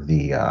over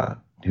the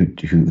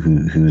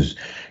who's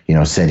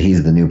said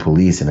he's the new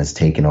police and has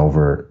taken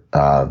over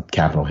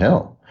Capitol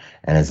Hill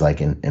and is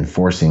like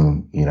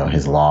enforcing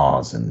his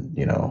laws and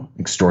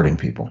extorting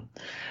people.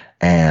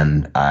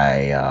 And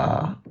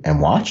I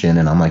am watching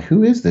and I'm like,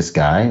 who is this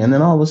guy? And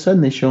then all of a sudden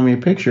they show me a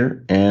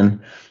picture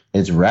and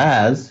it's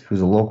Raz,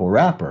 who's a local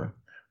rapper,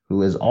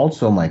 who is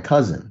also my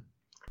cousin.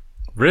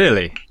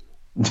 Really?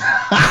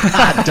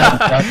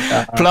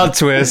 Plot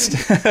twist.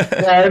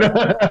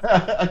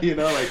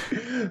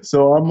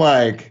 So I'm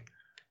like,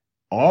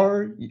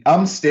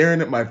 I'm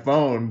staring at my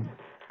phone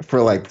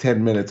for like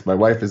 10 minutes. My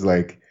wife is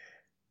like,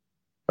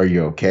 are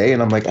you okay?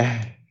 And I'm like,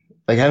 I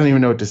don't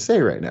even know what to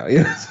say right now.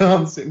 So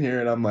I'm sitting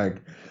here and I'm like,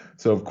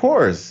 so of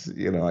course,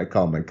 I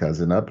call my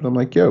cousin up and I'm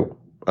like, yo,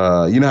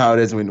 you know how it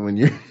is when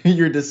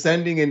you're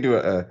descending into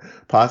a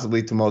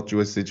possibly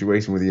tumultuous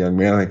situation with a young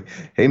man, like,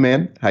 hey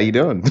man, how you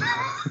doing?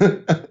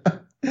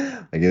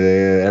 Like,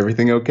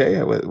 everything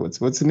okay?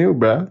 What's new,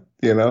 bro?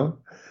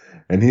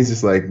 And he's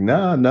just like,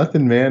 nah,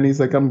 nothing, man.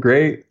 He's like, I'm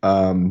great.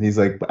 He's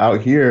like,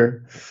 out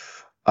here,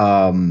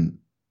 the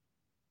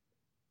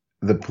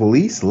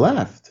police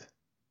left.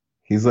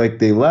 He's like,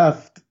 they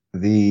left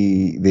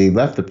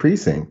the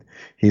precinct.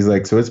 He's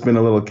like, so it's been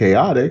a little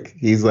chaotic.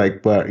 He's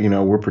like, but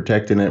we're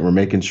protecting it. We're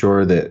making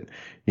sure that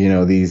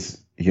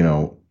these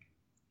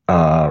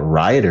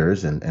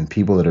rioters and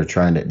people that are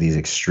trying to, these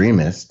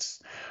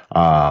extremists,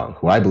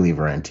 who I believe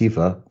are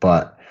Antifa,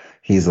 but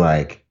he's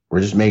like, we're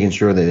just making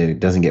sure that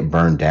it doesn't get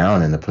burned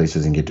down and the place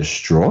doesn't get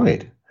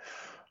destroyed.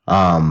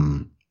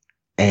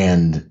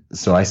 And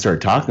so I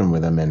started talking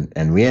with him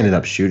and we ended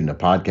up shooting a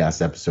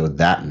podcast episode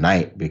that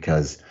night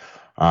because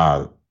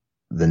the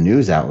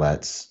news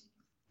outlets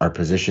are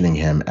positioning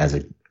him as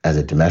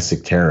a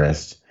domestic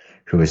terrorist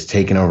who has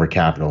taken over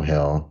Capitol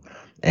Hill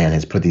and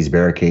has put these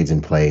barricades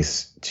in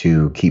place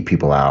to keep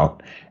people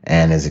out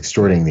and is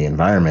extorting the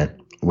environment,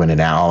 when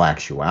in all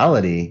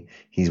actuality,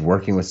 he's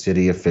working with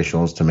city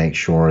officials to make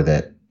sure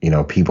that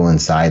people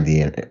inside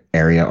the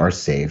area are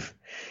safe.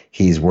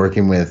 He's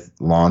working with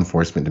law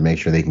enforcement to make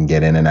sure they can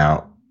get in and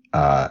out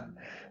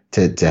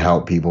to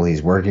help people.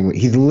 He's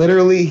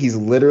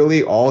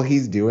literally all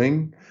he's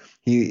doing.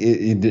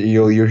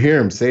 You'll hear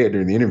him say it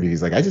during the interview.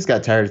 He's like, I just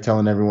got tired of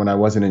telling everyone I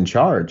wasn't in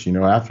charge.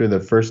 After the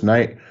first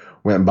night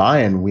went by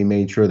and we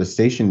made sure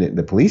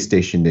the police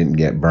station didn't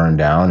get burned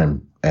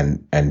down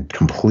and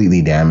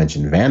completely damaged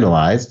and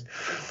vandalized.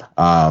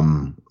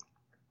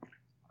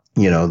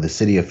 The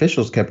city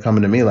officials kept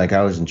coming to me like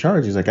I was in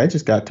charge. He's like, I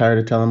just got tired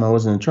of telling them I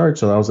wasn't in charge.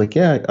 So I was like,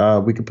 yeah,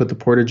 we could put the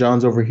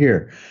Porta-Johns over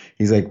here.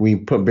 He's like, we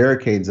put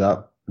barricades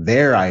up,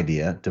 their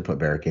idea to put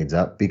barricades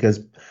up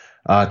because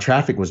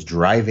traffic was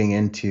driving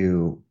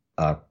into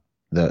uh,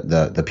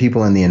 the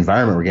people in the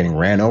environment were getting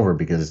ran over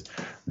because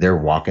they're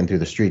walking through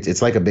the streets.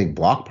 It's like a big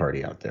block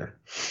party out there.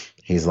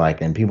 He's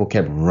like, and people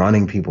kept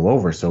running people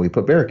over, so we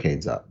put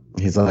barricades up.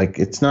 He's like,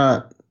 it's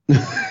not.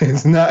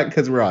 It's not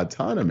because we're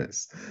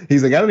autonomous.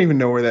 He's like, I don't even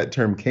know where that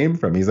term came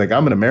from. He's like,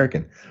 I'm an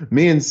American.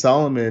 Me and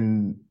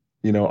Solomon,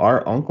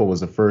 our uncle was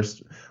the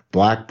first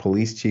black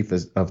police chief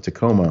of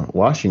Tacoma,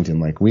 Washington.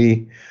 Like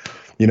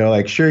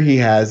sure, he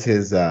has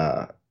his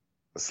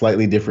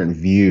slightly different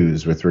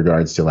views with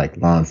regards to like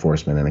law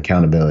enforcement and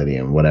accountability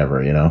and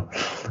whatever,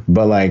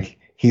 but like,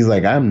 he's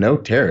like, I'm no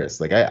terrorist.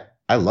 Like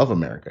I love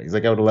America. He's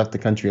like, I would have left the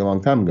country a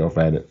long time ago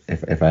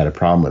if I had a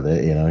problem with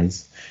it.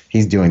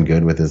 He's doing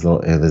good with his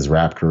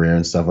rap career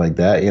and stuff like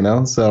that.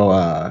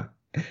 So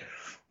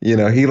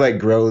he like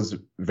grows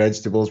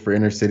vegetables for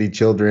inner city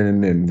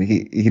children, and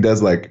he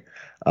does like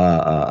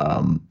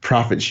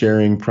profit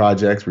sharing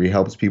projects where he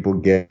helps people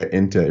get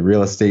into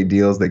real estate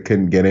deals that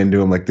couldn't get into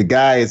them. Like, the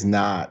guy is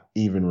not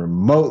even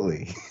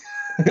remotely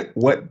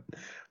what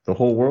the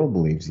whole world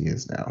believes he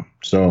is now.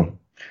 So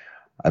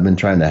I've been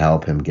trying to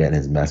help him get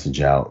his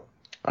message out.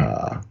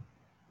 Man.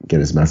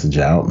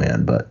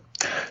 But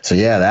so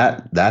yeah,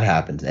 that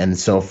happened. And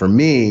so for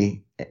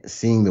me,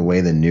 seeing the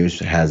way the news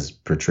has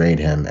portrayed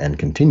him and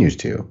continues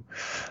to,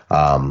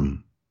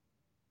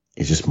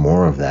 it's just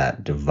more of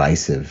that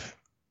divisive,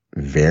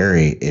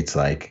 it's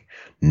like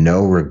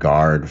no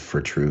regard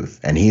for truth.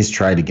 And he's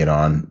tried to get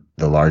on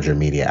the larger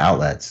media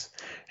outlets,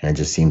 and it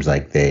just seems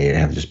like they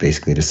have just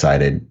basically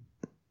decided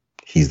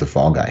he's the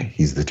fall guy.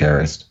 He's the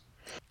terrorist.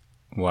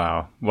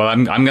 Wow. Well,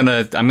 I'm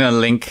gonna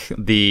link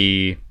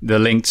the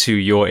link to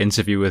your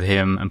interview with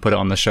him and put it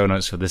on the show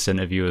notes for this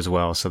interview as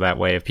well. So that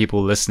way, if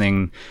people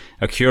listening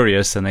are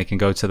curious, then they can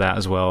go to that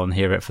as well and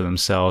hear it for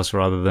themselves,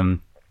 rather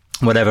than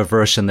whatever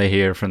version they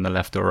hear from the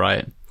left or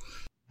right.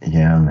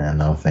 Yeah, man.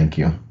 No, thank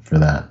you for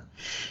that.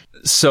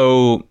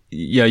 So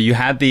yeah, you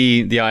had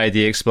the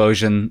IED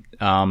explosion.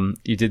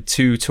 You did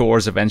 2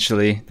 tours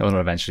eventually. No, not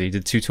eventually. You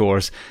did 2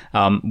 tours.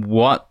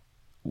 What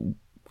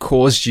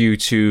caused you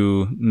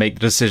to make the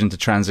decision to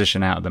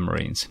transition out of the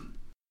Marines?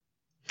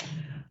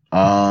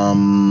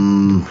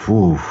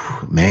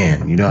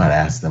 Man, you know how to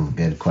ask them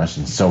good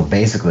questions. So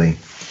basically,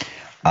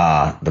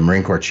 the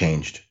Marine Corps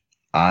changed.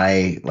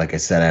 Like I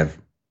said, I have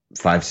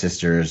 5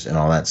 sisters and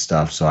all that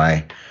stuff. So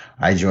I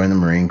joined the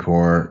Marine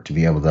Corps to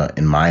be able to,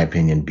 in my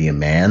opinion, be a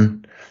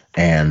man.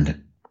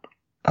 And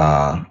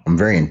I'm a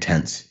very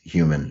intense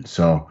human.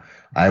 So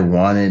I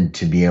wanted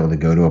to be able to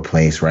go to a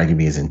place where I could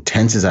be as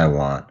intense as I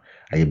want.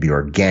 I could be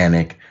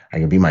organic. I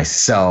could be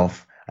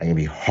myself. I can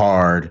be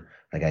hard.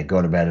 Like, I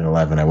go to bed at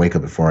 11. I wake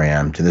up at 4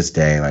 a.m. To this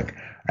day, like,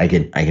 I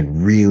could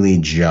really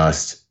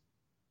just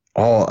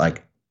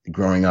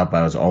growing up,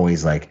 I was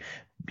always like,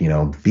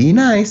 be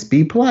nice,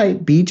 be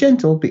polite, be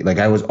gentle.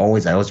 I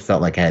always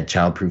felt like I had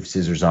childproof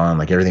scissors on,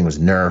 like everything was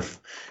Nerf,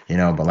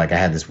 but like I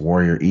had this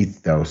warrior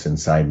ethos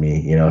inside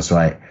me, so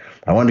I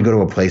wanted to go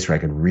to a place where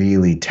I could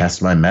really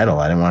test my mettle.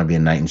 I didn't want to be a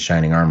knight in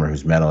shining armor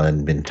whose mettle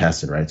hadn't been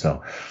tested, right?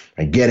 So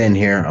I get in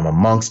here, I'm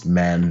amongst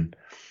men,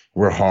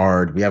 we're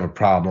hard, we have a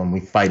problem, we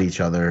fight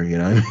each other,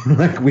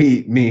 like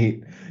we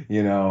meet,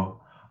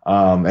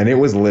 and it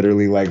was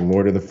literally like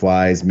Lord of the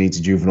Flies meets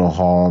Juvenile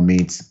Hall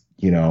meets,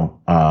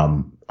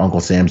 Uncle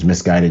Sam's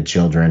Misguided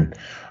Children.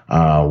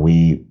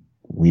 We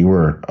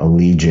were a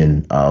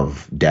legion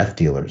of death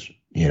dealers,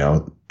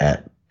 and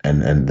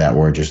that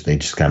were they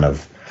just kind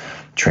of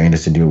trained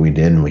us to do what we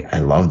did, and I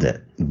loved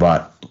it.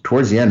 But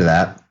towards the end of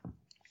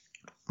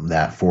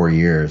that 4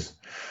 years,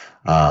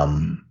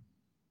 the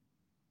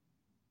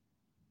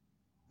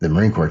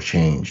Marine Corps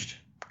changed,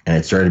 and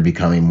it started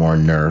becoming more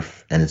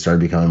Nerf, and it started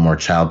becoming more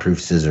childproof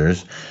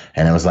scissors,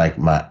 and it was like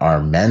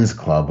our men's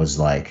club was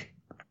like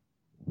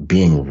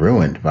being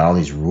ruined by all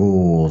these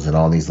rules and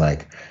all these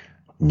it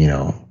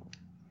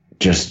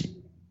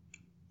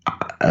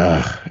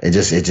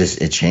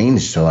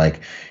changed. So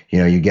like,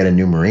 you get a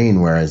new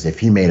Marine, whereas if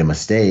he made a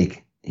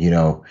mistake,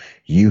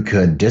 you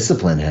could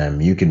discipline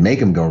him, you could make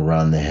him go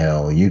run the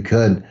hill, you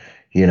could,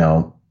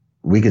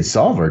 we could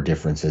solve our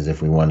differences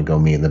if we wanted to go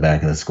meet in the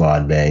back of the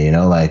squad bay,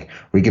 like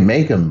we could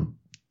make him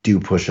do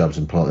push-ups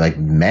and pull, like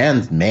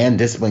man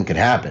discipline could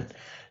happen.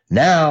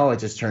 Now it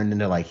just turned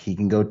into like he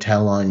can go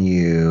tell on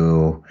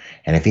you,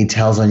 and if he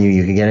tells on you,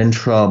 you can get in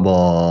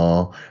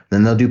trouble.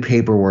 Then they'll do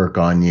paperwork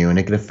on you, and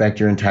it could affect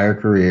your entire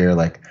career.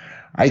 Like,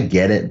 I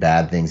get it,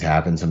 bad things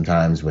happen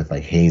sometimes with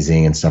like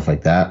hazing and stuff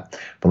like that.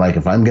 But like,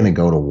 if I'm gonna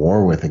go to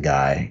war with a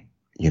guy,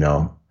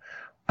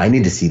 I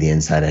need to see the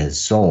inside of his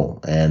soul.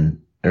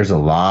 And there's a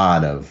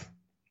lot of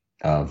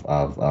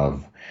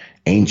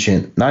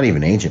ancient, not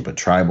even ancient, but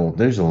tribal.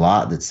 There's a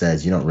lot that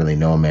says you don't really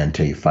know a man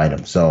until you fight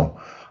him. So.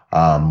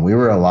 We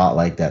were a lot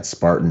like that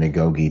Spartan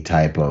Nagogi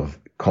type of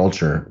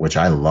culture, which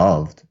I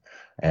loved.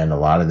 And a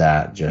lot of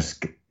that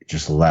just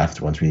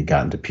left once we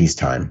got into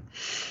peacetime.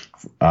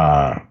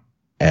 And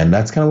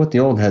that's kind of what the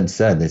old heads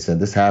said. They said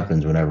this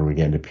happens whenever we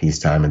get into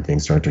peacetime and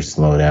things start to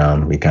slow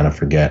down. We kind of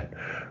forget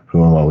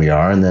who and what we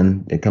are, and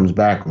then it comes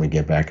back when we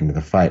get back into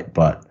the fight.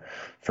 But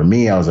for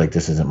me, I was like,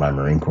 this isn't my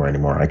Marine Corps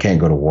anymore. I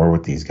can't go to war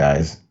with these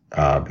guys.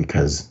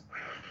 because,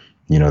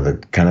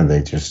 it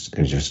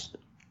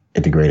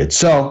degraded.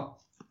 So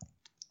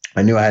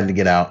I knew I had to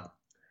get out.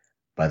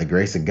 By the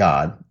grace of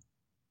God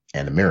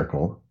and a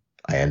miracle,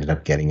 I ended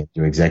up getting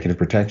into executive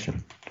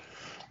protection.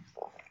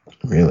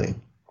 Really.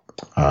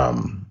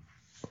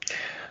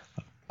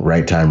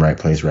 Right time, right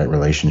place, right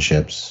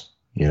relationships.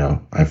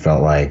 I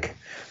felt like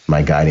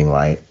my guiding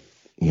light,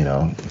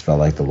 it felt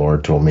like the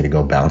Lord told me to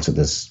go bounce at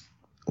this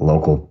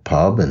local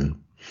pub. And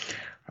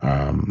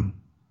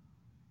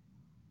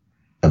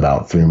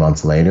about 3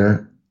 months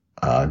later,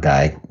 a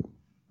guy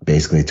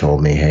basically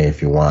told me, hey,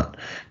 if you want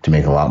to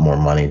make a lot more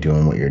money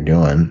doing what you're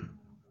doing,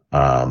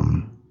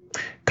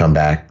 come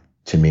back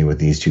to me with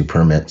these 2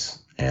 permits,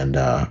 and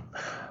I'll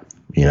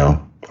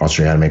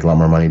show you how to make a lot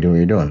more money doing what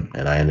you're doing.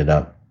 And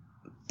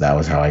that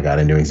was how I got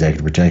into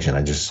executive protection.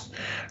 I just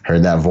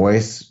heard that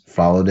voice,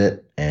 followed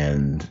it,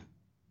 and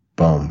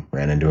boom,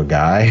 ran into a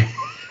guy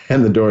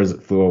and the doors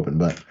flew open.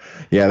 But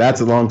yeah, that's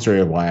a long story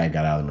of why I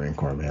got out of the Marine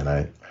Corps, man.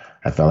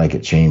 I felt like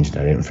it changed.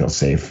 I didn't feel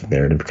safe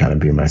there to kind of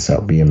be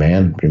myself, be a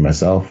man, be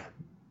myself,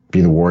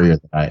 be the warrior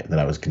that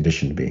I was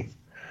conditioned to be.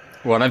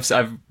 Well,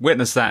 I've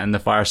witnessed that in the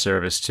fire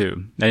service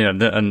too.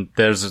 And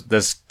there's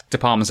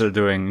departments that are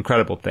doing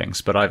incredible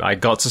things, but I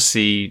got to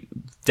see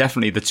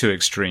definitely the 2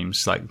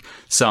 extremes, like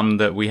some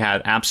that we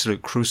had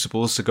absolute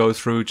crucibles to go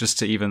through just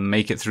to even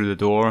make it through the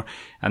door,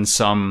 and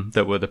some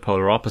that were the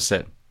polar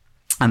opposite.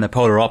 And the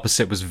polar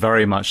opposite was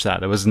very much that.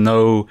 There was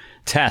no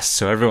test,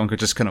 so everyone could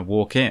just kind of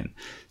walk in.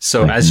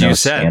 So like, as you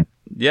said,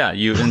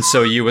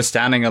 so you were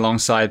standing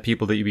alongside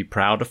people that you'd be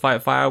proud to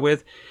fight fire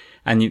with,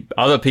 and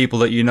other people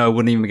that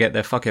wouldn't even get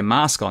their fucking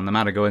mask on no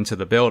matter go into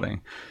the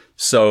building.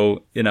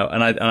 So, and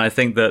I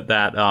think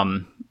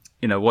that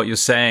what you're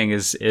saying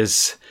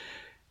is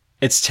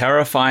it's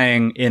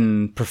terrifying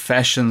in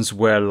professions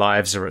where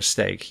lives are at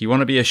stake. You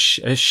want to be a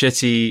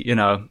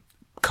shitty,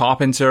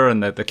 carpenter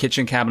and the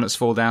kitchen cabinets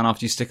fall down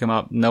after you stick them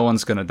up. No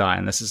one's going to die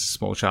unless there's a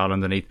small child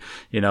underneath,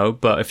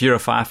 but if you're a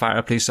firefighter,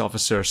 a police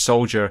officer, a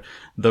soldier,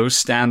 those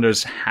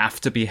standards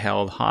have to be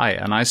held high.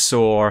 And I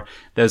saw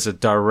there's a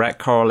direct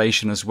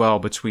correlation as well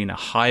between a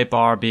high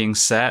bar being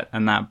set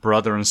and that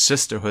brother and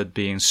sisterhood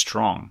being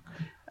strong.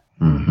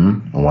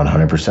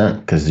 100%,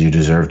 because you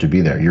deserve to be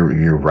there.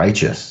 You're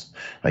righteous,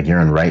 like you're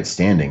in right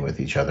standing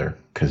with each other,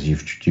 because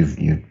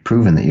you've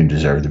proven that you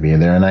deserve to be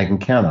there, and I can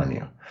count on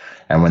you.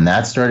 And when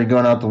that started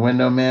going out the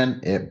window,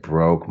 man, it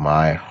broke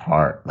my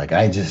heart. Like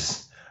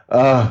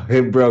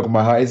it broke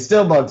my heart. It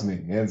still bugs me,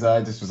 and so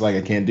I just was like,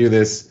 I can't do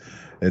this.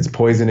 It's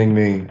poisoning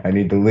me. I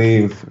need to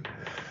leave.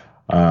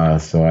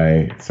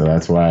 So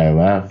that's why I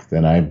left,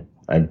 and I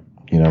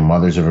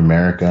Mothers of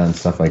America and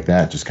stuff like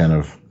that just kind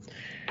of.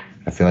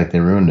 I feel like they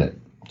ruined it.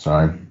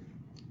 Sorry.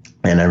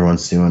 And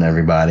everyone's suing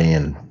everybody,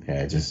 and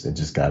yeah, it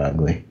just got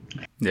ugly.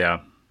 Yeah.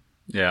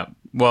 Yeah.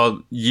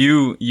 Well,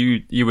 you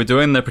were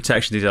doing the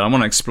protection detail. I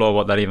want to explore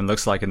what that even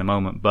looks like in a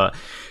moment, but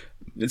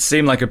it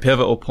seemed like a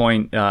pivotal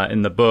point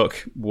in the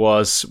book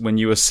was when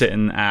you were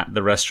sitting at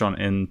the restaurant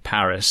in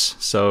Paris.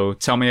 So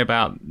tell me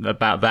about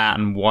that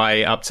and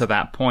why up to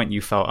that point you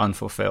felt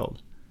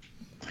unfulfilled.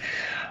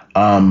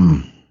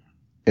 It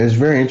was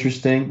very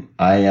interesting.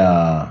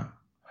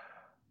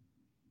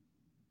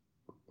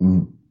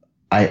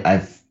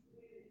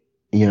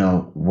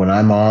 When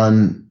I'm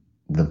on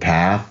the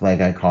path, like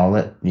I call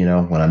it,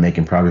 when I'm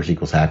making progress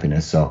equals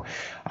happiness. So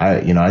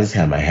I just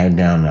had my head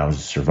down and I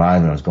was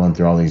surviving. I was going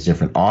through all these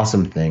different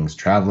awesome things,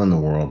 traveling the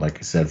world. Like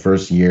I said,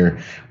 first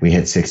year we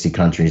hit 60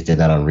 countries, did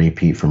that on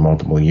repeat for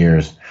multiple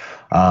years.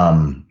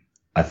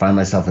 I find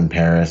myself in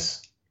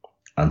Paris.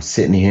 I'm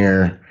sitting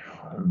here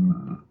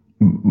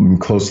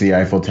close to the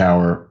Eiffel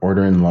Tower,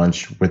 ordering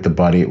lunch with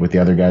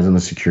the other guys on the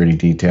security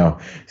detail.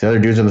 The other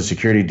dudes on the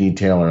security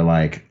detail are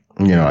like,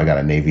 I got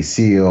a Navy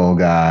SEAL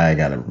guy, I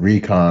got a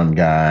recon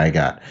guy, I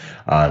got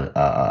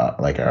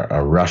like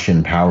a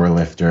Russian power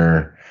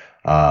lifter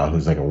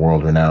who's like a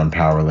world-renowned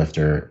power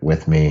lifter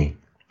with me.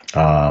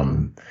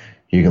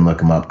 You can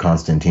look him up,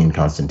 Konstantin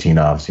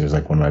Konstantinov. He was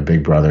like one of my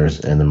big brothers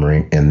in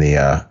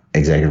the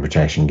executive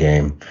protection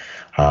game.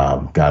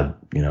 God,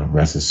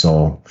 rest his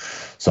soul.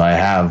 So I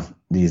have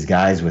these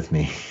guys with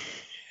me,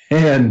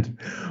 and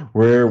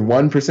we're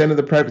 1% of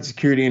the private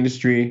security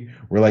industry.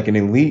 We're like an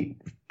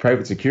elite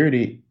private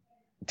security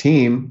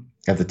team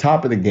at the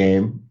top of the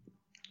game.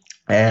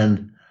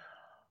 And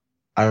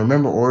I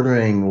remember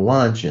ordering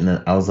lunch,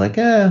 and I was like,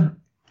 I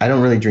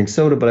don't really drink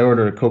soda, but I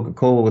ordered a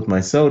Coca-Cola with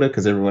my soda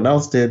because everyone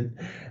else did.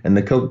 And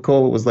the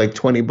Coca-Cola was like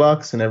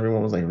 $20, and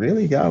everyone was like,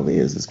 really? Golly,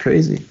 this is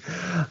crazy.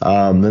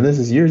 And this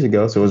is years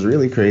ago, so it was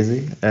really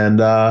crazy. And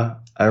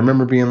I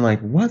remember being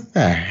like, what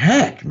the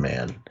heck,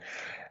 man?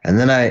 And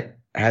then I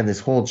had this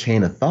whole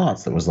chain of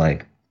thoughts that was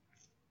like,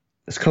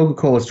 this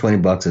Coca-Cola's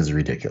 $20 is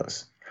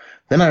ridiculous.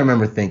 Then I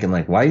remember thinking,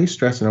 like, why are you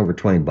stressing over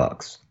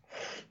 $20?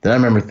 Then I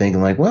remember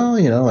thinking, like, well,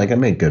 like I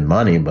make good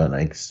money, but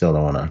I still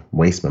don't want to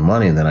waste my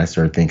money. And then I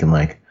started thinking,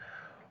 like,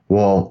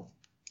 well,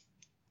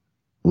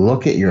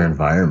 look at your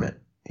environment.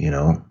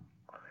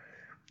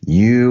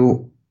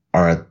 You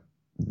are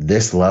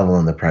this level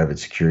in the private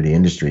security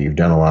industry, you've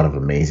done a lot of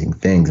amazing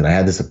things. And I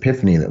had this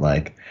epiphany that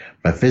like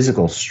my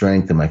physical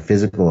strength and my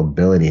physical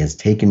ability has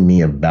taken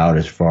me about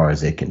as far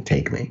as it can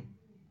take me.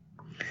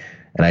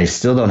 And I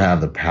still don't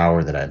have the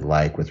power that I'd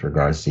like with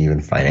regards to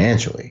even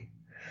financially.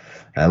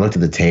 And I looked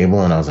at the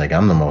table and I was like,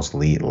 I'm the most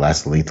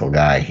less lethal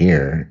guy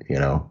here, you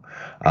know.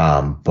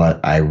 But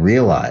I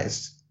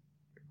realized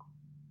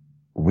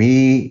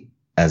we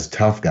as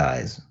tough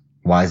guys,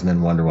 wise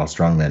men wonder while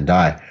strong men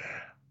die.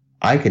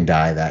 I could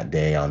die that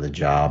day on the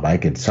job.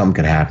 Something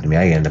could happen to me.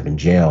 I could end up in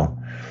jail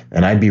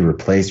and I'd be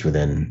replaced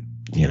within,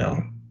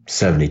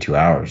 72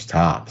 hours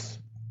tops.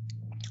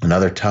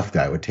 Another tough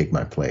guy would take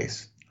my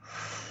place.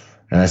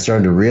 And I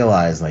started to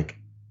realize like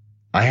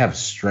I have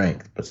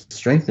strength, but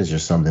strength is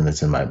just something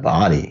that's in my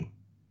body.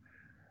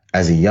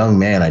 As a young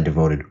man, I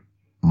devoted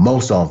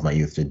most all of my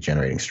youth to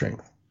generating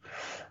strength.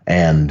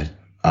 And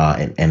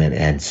it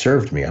had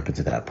served me up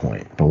until that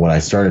point. But when I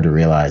started to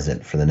realize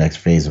that for the next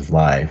phase of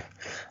life,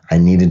 I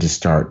needed to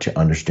start to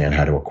understand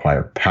how to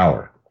acquire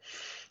power.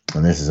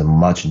 And this is a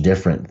much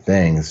different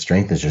thing.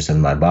 Strength is just in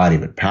my body,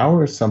 but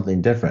power is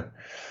something different.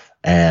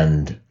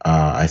 And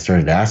I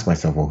started to ask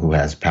myself, well, who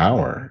has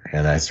power?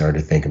 And I started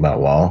to think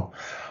about, well,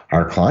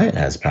 our client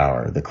has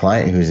power. The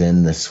client who's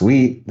in the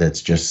suite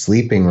that's just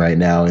sleeping right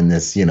now in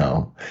this,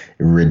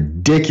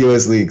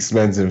 ridiculously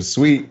expensive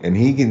suite. And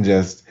he can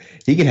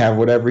have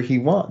whatever he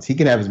wants. He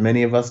can have as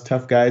many of us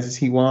tough guys as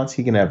he wants.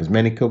 He can have as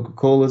many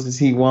Coca-Colas as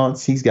he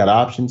wants. He's got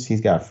options.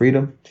 He's got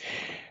freedom.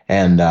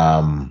 And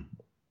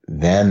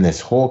then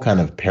this whole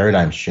kind of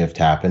paradigm shift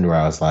happened where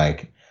I was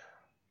like,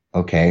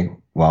 okay,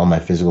 well, my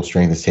physical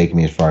strength has taken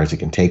me as far as it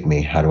can take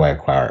me. How do I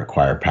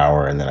acquire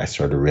power? And then I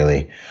started to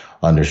really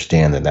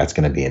understand that that's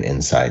going to be an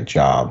inside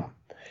job.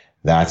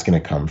 That's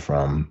going to come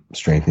from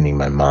strengthening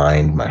my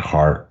mind, my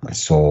heart, my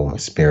soul, my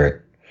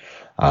spirit,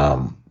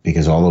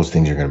 because all those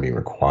things are going to be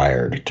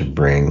required to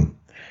bring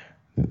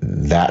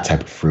that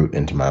type of fruit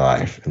into my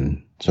life.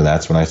 And so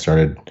that's when I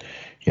started,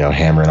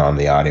 hammering on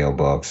the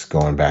audiobooks,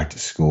 going back to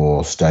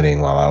school, studying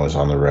while I was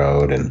on the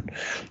road and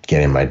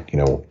getting my,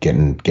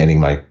 getting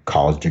my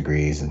college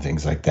degrees and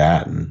things like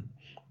that. And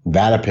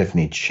that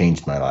epiphany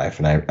changed my life.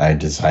 And I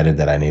decided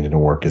that I needed to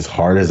work as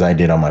hard as I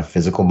did on my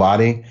physical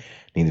body,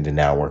 needed to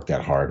now work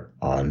that hard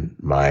on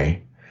my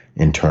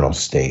internal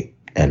state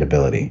and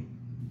ability.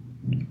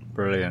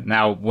 Brilliant.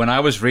 Now, when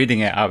I was reading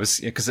it, I was,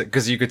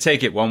 because you could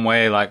take it one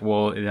way, like,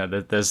 well,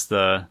 there's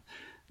the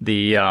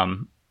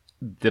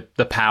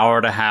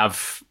power to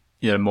have,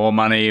 more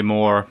money,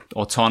 more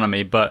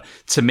autonomy. But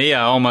to me,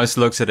 I almost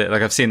looked at it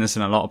like I've seen this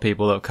in a lot of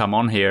people that have come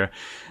on here.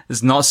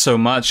 It's not so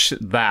much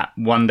that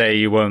one day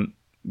you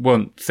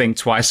won't think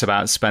twice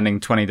about spending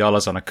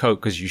 $20 on a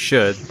Coke because you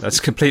should. That's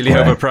completely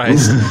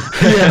overpriced.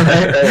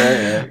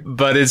 Right.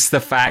 But it's the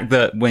fact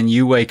that when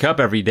you wake up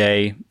every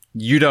day,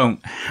 you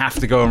don't have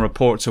to go and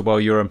report to, well,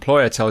 your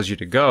employer tells you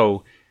to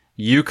go.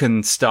 You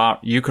can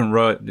traverse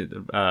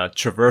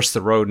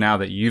the road now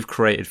that you've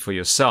created for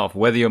yourself.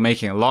 Whether you're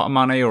making a lot of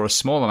money or a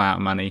small amount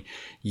of money,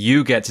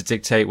 you get to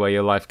dictate where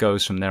your life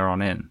goes from there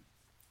on in.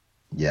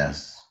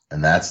 Yes.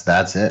 And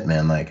that's it,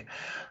 man. Like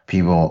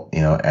people,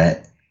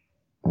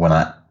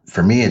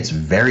 for me, it's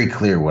very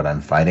clear what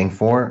I'm fighting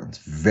for. It's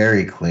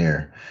very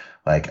clear.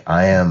 Like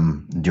I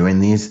am doing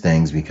these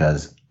things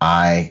because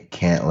I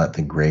can't let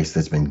the grace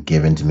that's been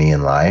given to me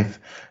in life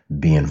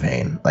be in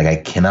vain. Like I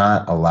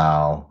cannot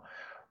allow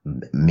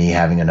me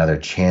having another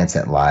chance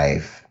at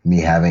life,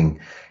 me having,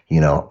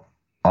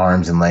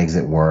 arms and legs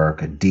at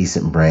work, a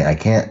decent brain. I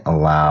can't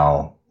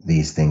allow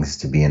these things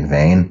to be in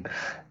vain,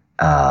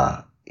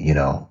 and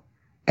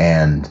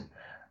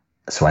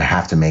so I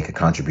have to make a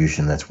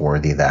contribution that's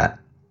worthy of that.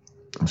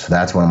 So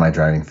that's one of my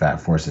driving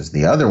forces.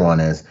 The other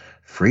one is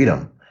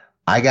freedom.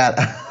 I got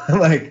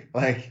like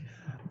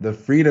the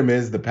freedom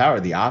is the power,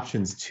 the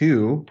options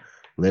to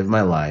live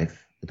my life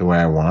the way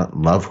I want,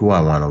 love who I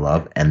want to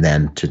love, and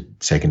then to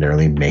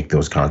secondarily make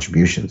those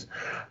contributions.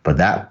 But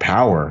that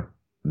power,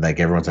 like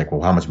everyone's like,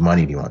 well, how much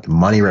money do you want? The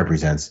money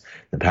represents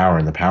the power,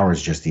 and the power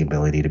is just the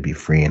ability to be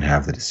free and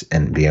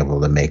and be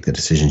able to make the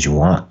decisions you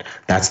want.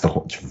 That's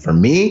for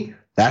me,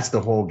 that's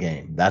the whole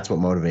game. That's what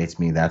motivates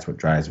me. That's what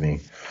drives me.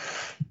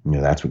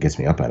 That's what gets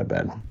me up out of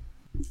bed.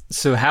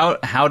 So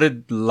how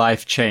did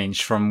life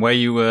change from where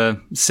you were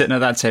sitting at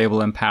that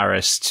table in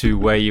Paris to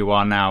where you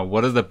are now?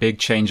 What are the big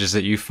changes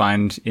that you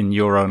find in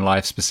your own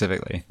life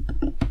specifically?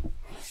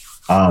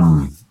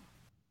 I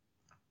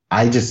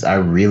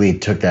really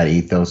took that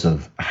ethos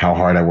of how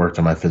hard I worked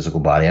on my physical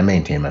body. I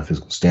maintained my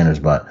physical standards,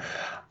 but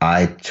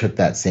I took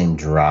that same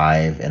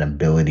drive and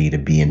ability to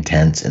be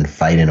intense and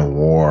fight in a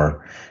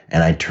war,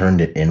 and I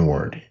turned it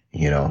inward.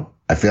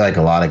 I feel like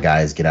a lot of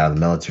guys get out of the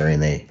military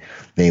and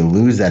they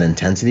lose that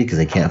intensity because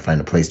they can't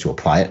find a place to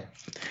apply it.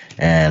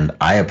 And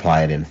I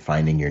apply it in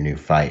finding your new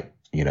fight,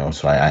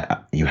 so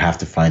you have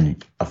to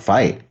find a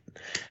fight,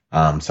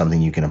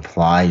 something you can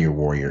apply your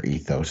warrior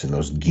ethos and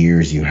those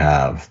gears you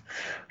have.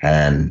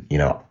 And,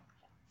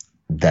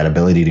 that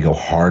ability to go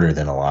harder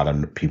than a lot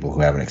of people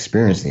who haven't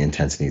experienced the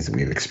intensities that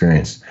we've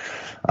experienced.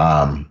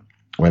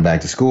 went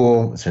back to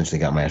school, essentially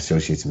got my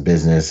associates in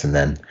business, and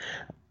then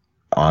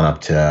on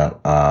up to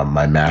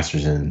my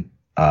master's in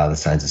the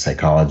science of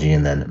psychology,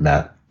 and then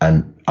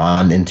I'm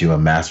on into a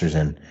bachelor's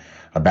in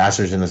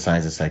the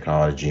science of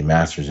psychology,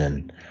 master's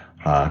in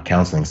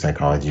counseling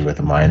psychology with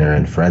a minor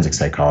in forensic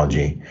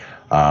psychology.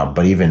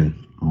 But even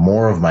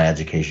more of my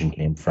education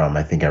came from,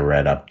 I think I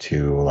read up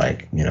to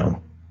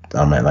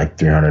I'm at like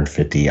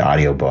 350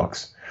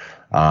 audiobooks.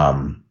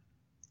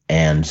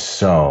 And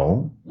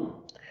so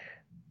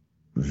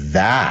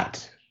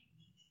that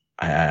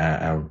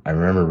I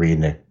remember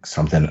reading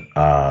something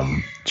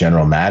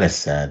General Mattis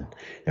said.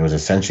 It was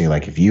essentially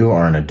like, if you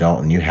are an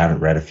adult and you haven't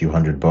read a few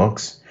hundred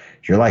books,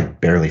 you're like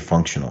barely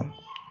functional.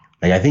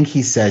 Like, I think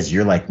he says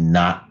you're like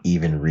not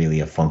even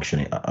really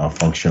functional.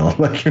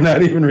 Like, you're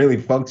not even really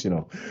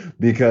functional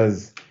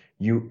because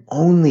you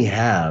only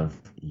have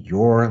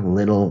your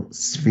little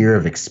sphere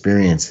of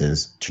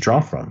experiences to draw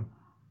from.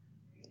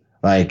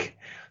 Like,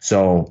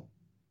 so,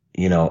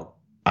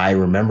 I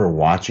remember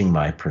watching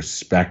my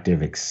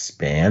perspective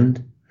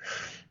expand.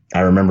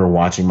 I remember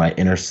watching my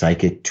inner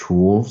psychic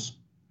tools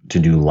to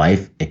do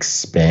life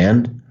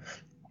expand.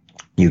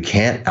 You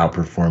can't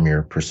outperform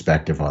your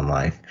perspective on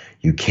life.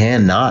 You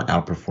cannot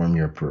outperform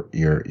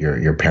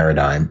your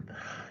paradigm.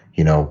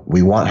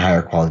 We want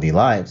higher quality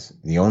lives.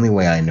 The only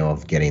way I know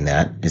of getting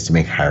that is to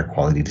make higher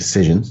quality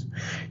decisions.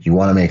 You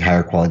want to make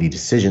higher quality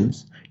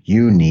decisions,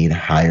 you need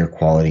higher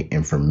quality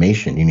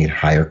information. You need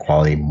higher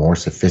quality, more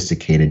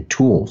sophisticated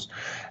tools.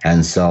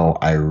 And so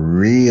I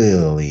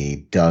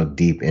really dug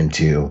deep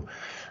into,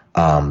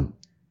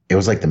 it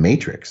was like The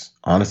Matrix.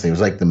 Honestly, it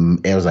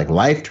was like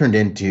life turned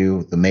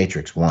into The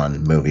Matrix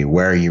 1 movie,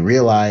 where you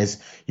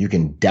realize you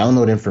can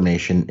download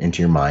information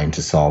into your mind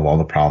to solve all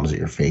the problems that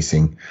you're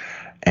facing.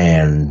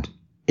 And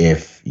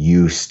if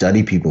you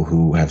study people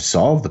who have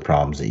solved the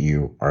problems that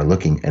you are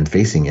looking and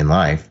facing in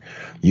life,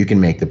 you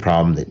can make the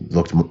problem that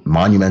looked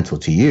monumental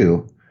to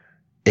you,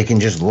 it can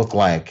just look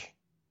like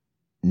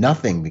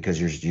nothing,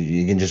 because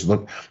you can just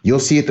look, you'll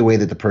see it the way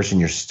that the person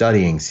you're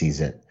studying sees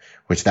it,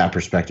 which that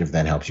perspective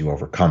then helps you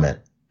overcome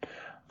it.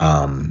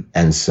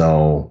 And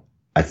so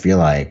I feel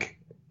like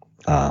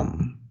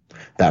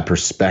that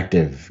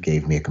perspective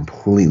gave me a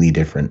completely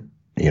different,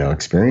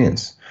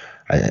 experience.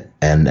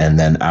 And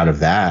then out of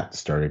that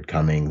started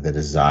coming the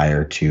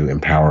desire to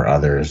empower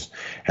others,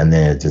 and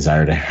then a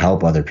desire to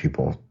help other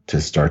people to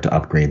start to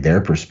upgrade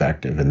their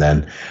perspective, and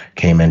then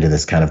came into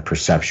this kind of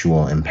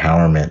perceptual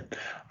empowerment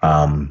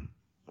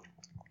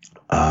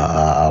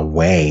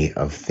way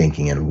of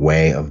thinking and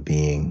way of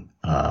being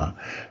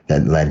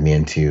that led me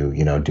into,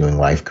 doing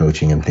life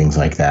coaching and things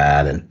like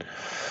that, and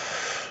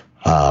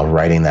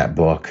writing that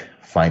book,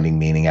 Finding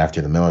Meaning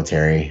After the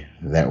Military,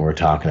 that we're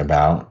talking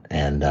about.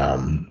 And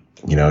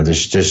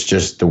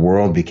just the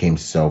world became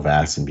so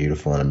vast and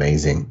beautiful and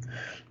amazing.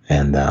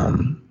 And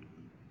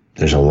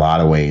there's a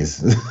lot of ways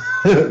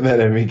that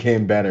it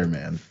became better,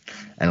 man.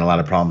 And a lot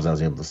of problems I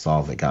was able to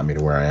solve that got me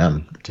to where I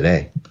am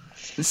today.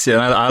 See,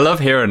 I love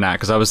hearing that,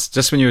 because I was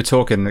just, when you were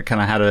talking, I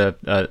kind of had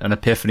an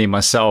epiphany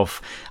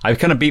myself. I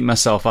kind of beat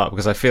myself up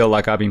because I feel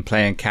like I've been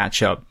playing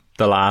catch up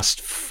the last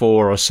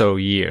 4 or so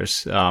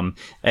years.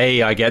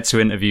 I get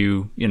to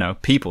interview,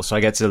 people, so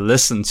I get to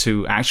listen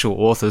to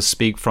actual authors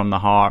speak from the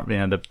heart,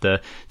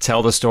 the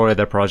tell the story of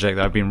their project.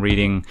 I've been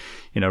reading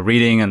and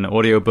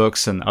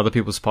audiobooks and other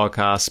people's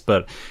podcasts,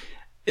 but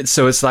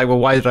so it's like, well,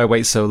 why did I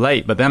wait so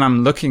late? But then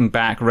I'm looking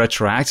back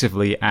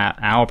retroactively at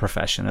our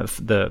profession of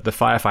the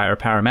firefighter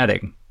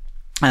paramedic,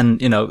 and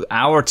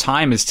our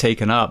time is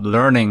taken up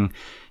learning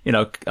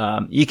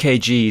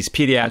EKGs,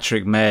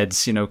 pediatric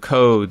meds,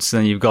 codes.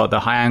 Then you've got the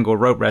high angle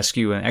rope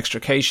rescue and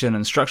extrication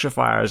and structure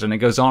fires, and it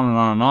goes on and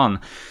on and on.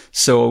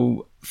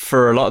 So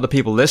for a lot of the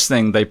people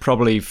listening, they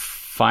probably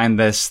find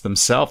this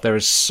themselves. There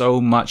is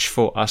so much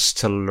for us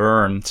to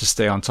learn to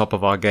stay on top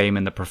of our game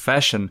in the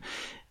profession.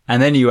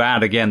 And then you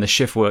add again the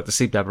shift work, the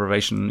sleep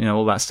deprivation,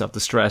 all that stuff, the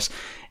stress.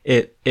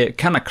 It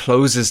kind of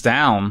closes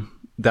down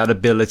that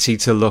ability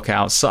to look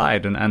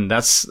outside. And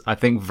that's, I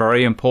think,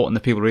 very important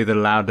that people are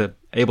either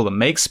able to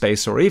make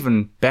space, or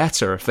even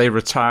better, if they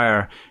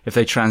retire, if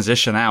they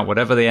transition out,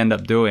 whatever they end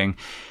up doing,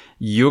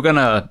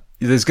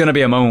 there's gonna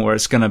be a moment where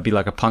it's gonna be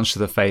like a punch to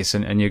the face,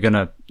 and you're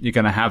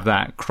gonna have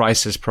that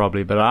crisis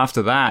probably. But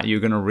after that, you're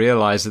gonna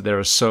realize that there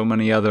are so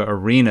many other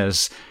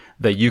arenas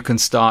that you can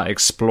start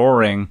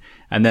exploring,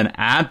 and then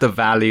add the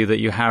value that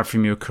you have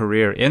from your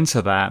career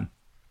into that,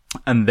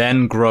 and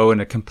then grow in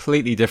a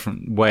completely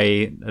different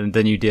way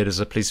than you did as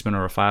a policeman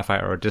or a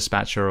firefighter or a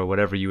dispatcher or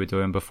whatever you were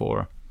doing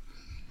before.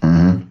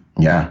 Mm-hmm.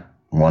 Yeah,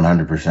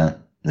 100%.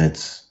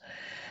 That's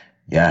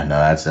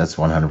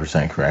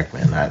 100% correct,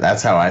 man.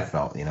 That's how I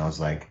felt. It's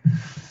like,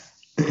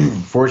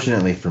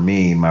 fortunately for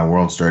me, my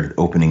world started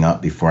opening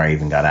up before I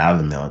even got out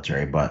of the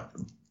military. But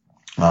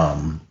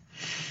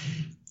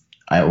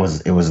it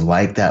was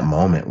like that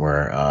moment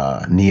where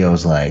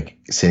Neo's like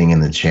sitting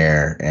in the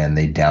chair, and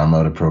they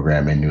download a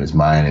program into his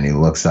mind, and he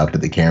looks up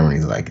at the camera and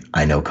he's like,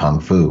 I know Kung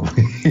Fu.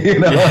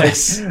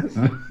 Yes.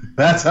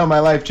 That's how my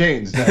life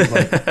changed. I was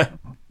like,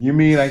 You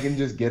mean I can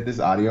just get this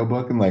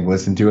audiobook and like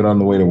listen to it on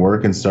the way to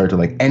work and start to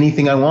like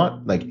anything I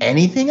want? Like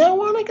anything I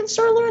want, I can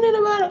start learning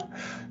about it.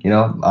 You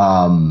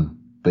know?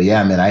 But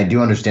yeah, man, I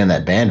do understand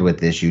that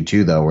bandwidth issue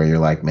too, though, where you're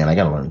like, man, I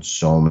gotta learn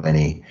so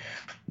many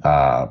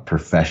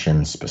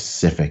profession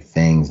specific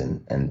things,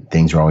 and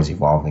things are always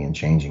evolving and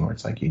changing, where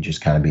it's like you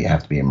just kind of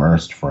have to be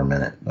immersed for a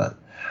minute. But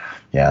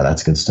yeah,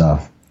 that's good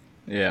stuff.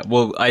 Yeah,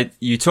 well,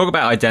 you talk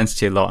about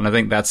identity a lot, and I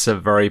think that's a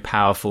very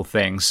powerful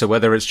thing. So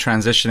whether it's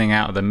transitioning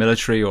out of the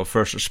military or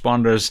first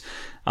responders,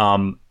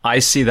 I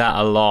see that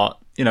a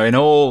lot. You know,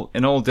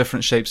 in all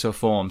different shapes or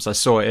forms. I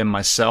saw it in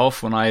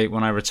myself when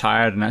I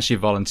retired and actually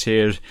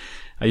volunteered.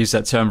 I used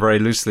that term very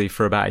loosely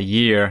for about a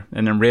year,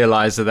 and then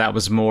realized that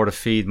was more to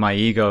feed my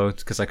ego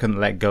because I couldn't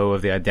let go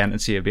of the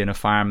identity of being a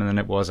fireman than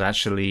it was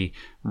actually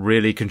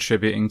really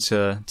contributing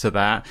to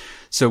that.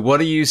 So what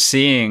are you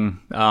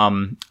seeing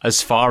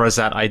as far as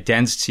that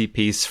identity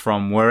piece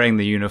from wearing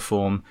the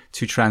uniform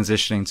to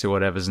transitioning to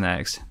whatever's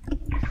next?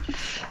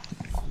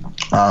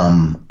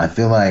 I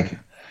feel like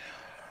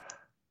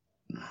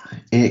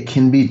it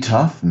can be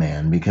tough,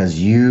 man, because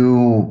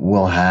you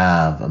will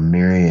have a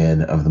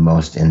myriad of the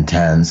most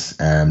intense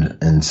and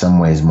in some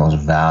ways most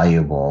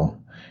valuable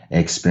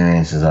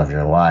experiences of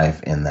your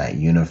life in that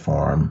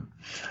uniform.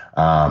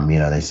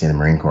 They say the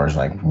Marine Corps is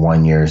like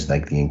 1 year is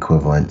like the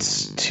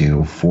equivalent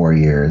to 4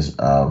 years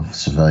of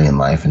civilian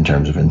life in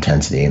terms of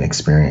intensity and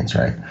experience,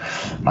 right?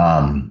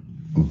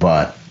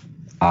 But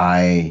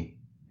I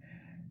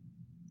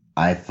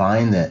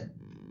find that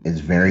it's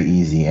very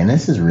easy, and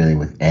this is really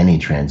with any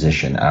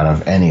transition out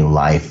of any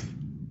life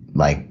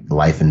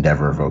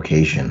endeavor,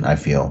 vocation. I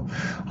feel,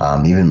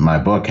 even my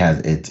book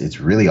it's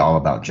really all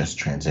about just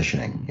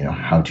transitioning. You know,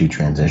 how to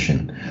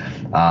transition.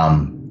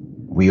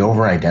 We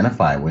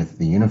over-identify with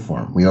the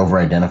uniform. We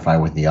over-identify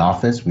with the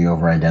office. We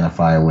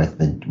over-identify with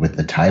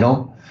the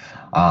title,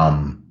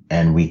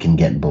 and we can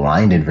get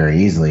blinded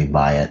very easily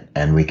by it,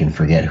 and we can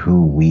forget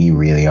who we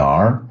really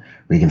are.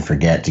 We can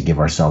forget to give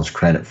ourselves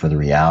credit for the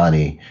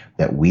reality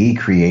that we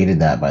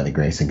created that by the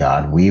grace of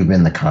God. We've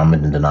been the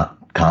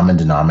common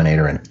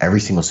denominator in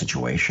every single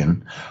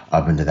situation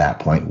up until that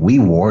point. We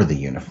wore the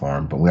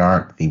uniform, but we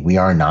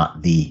are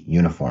not the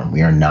uniform.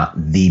 We are not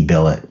the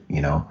billet, you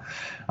know.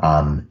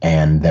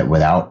 And that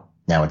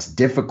now it's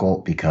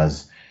difficult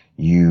because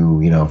if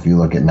you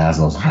look at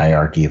Maslow's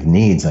hierarchy of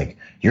needs, like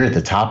you're at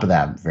the top of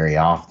that very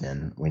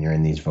often when you're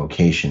in these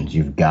vocations.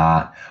 You've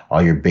got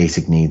all your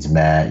basic needs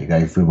met. You got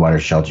your food, water,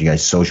 shelter. You got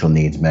social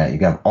needs met. You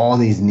got all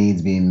these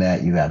needs being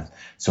met. You have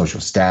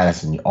social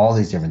status and all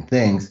these different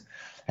things,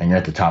 and you're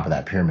at the top of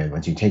that pyramid.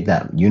 Once you take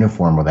that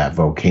uniform or that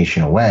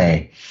vocation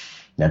away,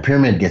 that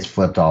pyramid gets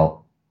flipped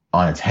all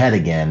on its head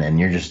again, and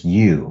you're just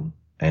you.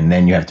 And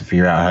then you have to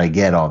figure out how to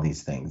get all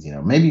these things. You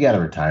know, maybe you got a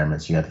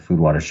retirement, so you got the food,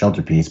 water,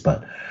 shelter piece,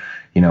 but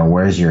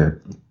where's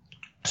your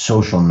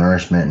social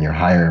nourishment and your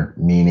higher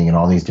meaning and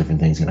all these different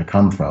things going to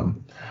come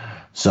from?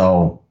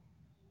 So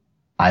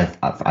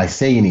I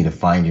say you need to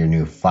find your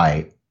new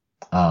fight.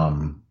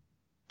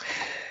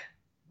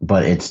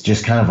 But it's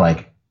just kind of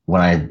like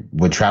when I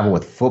would travel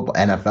with football,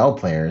 NFL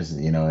players,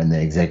 in the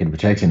executive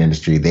protection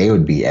industry, they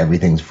would be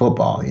everything's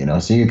football,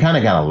 So you kind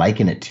of got to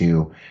liken it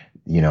to,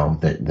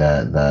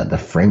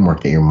 the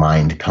framework that your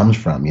mind comes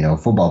from.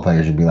 Football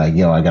players would be like,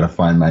 I got to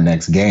find my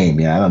next game.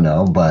 I don't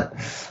know. But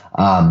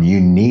you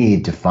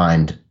need to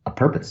find a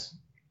purpose.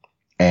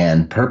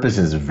 And purpose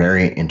is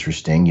very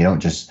interesting. You don't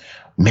just,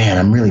 man,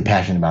 I'm really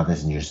passionate about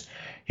this, and you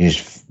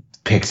just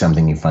pick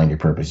something, you find your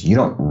purpose. You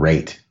don't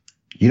rate.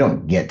 You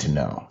don't get to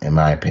know, in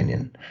my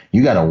opinion.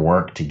 You got to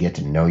work to get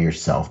to know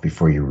yourself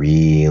before you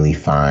really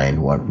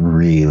find what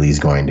really is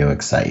going to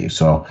excite you.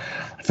 So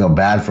I feel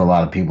bad for a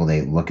lot of people.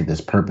 They look at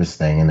this purpose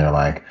thing and they're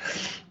like,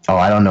 oh,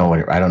 I don't know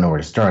where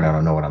to start. I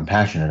don't know what I'm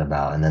passionate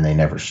about. And then they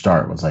never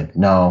start. It's like,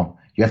 no,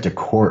 you have to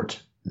court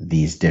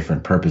these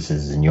different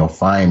purposes, and you'll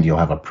find you'll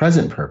have a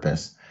present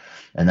purpose,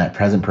 and that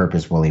present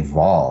purpose will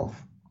evolve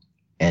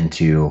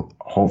into,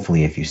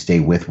 hopefully, if you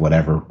stay with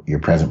whatever your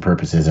present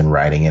purpose is and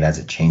writing it as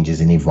it changes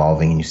and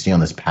evolving, and you stay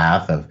on this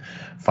path of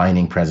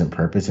finding present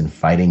purpose and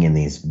fighting in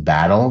these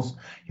battles,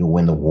 you'll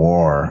win the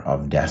war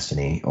of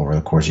destiny over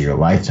the course of your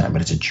lifetime.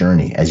 But it's a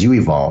journey. As you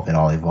evolve, it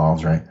all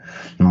evolves, right?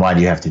 And why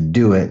do you have to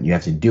do it? You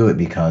have to do it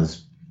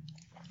because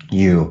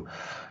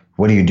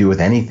what do you do with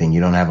anything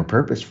you don't have a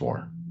purpose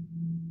for?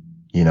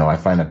 I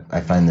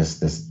find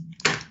this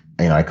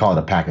I call it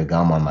a pack of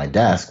gum on my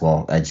desk.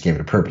 Well, I just gave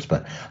it a purpose,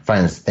 but I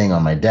find this thing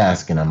on my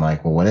desk and I'm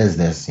like, well, what is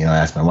this? I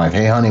ask my wife,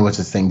 hey, honey, what's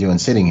this thing doing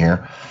sitting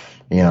here?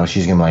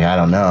 She's going to be like, I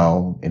don't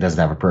know. It doesn't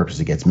have a purpose.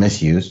 It gets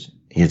misused.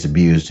 It gets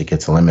abused. It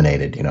gets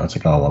eliminated. It's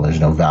like, oh, well, there's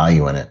no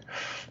value in it.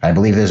 I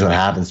believe this is what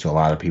happens to a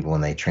lot of people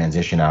when they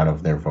transition out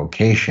of their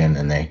vocation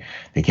and they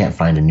can't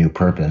find a new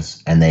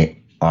purpose, and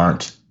they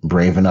aren't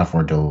brave enough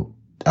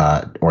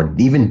or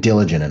even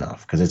diligent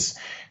enough, because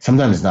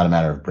sometimes it's not a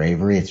matter of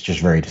bravery. It's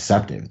just very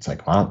deceptive. It's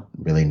like, well, I don't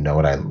really know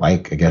what I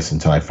like, I guess,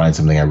 until I find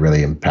something I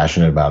really am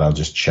passionate about. I'll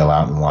just chill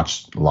out and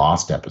watch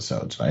Lost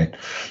episodes, right?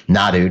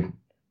 Nah, dude,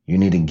 you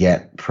need to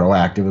get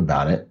proactive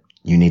about it.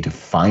 You need to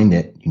find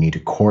it. You need to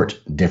court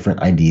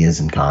different ideas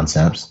and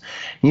concepts.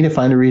 You need to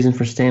find a reason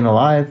for staying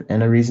alive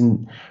and a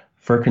reason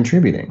for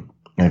contributing.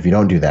 And if you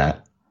don't do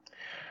that,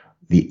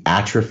 the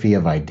atrophy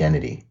of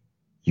identity.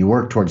 You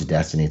work towards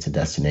destiny, it's a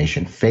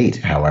destination. Fate,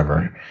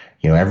 however,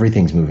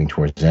 everything's moving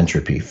towards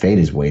entropy. Fate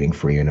is waiting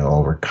for you to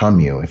overcome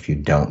you if you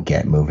don't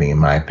get moving, in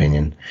my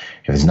opinion.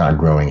 If it's not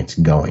growing, it's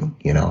going,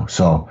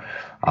 So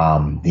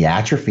the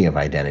atrophy of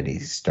identity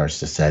starts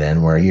to set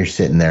in where you're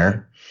sitting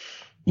there,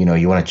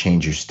 you want to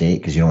change your state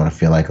because you don't want to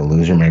feel like a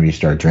loser. Maybe you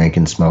start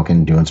drinking,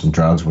 smoking, doing some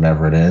drugs,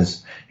 whatever it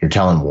is. You're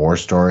telling war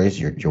stories.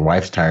 Your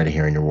wife's tired of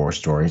hearing your war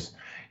stories.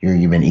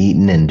 You've been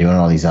eating and doing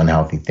all these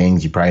unhealthy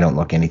things. You probably don't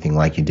look anything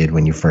like you did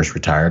when you first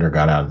retired or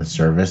got out of the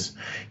service.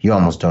 You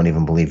almost don't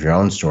even believe your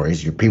own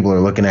stories. Your people are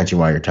looking at you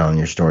while you're telling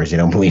your stories. They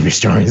don't believe your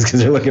stories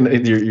because they're looking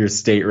at your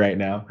state right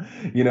now.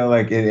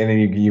 And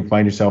then you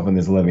find yourself in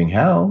this living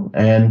hell.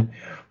 And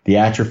the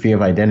atrophy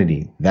of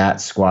identity,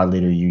 that squad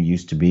leader you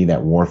used to be,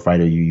 that war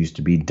fighter you used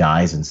to be,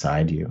 dies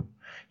inside you.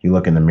 You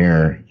look in the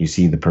mirror, you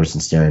see the person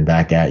staring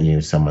back at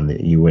you, someone that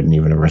you wouldn't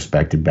even have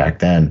respected back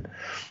then.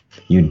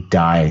 You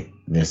die.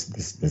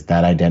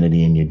 That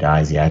identity in you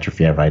dies. The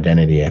atrophy of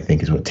identity, I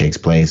think, is what takes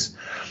place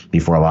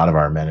before a lot of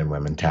our men and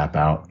women tap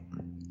out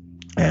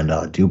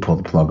and do pull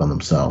the plug on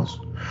themselves.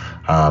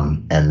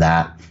 And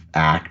that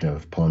act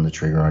of pulling the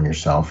trigger on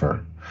yourself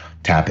or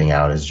tapping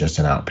out is just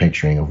an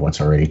outpicturing of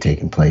what's already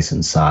taken place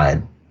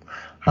inside,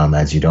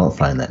 as you don't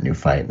find that new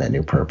fight, that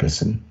new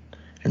purpose, and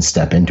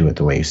step into it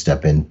the way you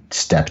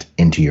stepped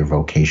into your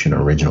vocation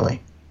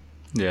originally.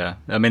 Yeah,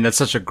 I mean, that's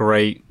such a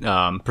great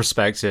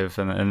perspective,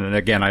 and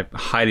again, I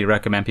highly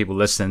recommend people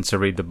listening to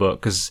read the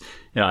book because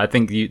I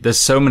think there's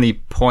so many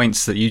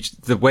points that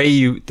the way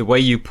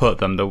you put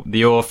them,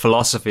 your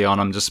philosophy on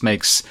them just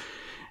makes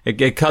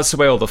it cuts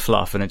away all the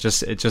fluff, and it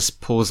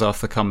just pulls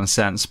off the common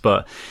sense.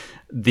 But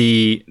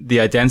the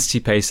identity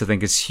piece, I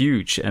think, is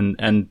huge,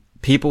 and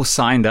people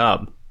signed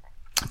up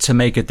to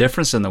make a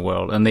difference in the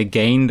world, and they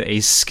gained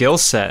a skill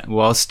set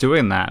whilst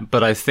doing that.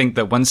 But I think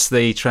that once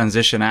they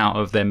transition out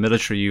of their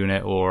military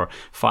unit or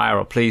fire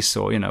or police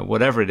or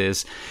whatever it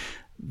is,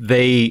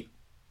 they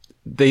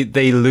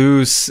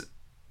lose.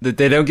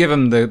 They don't give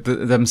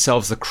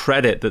themselves the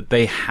credit that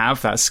they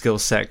have that skill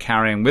set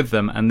carrying with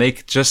them, and they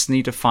just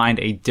need to find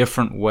a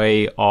different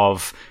way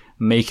of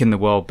making the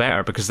world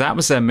better, because that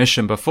was their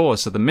mission before.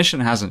 So the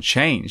mission hasn't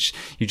changed.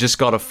 You just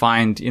got to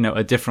find,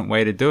 a different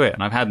way to do it.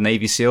 And I've had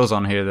Navy SEALs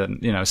on here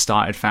that,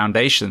 started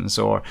foundations,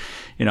 or,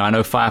 I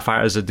know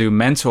firefighters that do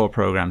mentor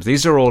programs.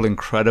 These are all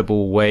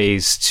incredible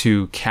ways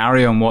to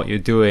carry on what you're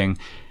doing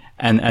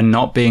and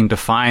not being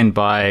defined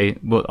by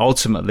what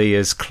ultimately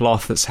is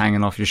cloth that's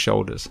hanging off your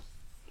shoulders.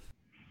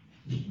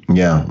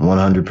 Yeah,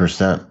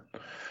 100%.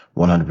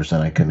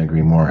 100%. I couldn't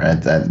agree more.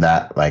 At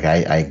that,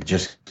 I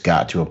just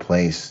got to a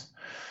place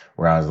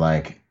where I was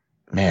like,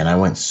 man, I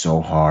went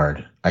so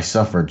hard. I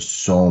suffered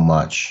so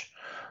much,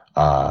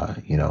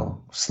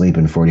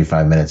 sleeping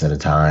 45 minutes at a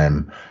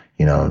time,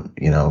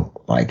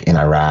 like in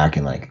Iraq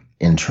and like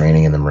in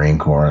training in the Marine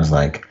Corps. I was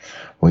like,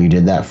 well, you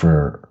did that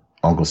for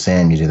Uncle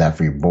Sam. You did that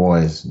for your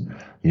boys.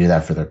 You did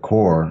that for the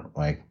Corps.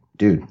 Like,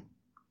 dude,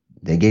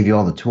 they gave you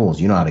all the tools.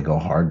 You know how to go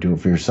hard. Do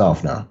it for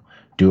yourself now.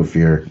 Do it for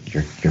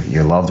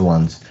your loved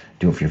ones.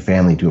 Do it for your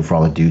family. Do it for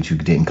all the dudes who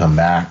didn't come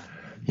back.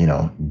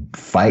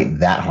 Fight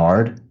that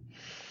hard.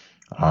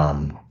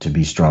 To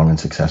be strong and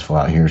successful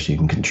out here so you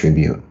can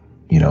contribute,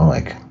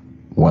 like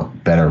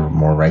what better,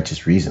 more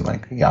righteous reason?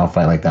 Like, yeah, I'll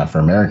fight like that for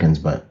Americans,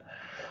 but,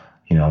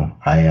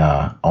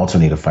 I also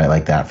need to fight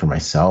like that for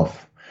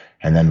myself.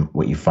 And then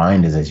what you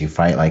find is as you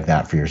fight like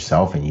that for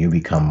yourself and you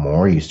become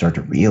more, you start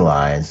to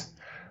realize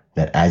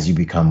that as you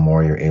become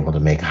more, you're able to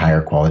make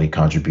higher quality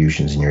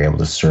contributions and you're able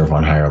to serve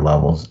on higher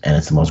levels. And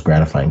it's the most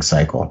gratifying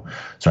cycle.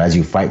 So as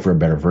you fight for a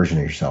better version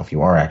of yourself,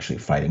 you are actually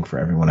fighting for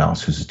everyone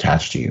else who's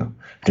attached to you,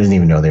 who doesn't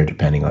even know they're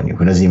depending on you,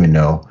 who doesn't even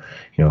know,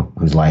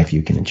 whose life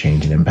you can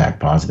change and impact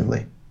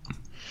positively.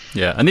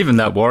 Yeah, and even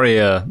that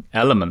warrior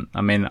element.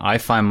 I mean, I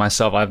find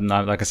myself,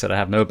 like I said, I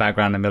have no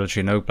background in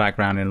military, no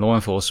background in law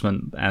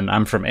enforcement, and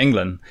I'm from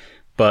England.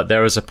 But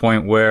there was a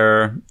point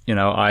where,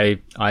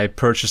 I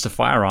purchased a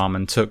firearm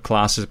and took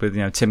classes with,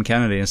 Tim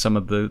Kennedy and some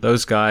of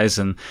those guys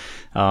and,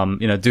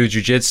 do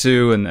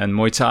jujitsu and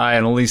Muay Thai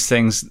and all these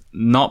things,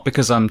 not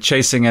because I'm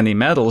chasing any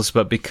medals,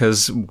 but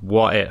because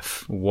what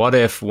if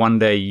one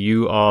day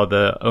you are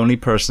the only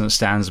person that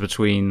stands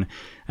between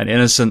an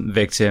innocent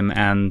victim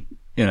and,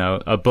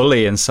 a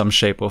bully in some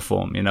shape or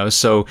form,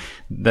 so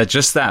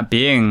that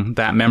being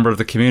that member of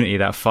the community,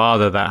 that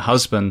father, that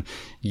husband,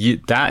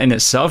 that in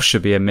itself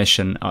should be a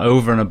mission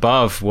over and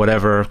above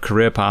whatever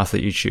career path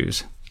that you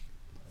choose.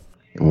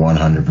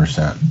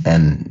 100%.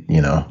 And,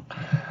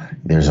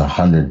 there's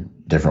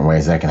 100 different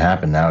ways that can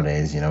happen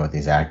nowadays, with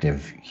these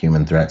active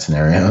human threat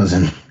scenarios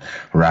and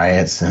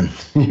riots, and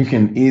you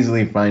can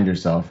easily find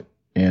yourself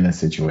in a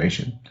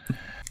situation.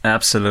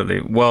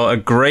 Absolutely. Well, a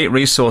great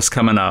resource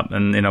coming up.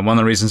 And, one of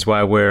the reasons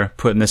why we're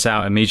putting this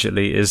out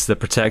immediately is the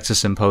Protector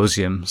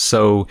Symposium.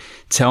 So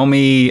tell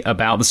me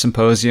about the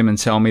symposium and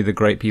tell me the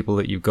great people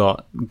that you've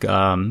got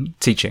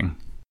teaching.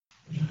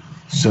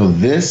 So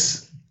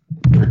this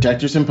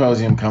Protector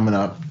Symposium coming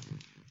up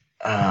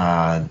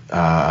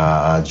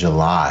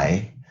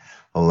July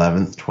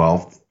 11th,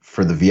 12th.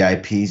 For the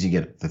VIPs, you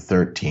get the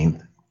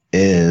 13th,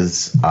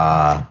 is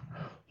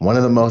one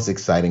of the most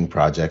exciting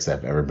projects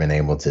I've ever been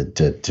able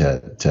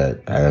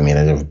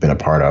I've been a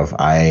part of.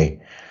 I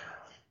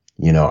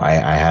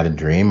had a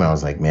dream. I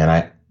was like,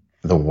 man,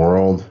 the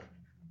world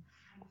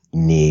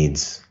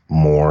needs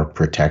more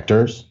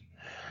protectors,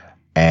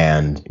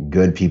 and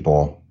good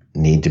people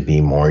need to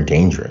be more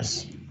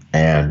dangerous.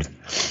 And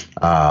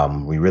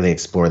we really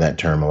explore that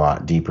term a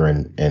lot deeper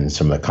in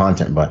some of the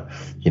content. But,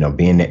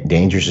 being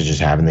dangerous is just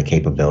having the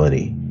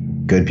capability.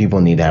 Good people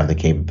need to have the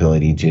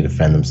capability to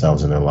defend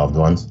themselves and their loved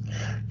ones.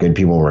 Good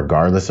people,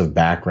 regardless of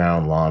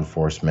background, law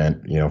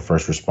enforcement,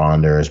 first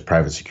responders,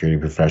 private security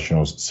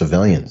professionals,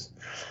 civilians.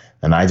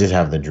 And I just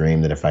have the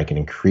dream that if I can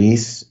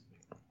increase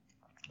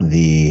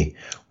the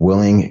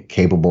willing,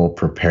 capable,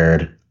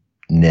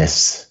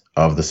 preparedness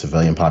of the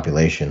civilian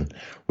population,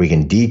 we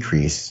can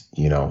decrease,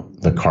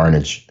 the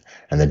carnage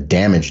and the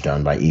damage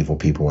done by evil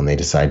people when they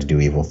decide to do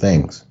evil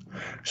things.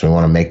 So we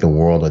want to make the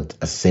world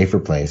a safer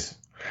place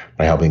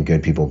by helping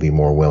good people be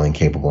more willing,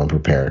 capable, and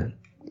prepared,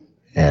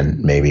 and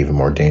maybe even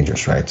more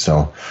dangerous, right?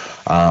 So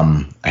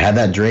I had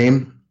that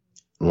dream,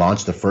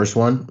 launched the first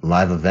one,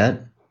 live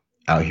event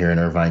out here in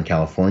Irvine,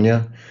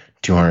 California.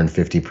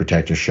 250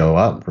 protectors show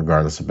up,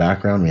 regardless of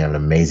background. We have an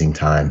amazing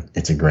time.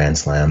 It's a grand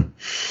slam.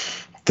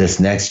 This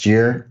next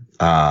year,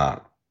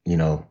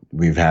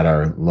 we've had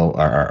our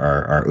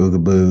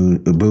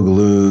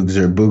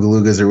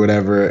boogaloogas or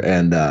whatever,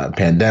 and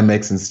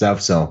pandemics and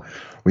stuff. So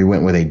we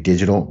went with a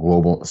digital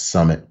global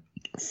summit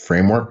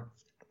framework.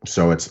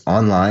 So it's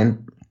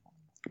online,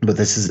 but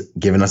this has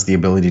given us the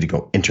ability to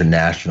go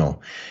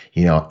international.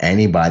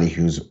 Anybody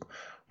who's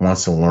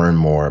wants to learn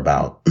more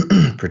about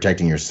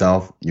protecting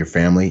yourself, your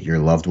family, your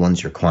loved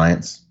ones, your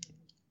clients,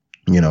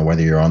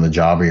 whether you're on the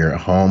job or you're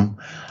at home,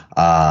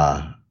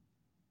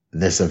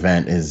 this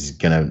event is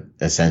going to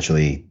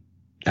essentially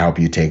help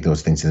you take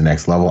those things to the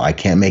next level. I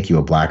can't make you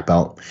a black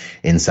belt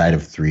inside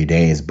of 3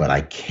 days, but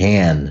I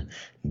can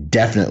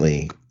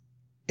definitely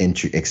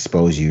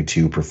expose you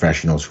to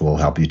professionals who will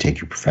help you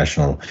take your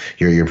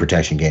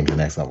protection game to the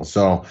next level.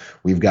 So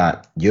we've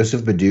got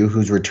Yosef Badu,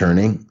 who's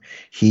returning.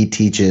 He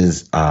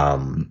teaches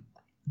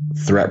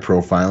threat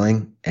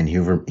profiling and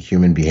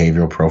human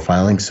behavioral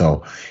profiling.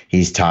 So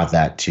he's taught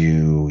that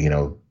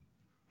to,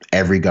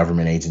 every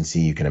government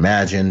agency you can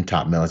imagine,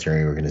 top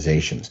military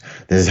organizations.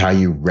 This is how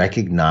you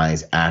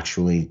recognize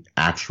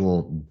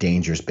actual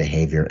dangerous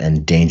behavior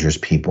and dangerous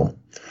people.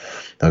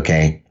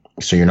 Okay.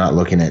 So you're not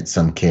looking at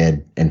some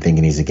kid and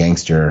thinking he's a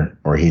gangster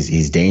or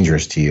he's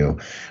dangerous to you,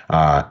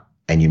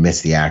 and you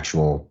miss the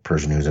actual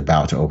person who's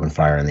about to open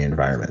fire in the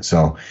environment.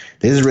 So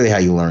this is really how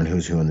you learn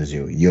who's who in the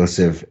zoo.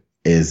 Yosef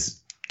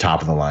is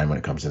top of the line when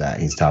it comes to that.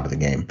 He's top of the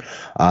game.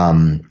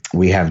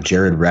 We have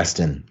Jared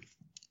Reston,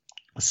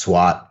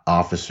 SWAT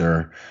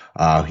officer.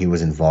 He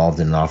was involved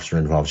in an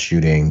officer-involved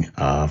shooting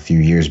a few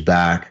years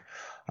back.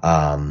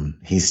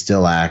 He's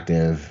still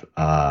active.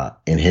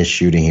 In his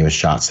shooting, he was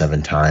shot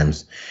 7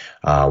 times,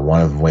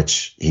 one of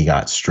which he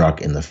got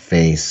struck in the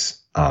face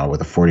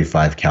with a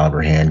 .45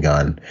 caliber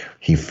handgun.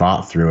 He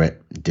fought through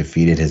it,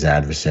 defeated his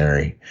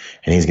adversary,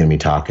 and he's going to be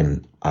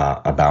talking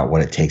about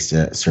what it takes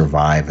to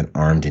survive an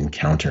armed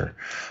encounter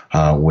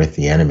with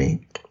the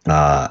enemy.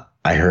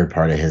 I heard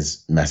part of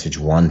his message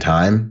one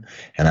time,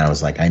 and I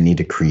was like, I need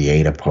to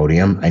create a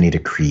podium. I need to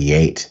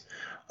create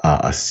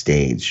a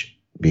stage,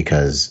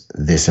 because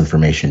this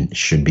information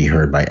should be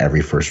heard by every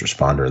first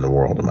responder in the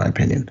world, in my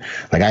opinion.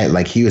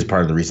 He was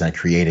part of the reason I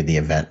created the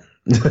event,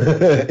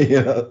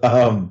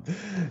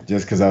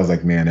 just because I was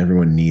like, man,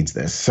 everyone needs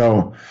this.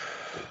 So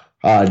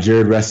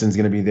Jared Reston's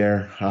going to be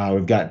there.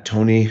 We've got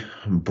Tony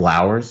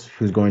Blowers,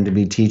 who's going to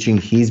be teaching.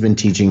 He's been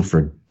teaching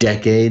for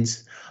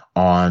decades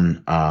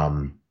on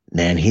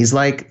man, he's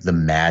like the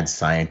mad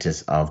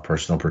scientist of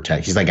personal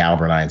protection. He's like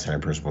Albert Einstein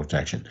in personal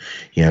protection.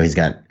 He's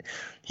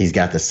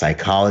got the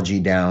psychology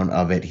down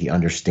of it. He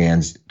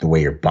understands the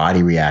way your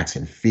body reacts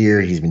in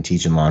fear. He's been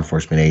teaching law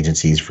enforcement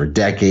agencies for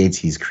decades.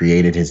 He's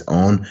created his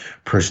own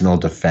personal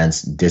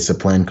defense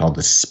discipline called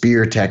the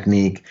SPEAR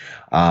technique.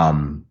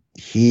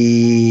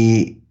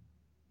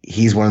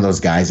 He's one of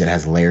those guys that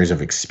has layers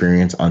of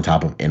experience on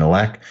top of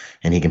intellect,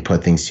 and he can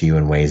put things to you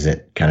in ways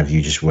that kind of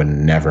you just would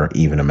never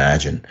even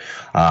imagine.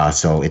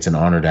 So it's an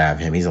honor to have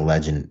him. He's a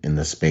legend in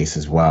this space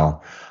as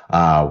well.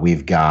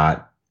 We've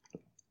got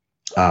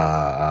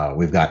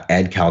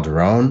Ed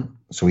Calderon.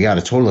 So we got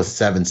a total of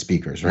 7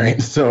 speakers, right?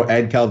 So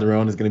Ed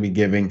Calderon is going to be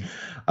giving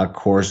a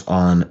course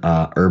on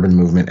urban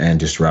movement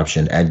and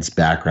disruption. Ed's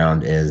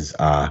background is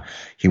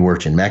he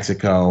worked in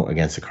Mexico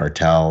against the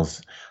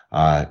cartels,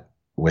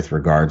 with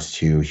regards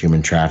to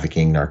human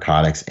trafficking,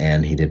 narcotics,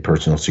 and he did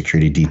personal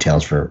security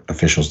details for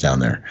officials down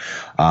there.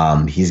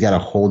 He's got a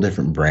whole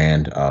different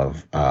brand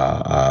of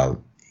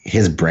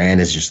his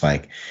brand is just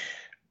like,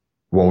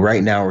 well,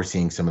 right now we're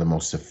seeing some of the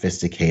most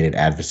sophisticated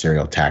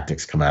adversarial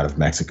tactics come out of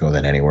Mexico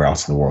than anywhere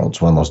else in the world.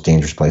 It's one of the most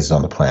dangerous places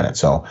on the planet.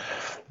 So,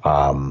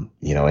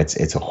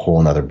 it's a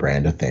whole nother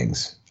brand of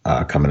things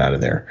coming out of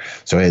there.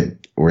 So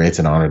it's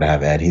an honor to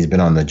have Ed. He's been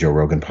on the Joe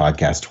Rogan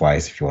podcast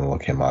twice. If you want to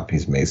look him up,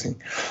 he's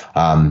amazing.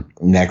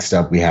 Next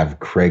up, we have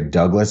Craig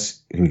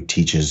Douglas, who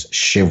teaches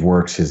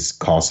ShivWorks. His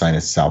call sign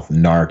is South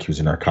Narc. He was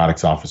a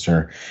narcotics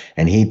officer,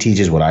 and he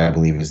teaches what I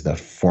believe is the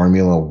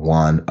Formula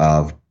One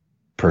of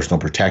personal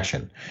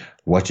protection.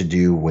 What to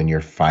do when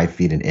you're 5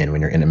 feet and in,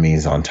 when your enemy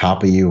is on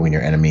top of you, when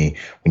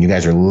you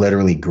guys are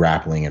literally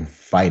grappling and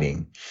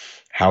fighting.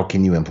 How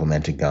can you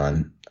implement a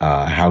gun?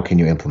 How can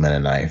you implement a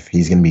knife?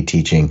 He's going to be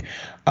teaching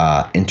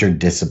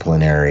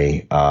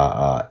interdisciplinary,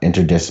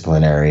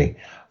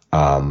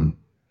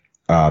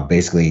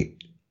 basically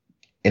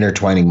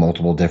intertwining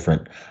multiple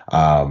different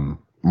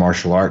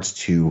martial arts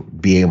to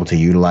be able to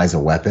utilize a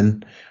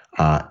weapon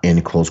in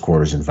a close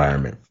quarters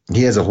environment.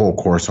 He has a whole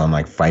course on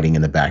like fighting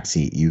in the back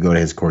seat. You go to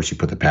his course, you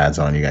put the pads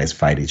on, you guys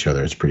fight each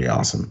other. It's pretty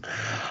awesome.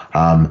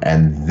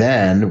 And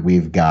then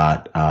we've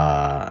got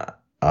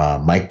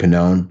Mike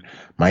Pannone.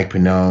 Mike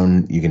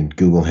Pannone, you can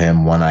Google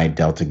him, one-eyed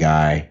Delta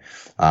guy,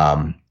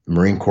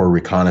 Marine Corps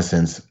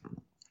Reconnaissance,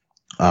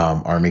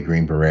 Army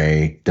Green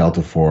Beret,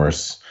 Delta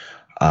Force,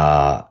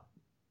 Air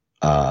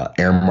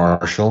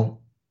Marshal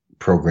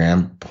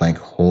program, plank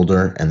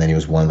holder, and then he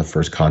was one of the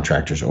first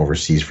contractors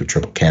overseas for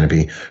Triple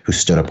Canopy who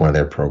stood up one of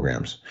their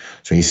programs.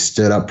 So he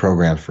stood up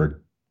programs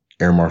for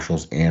Air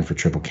Marshals and for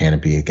Triple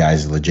Canopy,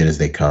 guys as legit as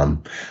they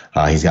come.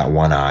 He's got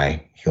one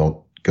eye.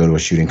 He'll go to a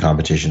shooting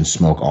competition,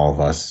 smoke all of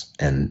us,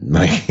 and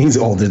like he's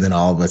older than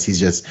all of us.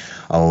 He's just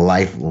a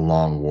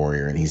lifelong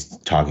warrior, and he's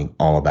talking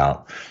all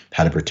about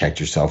how to protect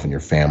yourself and your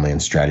family and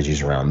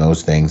strategies around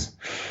those things.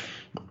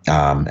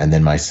 And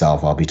then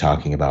myself, I'll be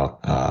talking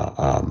about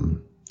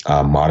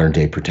modern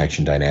day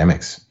protection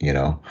dynamics,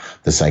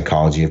 the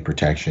psychology of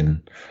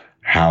protection,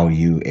 how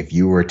if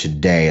you were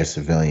today a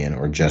civilian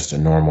or just a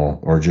normal,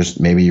 or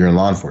just maybe you're in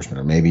law enforcement,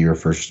 or maybe you're a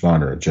first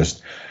responder,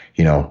 just,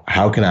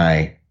 how can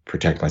I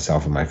protect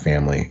myself and my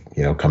family,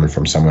 coming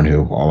from someone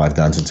who all I've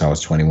done since I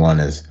was 21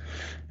 is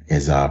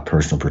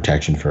personal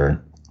protection for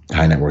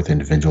high net worth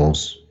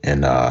individuals.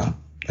 And,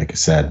 like I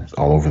said,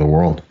 all over the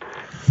world.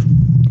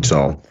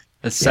 So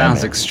it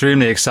sounds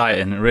extremely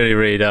exciting. It really,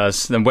 really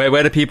does. Then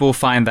where do people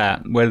find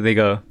that? Where do they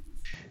go?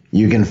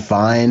 You can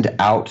find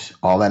out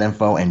all that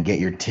info and get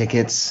your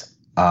tickets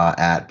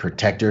at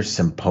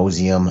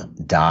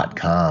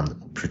protectorsymposium.com.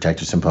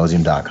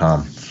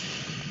 Protectorsymposium.com.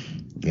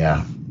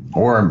 Yeah.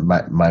 Or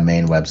my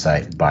main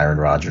website,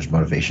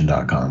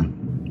 ByronRogersMotivation.com.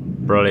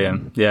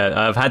 Brilliant. Yeah,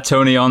 I've had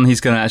Tony on. He's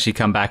going to actually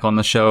come back on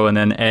the show. And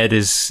then Ed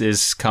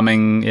is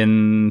coming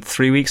in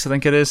 3 weeks, I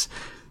think it is.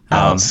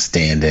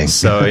 Outstanding.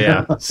 So,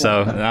 yeah.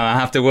 So I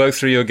have to work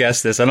through your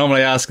guest list. I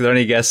normally ask, are there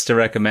any guests to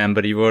recommend?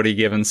 But you've already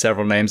given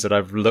several names that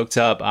I've looked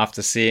up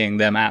after seeing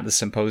them at the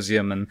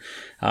symposium. And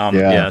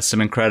some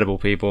incredible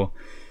people.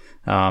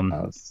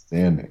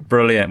 Outstanding.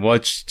 Brilliant. Well,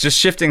 just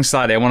shifting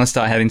slightly, I want to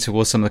start heading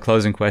towards some of the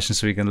closing questions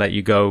so we can let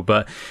you go.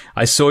 But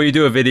I saw you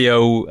do a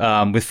video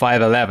with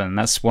 511.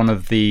 That's one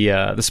of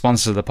the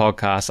sponsors of the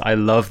podcast. I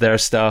love their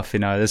stuff.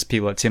 There's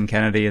people like Tim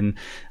Kennedy and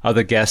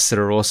other guests that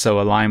are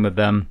also aligned with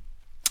them.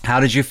 How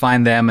did you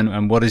find them,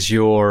 and what is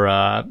your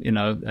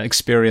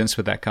experience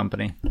with that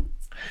company?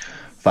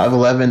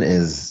 511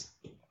 is,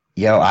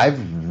 I've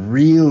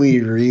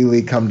really,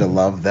 really come to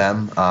love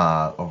them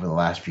over the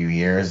last few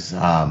years.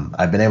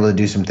 I've been able to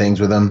do some things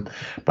with them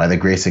by the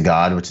grace of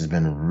God, which has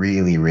been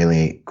really,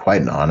 really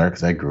quite an honor,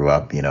 because I grew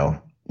up,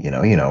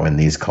 in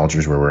these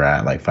cultures where we're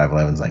at. Like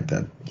 511's like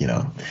the,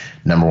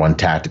 number one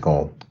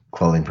tactical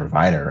clothing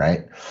provider,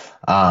 right?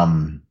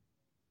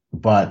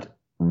 But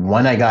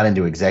when I got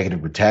into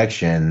executive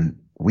protection,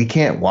 we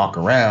can't walk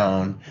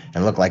around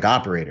and look like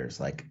operators.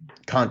 Like,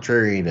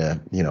 contrary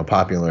to,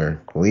 popular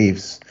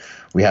beliefs,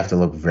 we have to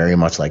look very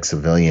much like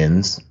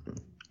civilians.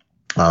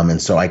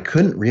 And so I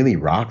couldn't really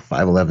rock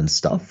 511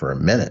 stuff for a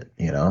minute,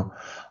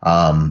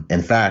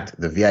 In fact,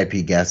 the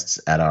VIP guests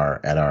at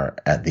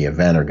the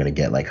event are going to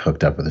get like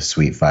hooked up with a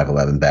sweet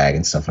 511 bag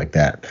and stuff like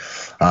that.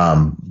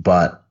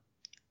 But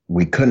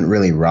we couldn't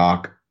really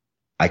rock.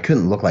 I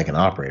couldn't look like an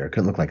operator. I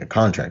couldn't look like a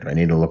contractor. I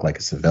needed to look like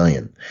a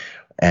civilian.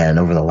 And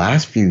over the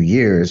last few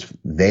years,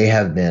 they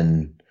have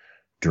been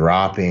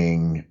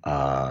dropping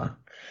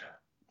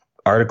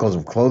articles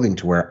of clothing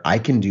to where I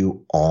can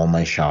do all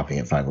my shopping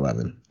at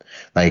 511.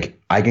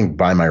 Like, I can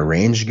buy my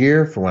range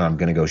gear for when I'm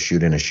going to go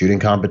shoot in a shooting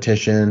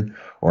competition,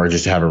 or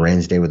just have a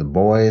range day with the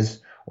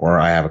boys, or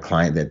I have a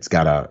client that's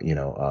got a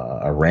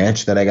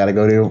ranch that I got to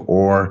go to,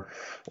 or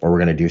we're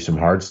going to do some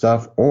hard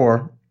stuff,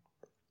 or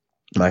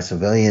my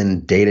civilian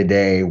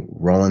day-to-day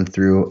rolling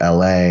through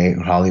LA,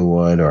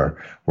 Hollywood,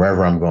 or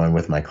wherever I'm going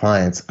with my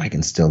clients, I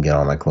can still get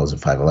all my clothes at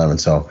 511.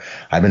 So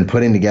I've been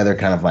putting together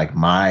kind of like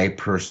my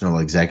personal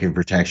executive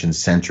protection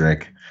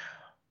centric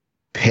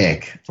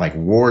pick like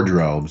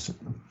wardrobes,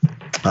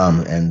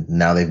 and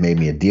now they've made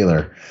me a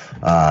dealer,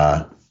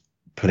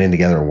 putting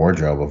together a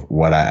wardrobe of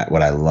what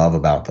I love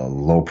about the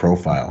low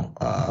profile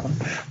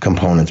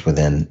components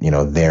within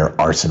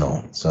their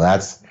arsenal. So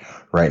that's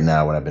right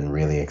now what I've been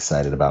really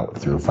excited about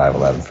through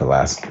 511 for the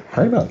last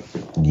probably about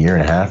a year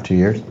and a half, 2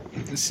 years.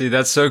 See,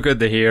 that's so good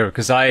to hear,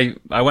 because I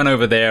went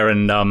over there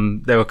and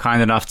they were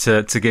kind enough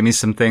to give me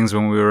some things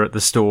when we were at the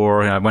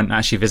store. I went and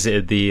actually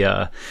visited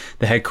the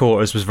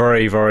headquarters. Was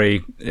very,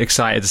 very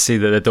excited to see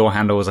that the door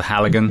handle was a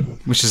Halligan,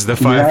 which is the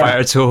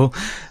firefighter tool.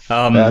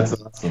 That's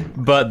awesome.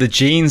 But the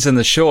jeans and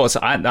the shorts,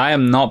 I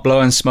am not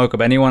blowing smoke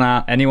up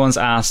anyone's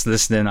ass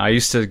listening. I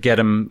used to get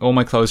all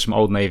my clothes from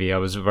Old Navy. I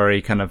was a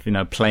very kind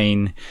of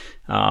plain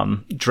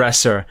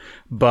dresser,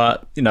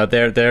 but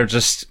they're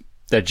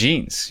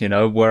jeans,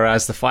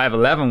 whereas the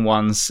 511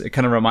 ones, it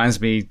kind of reminds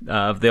me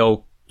of the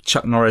old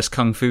Chuck Norris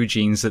Kung Fu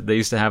jeans that they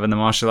used to have in the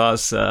martial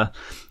arts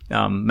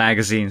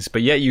magazines.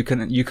 But yet you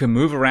can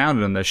move around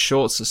in them. The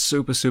shorts are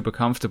super, super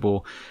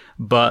comfortable.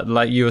 But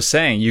like you were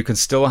saying, you can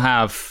still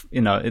have,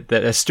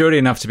 they're sturdy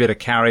enough to be able to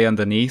carry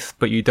underneath,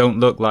 but you don't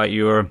look like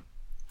you're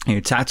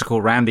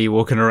tactical Randy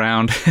walking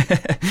around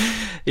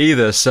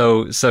either.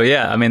 So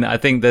yeah, I mean, I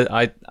think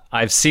that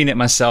I've seen it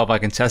myself. I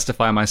can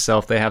testify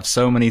myself. They have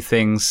so many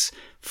things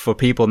for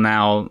people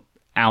now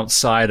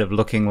outside of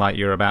looking like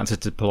you're about to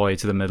deploy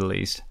to the Middle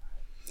East.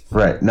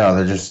 Right. No,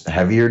 they're just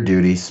heavier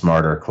duty,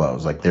 smarter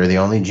clothes. Like they're the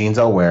only jeans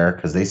I'll wear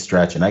because they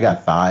stretch, and I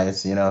got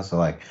thighs, so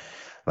like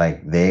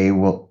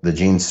the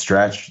jeans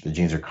stretch, the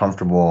jeans are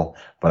comfortable,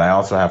 but I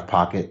also have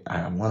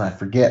I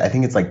forget, I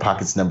think it's like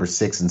pockets number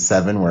 6 and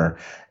 7, where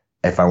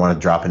if I want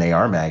to drop an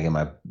AR mag in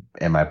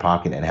my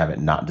pocket and have it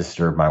not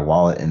disturb my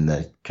wallet in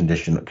the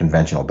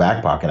conventional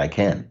back pocket, I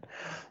can.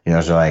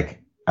 So like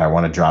I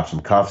want to drop some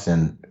cuffs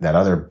in that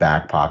other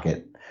back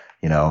pocket,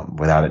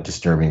 without it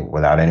disturbing,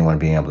 without anyone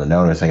being able to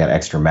notice. I got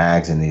extra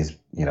mags in these,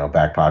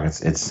 back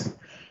pockets.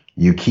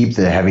 You keep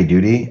the heavy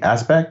duty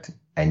aspect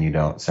and you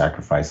don't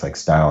sacrifice like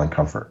style and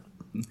comfort.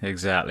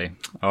 Exactly.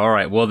 All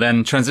right. Well,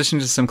 then transition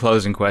to some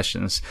closing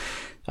questions.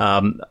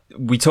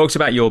 We talked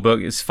about your book.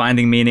 It's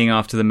Finding Meaning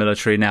After the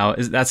Military. Now,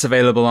 that's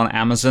available on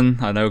Amazon.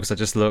 I know because I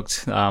just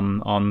looked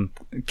on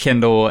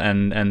Kindle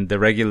and the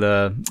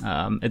regular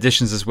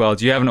editions as well.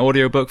 Do you have an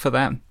audiobook for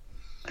that?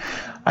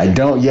 I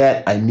don't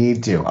yet. I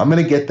need to. I'm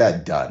going to get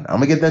that done. I'm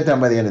going to get that done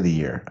by the end of the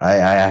year. I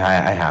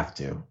have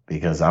to,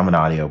 because I'm an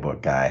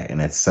audiobook guy,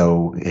 and it's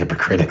so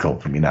hypocritical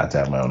for me not to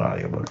have my own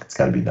audiobook. It's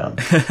got to be done.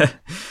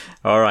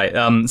 All right.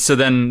 So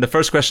then the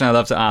first question I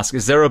love to ask,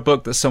 is there a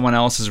book that someone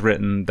else has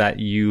written that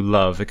you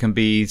love? It can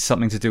be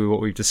something to do with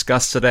what we've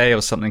discussed today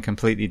or something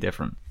completely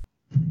different.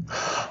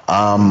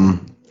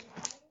 2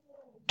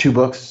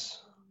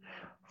 books,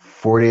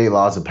 48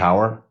 Laws of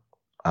Power.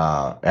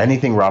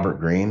 Anything Robert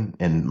Greene,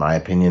 in my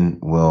opinion,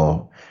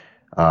 will.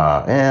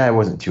 I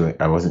wasn't too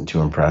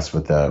impressed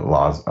with the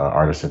laws,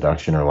 Art of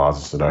Seduction or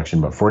Laws of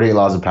Seduction, but 48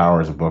 Laws of Power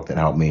is a book that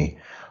helped me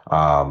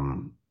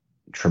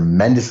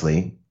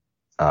tremendously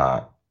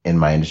in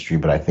my industry.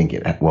 But I think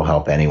it will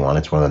help anyone.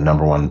 It's one of the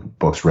number 1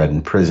 books read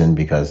in prison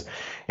because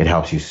it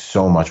helps you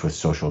so much with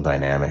social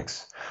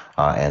dynamics.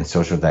 And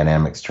social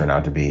dynamics turn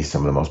out to be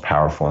some of the most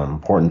powerful and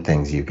important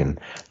things you can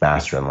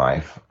master in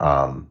life.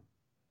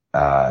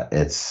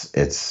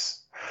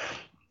 It's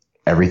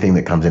everything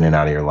that comes in and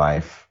out of your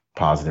life,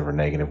 positive or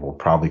negative, will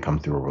probably come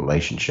through a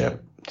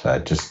relationship. So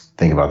just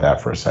think about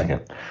that for a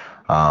second.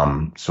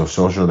 So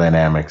social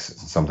dynamics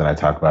is something I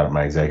talk about at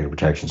my executive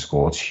protection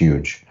school. It's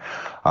huge.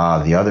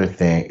 The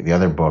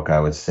other book I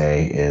would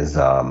say is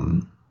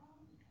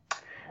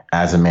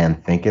As a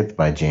Man Thinketh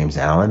by James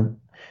Allen.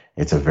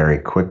 It's a very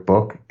quick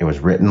book. It was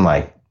written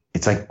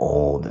it's like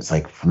old. It's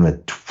like from the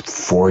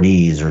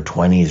 40s or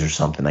 20s or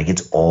something. Like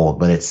it's old,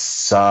 but it's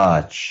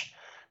such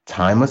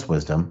timeless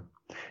wisdom.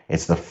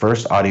 It's the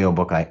first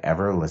audiobook I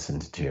ever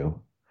listened to.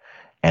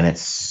 And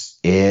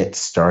it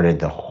started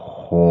the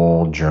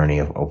whole journey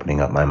of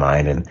opening up my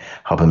mind and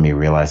helping me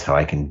realize how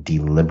I can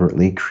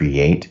deliberately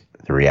create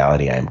the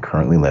reality I am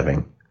currently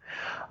living.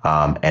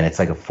 And it's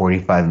like a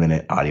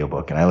 45-minute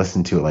audiobook. And I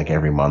listened to it like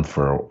every month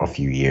for a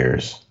few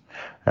years.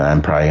 And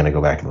I'm probably going to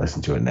go back and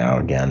listen to it now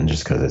again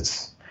just because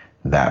it's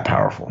that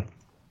powerful.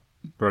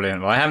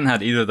 Brilliant. Well, I haven't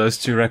had either of those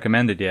 2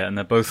 recommended yet, and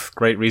they're both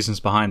great reasons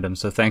behind them.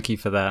 So thank you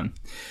for that.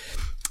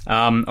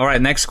 All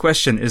right. Next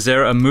question. Is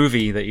there a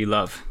movie that you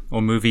love,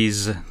 or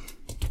movies?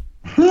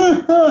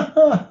 Man,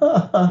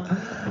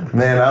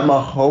 I'm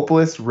a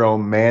hopeless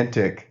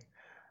romantic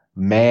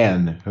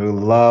man who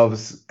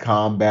loves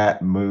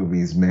combat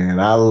movies, man.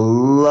 I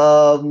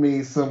love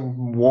me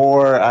some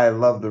war. I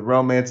love the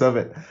romance of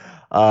it.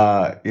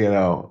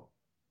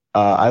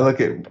 I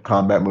look at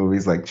combat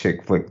movies like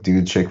chick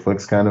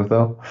flicks kind of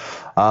though.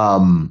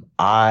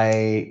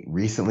 I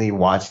recently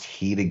watched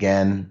Heat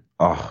again.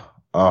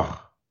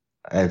 Oh,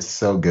 it's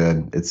so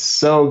good. It's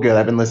so good.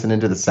 I've been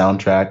listening to the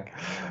soundtrack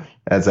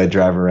as I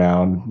drive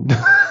around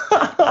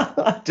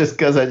just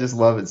because I just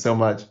love it so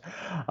much.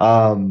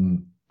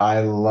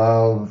 I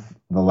love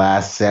The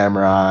Last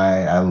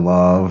Samurai. I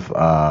love,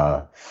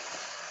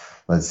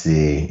 let's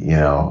see,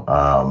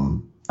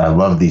 I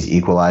love these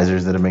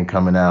equalizers that have been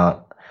coming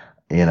out.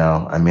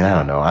 I mean, I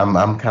don't know. I'm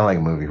kind of like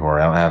a movie horror.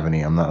 I don't have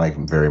any. I'm not like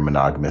very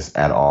monogamous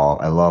at all.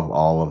 I love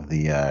all of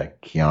the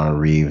Keanu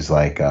Reeves,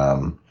 like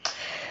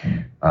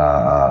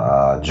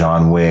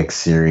John Wick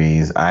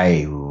series.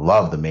 I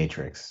love The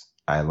Matrix.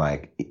 I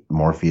like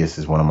Morpheus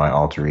is one of my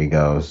alter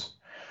egos.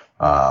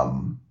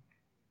 And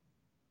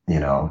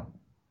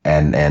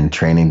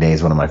Training Day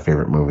is one of my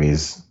favorite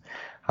movies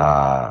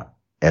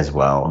as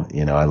well.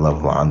 I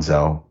love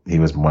Lonzo. He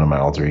was one of my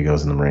alter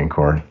egos in the Marine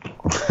Corps.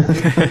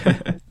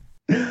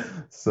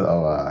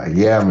 So,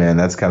 yeah, man,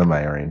 that's kind of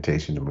my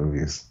orientation to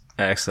movies.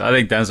 Excellent. I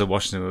think Denzel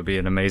Washington would be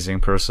an amazing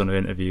person to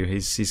interview.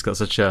 He's got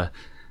such an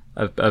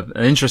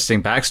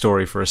interesting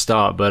backstory for a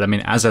start. But I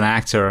mean, as an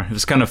actor, it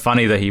was kind of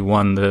funny that he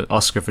won the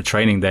Oscar for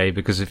Training Day,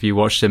 because if you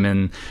watched him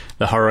in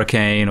The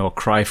Hurricane or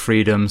Cry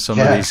Freedom, some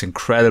of these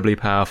incredibly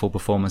powerful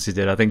performances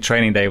he did, I think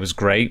Training Day was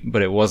great,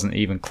 but it wasn't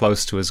even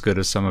close to as good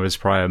as some of his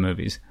prior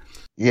movies.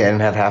 Yeah, it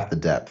didn't have half the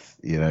depth,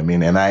 you know what I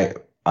mean? And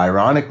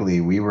ironically,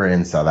 we were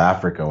in South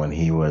Africa when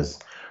he was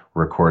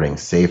recording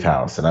Safe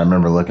House. And I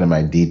remember looking at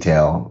my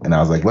detail and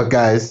I was like, look,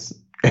 guys,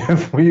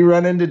 if we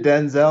run into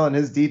Denzel and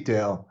his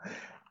detail,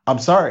 I'm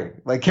sorry.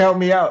 Like, count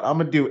me out. I'm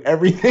going to do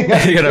everything.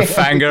 You're going to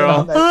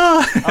fangirl.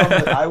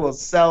 I will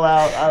sell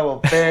out. I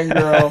will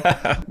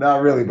fangirl.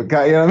 Not really, but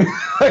you know what I mean?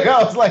 Like,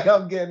 I was like,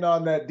 I'm getting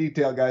on that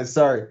detail, guys.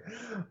 Sorry.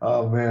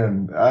 Oh,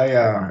 man.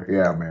 Yeah,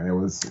 man. It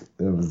was,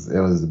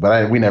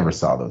 but we never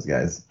saw those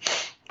guys.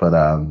 But,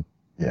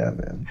 yeah,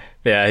 man.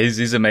 Yeah,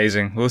 he's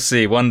amazing. We'll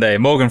see one day.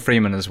 Morgan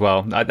Freeman as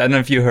well. I don't know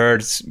if you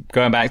heard,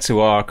 going back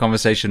to our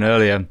conversation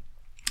earlier,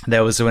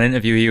 there was an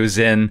interview he was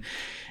in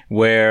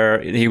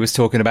where he was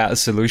talking about a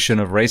solution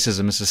of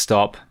racism is to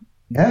stop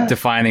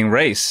defining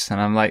race.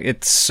 And I'm like,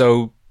 it's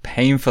so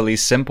painfully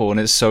simple and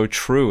it's so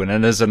true. And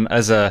then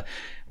as a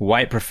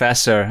white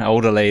professor,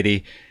 older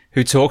lady,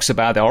 who talks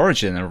about the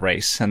origin of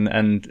race.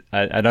 And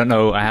I don't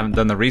know, I haven't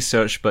done the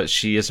research, but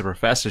she is a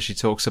professor. She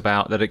talks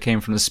about that it came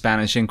from the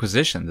Spanish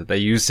Inquisition, that they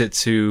used it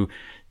to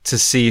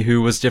see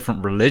who was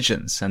different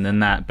religions. And then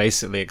that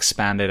basically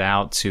expanded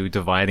out to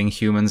dividing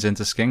humans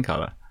into skin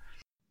color.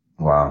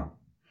 Wow.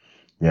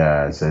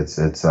 Yeah.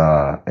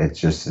 It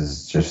just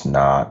is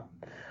not,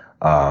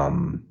 a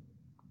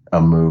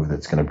move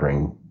that's going to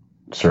bring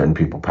certain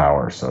people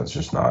power. So it's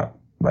just not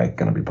like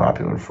going to be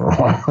popular for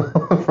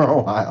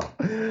a while,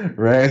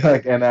 right?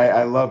 Like, and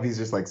I love, he's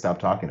just like, stop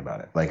talking about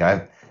it. Like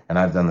I've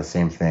done the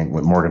same thing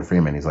with Morgan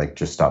Freeman. He's like,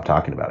 just stop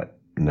talking about it.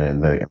 And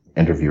the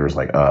interviewer's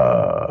like,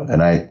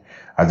 and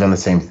I've done the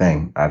same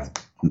thing. I've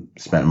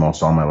spent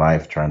most all my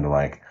life trying to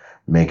like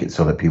make it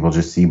so that people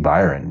just see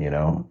Byron,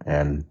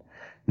 and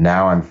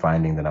now I'm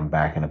finding that I'm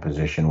back in a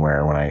position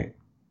where when I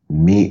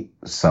meet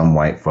some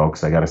white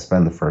folks, I got to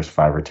spend the first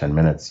 5 or 10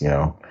 minutes,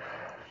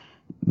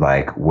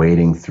 like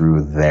wading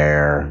through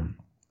their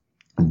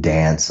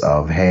dance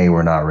of, hey,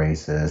 we're not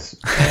racist.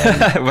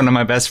 One of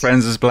my best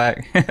friends is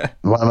black.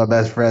 One of my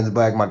best friends is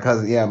black. My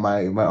cousin,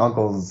 my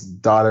uncle's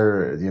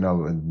daughter,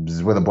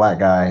 is with a black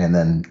guy. And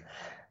then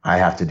I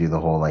have to do the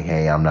whole, like,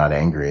 hey, I'm not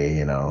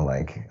angry,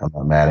 like, I'm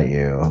not mad at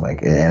you.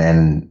 Like,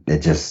 and it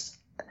just,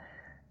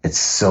 it's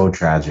so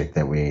tragic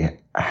that we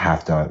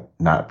have to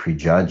not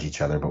prejudge each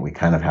other, but we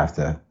kind of have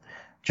to,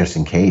 just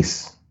in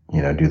case,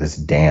 do this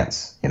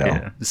dance,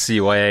 Yeah, the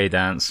CYA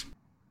dance.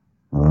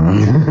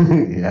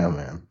 Yeah,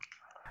 man.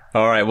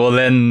 All right. Well,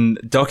 then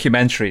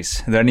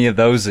documentaries. Are there any of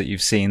those that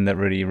you've seen that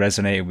really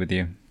resonated with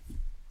you?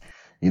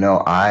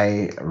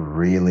 I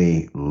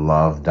really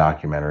love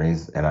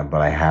documentaries,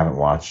 but I haven't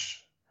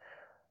watched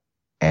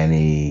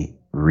any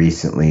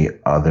recently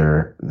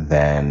other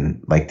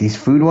than like these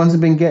food ones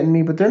have been getting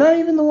me, but they're not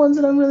even the ones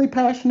that I'm really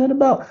passionate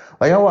about.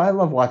 Like, I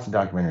love watching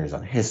documentaries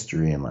on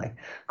history and like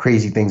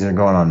crazy things that are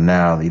going on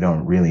now that you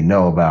don't really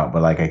know about.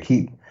 But like I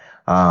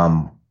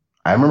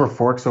remember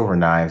Forks Over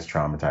Knives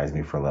traumatized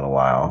me for a little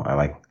while.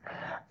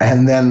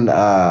 And then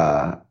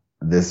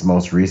this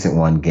most recent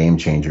one, Game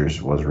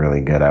Changers, was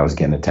really good. I was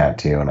getting a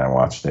tattoo and I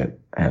watched it,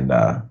 and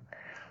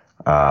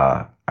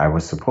I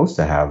was supposed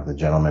to have the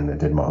gentleman that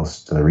did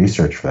most of the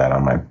research for that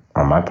on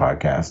my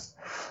podcast,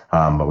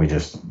 but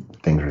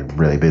things were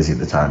really busy at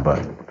the time.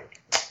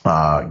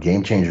 But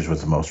Game Changers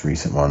was the most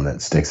recent one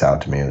that sticks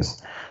out to me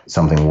as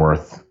something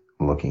worth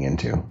looking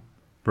into.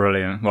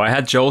 Brilliant. Well, I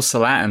had Joel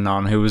Salatin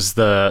on, who was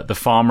the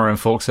farmer in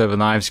Forks Over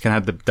Knives. You can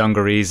have the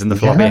dungarees and the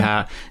floppy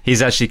hat.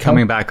 He's actually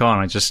coming back on.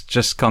 I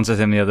just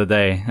contacted him the other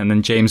day. And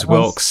then James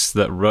Wilkes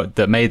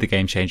that made the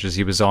Game Changers.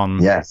 He was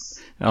on. Yes.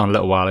 On a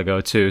little while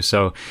ago too.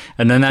 So,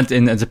 and then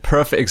it's a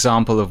perfect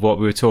example of what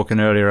we were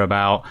talking earlier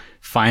about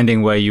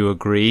finding where you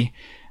agree.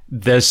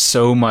 There's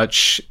so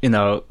much,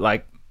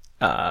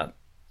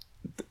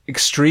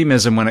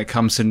 extremism when it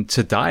comes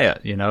to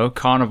diet,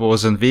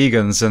 carnivores and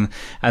vegans.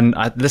 And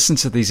I listened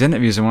to these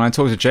interviews, and when I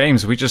talked to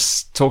James, we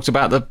just talked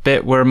about the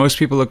bit where most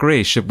people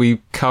agree. Should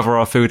we cover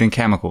our food in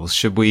chemicals?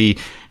 Should we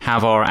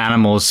have our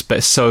animals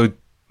so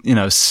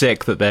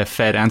sick that they're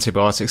fed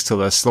antibiotics till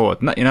they're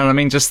slaughtered. You know what I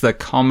mean? Just the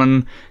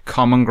common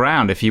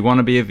ground. If you want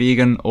to be a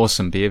vegan,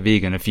 awesome, be a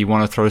vegan. If you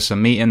want to throw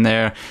some meat in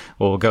there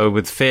or go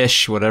with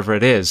fish, whatever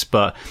it is,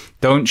 but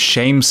don't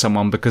shame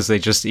someone because they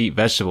just eat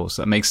vegetables.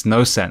 That makes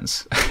no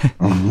sense.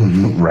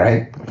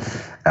 Right?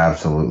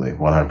 Absolutely.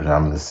 100%.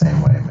 I'm the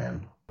same way, man.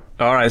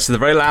 All right, so the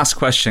very last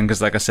question,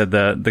 because like I said,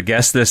 the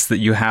guest list that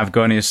you have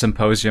going to your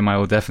symposium, I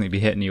will definitely be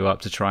hitting you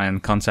up to try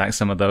and contact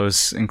some of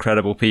those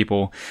incredible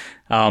people.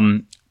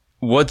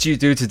 What do you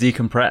do to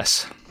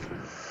decompress?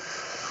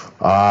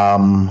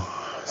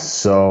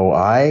 So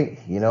I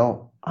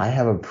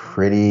have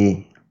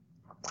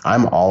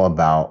I'm all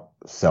about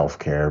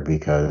self-care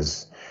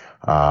because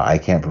I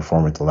can't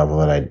perform at the level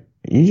that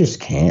you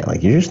just can't.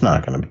 Like, you're just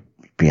not going to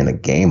be in the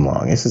game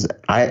long.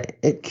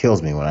 It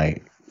kills me when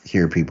I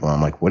hear people.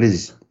 I'm like,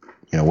 what's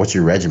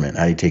your regimen?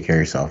 How do you take care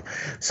of yourself?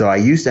 So I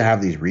used to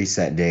have these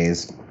reset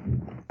days.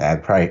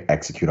 I'd probably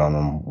execute on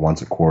them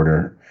once a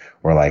quarter,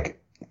 or like,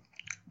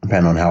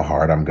 depending on how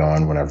hard I'm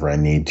going, whenever I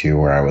need to,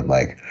 where I would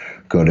like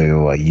go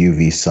to a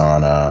UV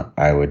sauna.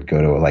 I would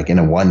go to like in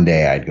a one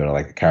day, I'd go to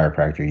like a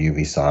chiropractor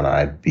UV sauna.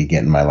 I'd be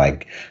getting my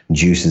like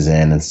juices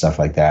in and stuff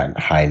like that,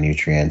 high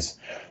nutrients.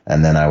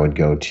 And then I would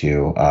go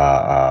to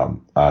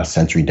a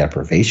sensory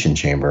deprivation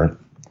chamber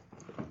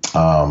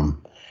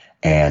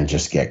and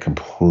just get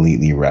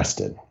completely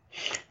rested.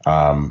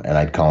 And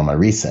I'd call them my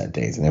reset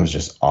days, and it was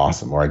just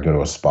awesome. Or I'd go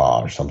to a spa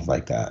or something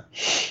like that.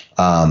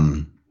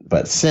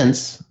 But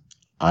since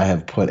I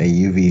have put a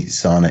UV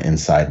sauna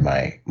inside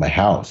my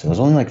house, it was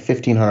only like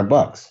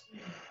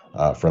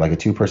 $1,500 for like a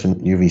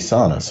 2-person UV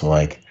sauna. So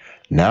like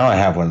now I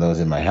have one of those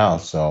in my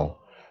house. So,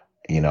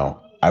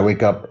 I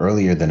wake up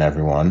earlier than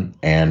everyone,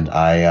 and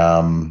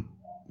I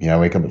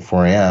wake up at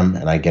 4 a.m.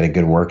 and I get a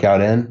good workout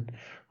in,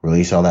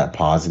 release all those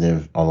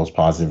positive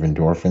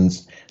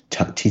endorphins,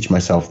 teach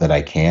myself that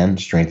I can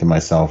strengthen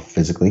myself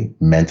physically,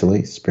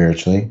 mentally,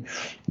 spiritually.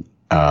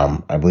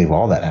 I believe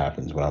all that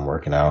happens when I'm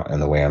working out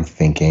and the way I'm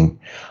thinking.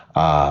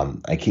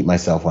 I keep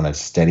myself on a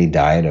steady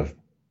diet of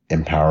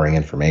empowering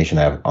information.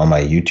 I have on my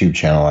YouTube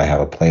channel, I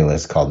have a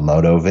playlist called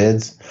Moto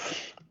Vids.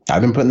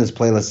 I've been putting this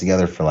playlist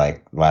together for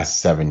like the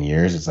last 7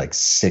 years. It's like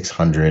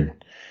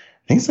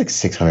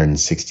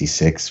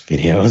 666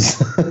 videos.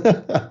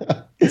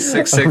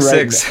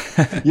 666.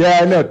 Right. Yeah,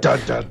 I know. Dun,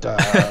 dun, dun.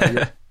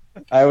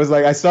 I was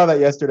like, I saw that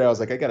yesterday. I was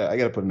like, I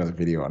gotta put another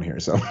video on here.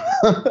 So,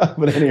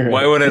 but anyway,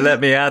 why would it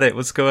let me at it?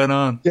 What's going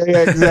on? Yeah,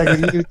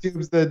 exactly.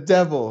 YouTube's the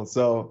devil.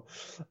 So,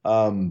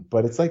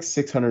 but it's like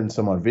 600 and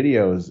some odd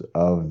videos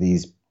of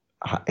these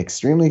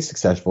extremely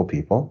successful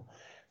people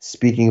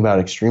speaking about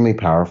extremely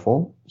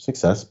powerful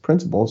success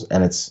principles,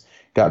 and it's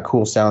got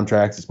cool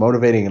soundtracks. It's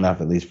motivating enough,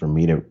 at least for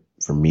me to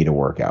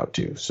work out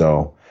too.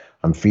 So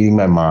I'm feeding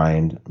my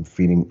mind,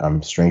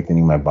 I'm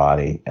strengthening my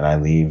body, and I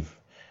leave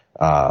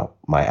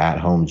my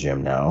at-home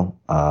gym now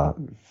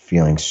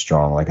feeling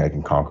strong, like I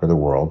can conquer the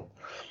world.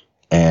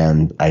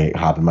 And I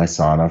hop in my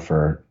sauna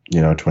for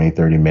 20,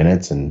 30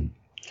 minutes, and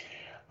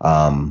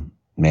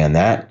man,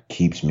 that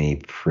keeps me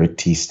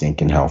pretty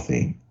stinking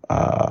healthy.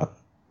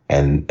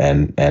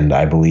 And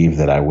I believe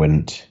that I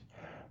wouldn't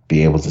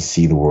be able to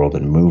see the world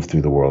and move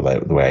through the world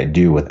the way I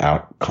do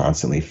without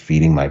constantly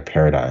feeding my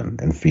paradigm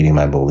and feeding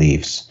my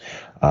beliefs,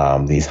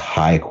 these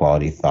high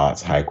quality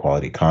thoughts, high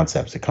quality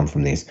concepts that come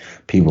from these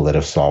people that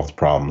have solved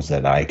problems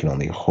that I can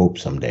only hope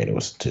someday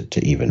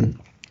to even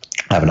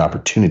have an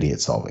opportunity at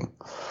solving.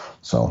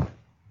 So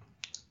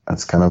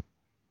that's kind of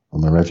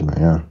my regimen,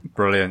 yeah.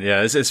 Brilliant.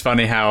 Yeah, it's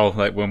funny how,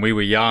 like, when we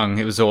were young,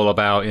 it was all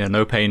about,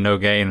 no pain, no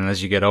gain. And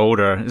as you get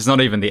older, it's not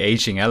even the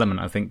aging element.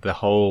 I think the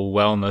whole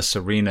wellness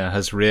arena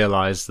has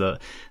realized that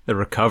the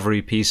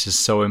recovery piece is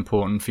so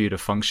important for you to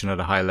function at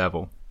a high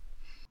level.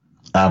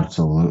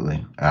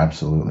 Absolutely.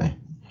 Absolutely.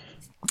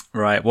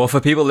 Right. Well, for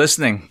people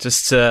listening,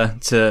 just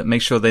to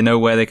make sure they know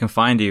where they can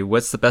find you,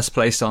 what's the best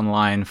place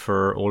online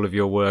for all of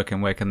your work,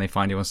 and where can they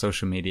find you on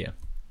social media?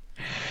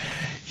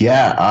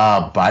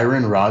 Yeah,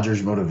 Byron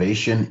Rogers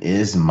Motivation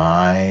is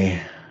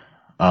my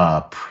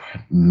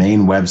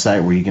main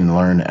website where you can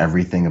learn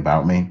everything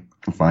about me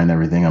and find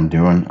everything I'm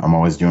doing. I'm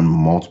always doing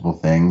multiple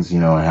things.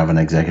 I have an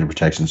executive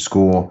protection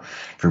school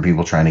for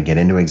people trying to get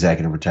into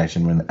executive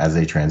protection as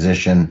they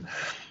transition.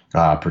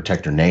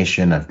 Protector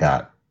Nation, I've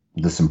got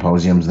the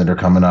symposiums that are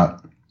coming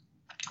up.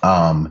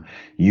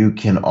 You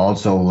can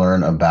also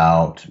learn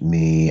about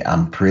me.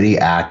 I'm pretty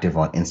active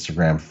on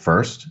Instagram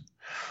first.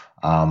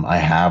 I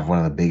have one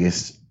of the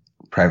biggest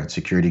private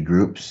security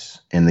groups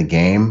in the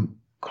game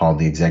called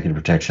the Executive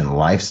Protection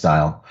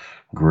Lifestyle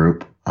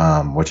Group,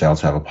 which I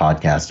also have a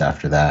podcast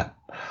after that.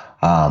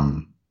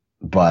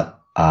 But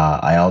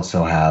I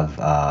also have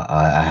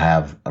I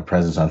have a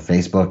presence on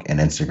Facebook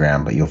and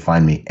Instagram, but you'll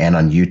find me, and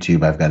on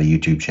YouTube. I've got a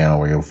YouTube channel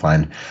where you'll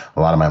find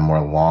a lot of my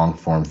more long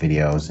form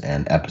videos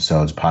and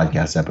episodes,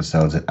 podcast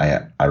episodes.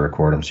 I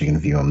record them so you can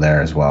view them there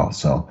as well.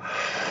 So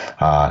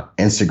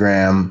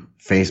Instagram,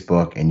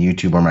 Facebook, and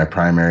YouTube are my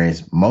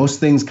primaries. Most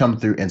things come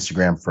through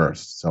Instagram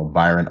first. So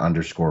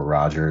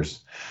Byron_Rogers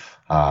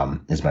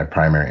is my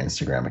primary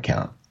Instagram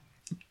account.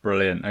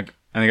 Brilliant.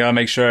 And you gotta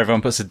make sure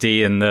everyone puts a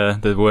D in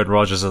the word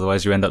Rogers,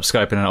 otherwise you end up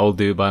Skyping an old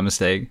dude by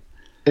mistake.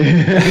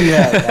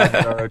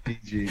 Yeah,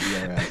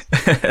 R-O-T-G-E-R-S.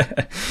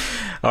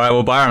 All right,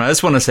 well, Byron, I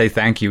just want to say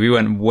thank you. We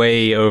went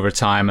way over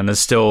time, and there's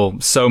still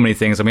so many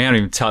things. I mean, we haven't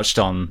even touched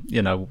on,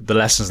 the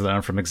lessons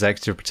learned from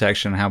executive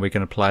protection and how we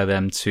can apply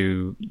them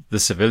to the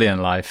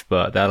civilian life,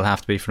 but that'll have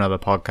to be for another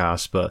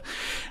podcast. But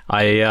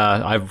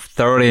I've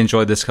thoroughly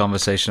enjoyed this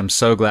conversation. I'm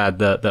so glad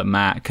that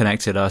Matt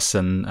connected us,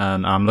 and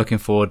I'm looking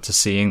forward to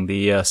seeing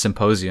the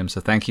symposium.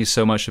 So thank you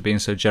so much for being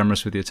so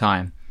generous with your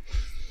time.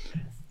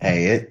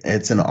 Hey,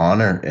 it's an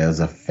honor. It was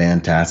a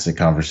fantastic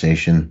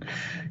conversation.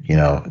 It's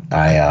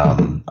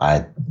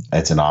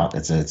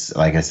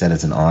like I said,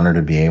 it's an honor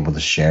to be able to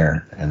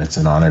share, and it's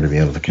an honor to be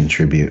able to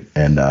contribute.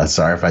 And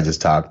sorry if I just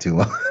talked too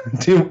long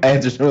to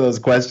answer some of those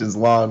questions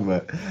long,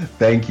 but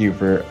thank you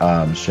for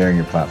sharing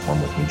your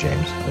platform with me,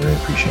 James. I really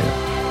appreciate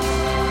it.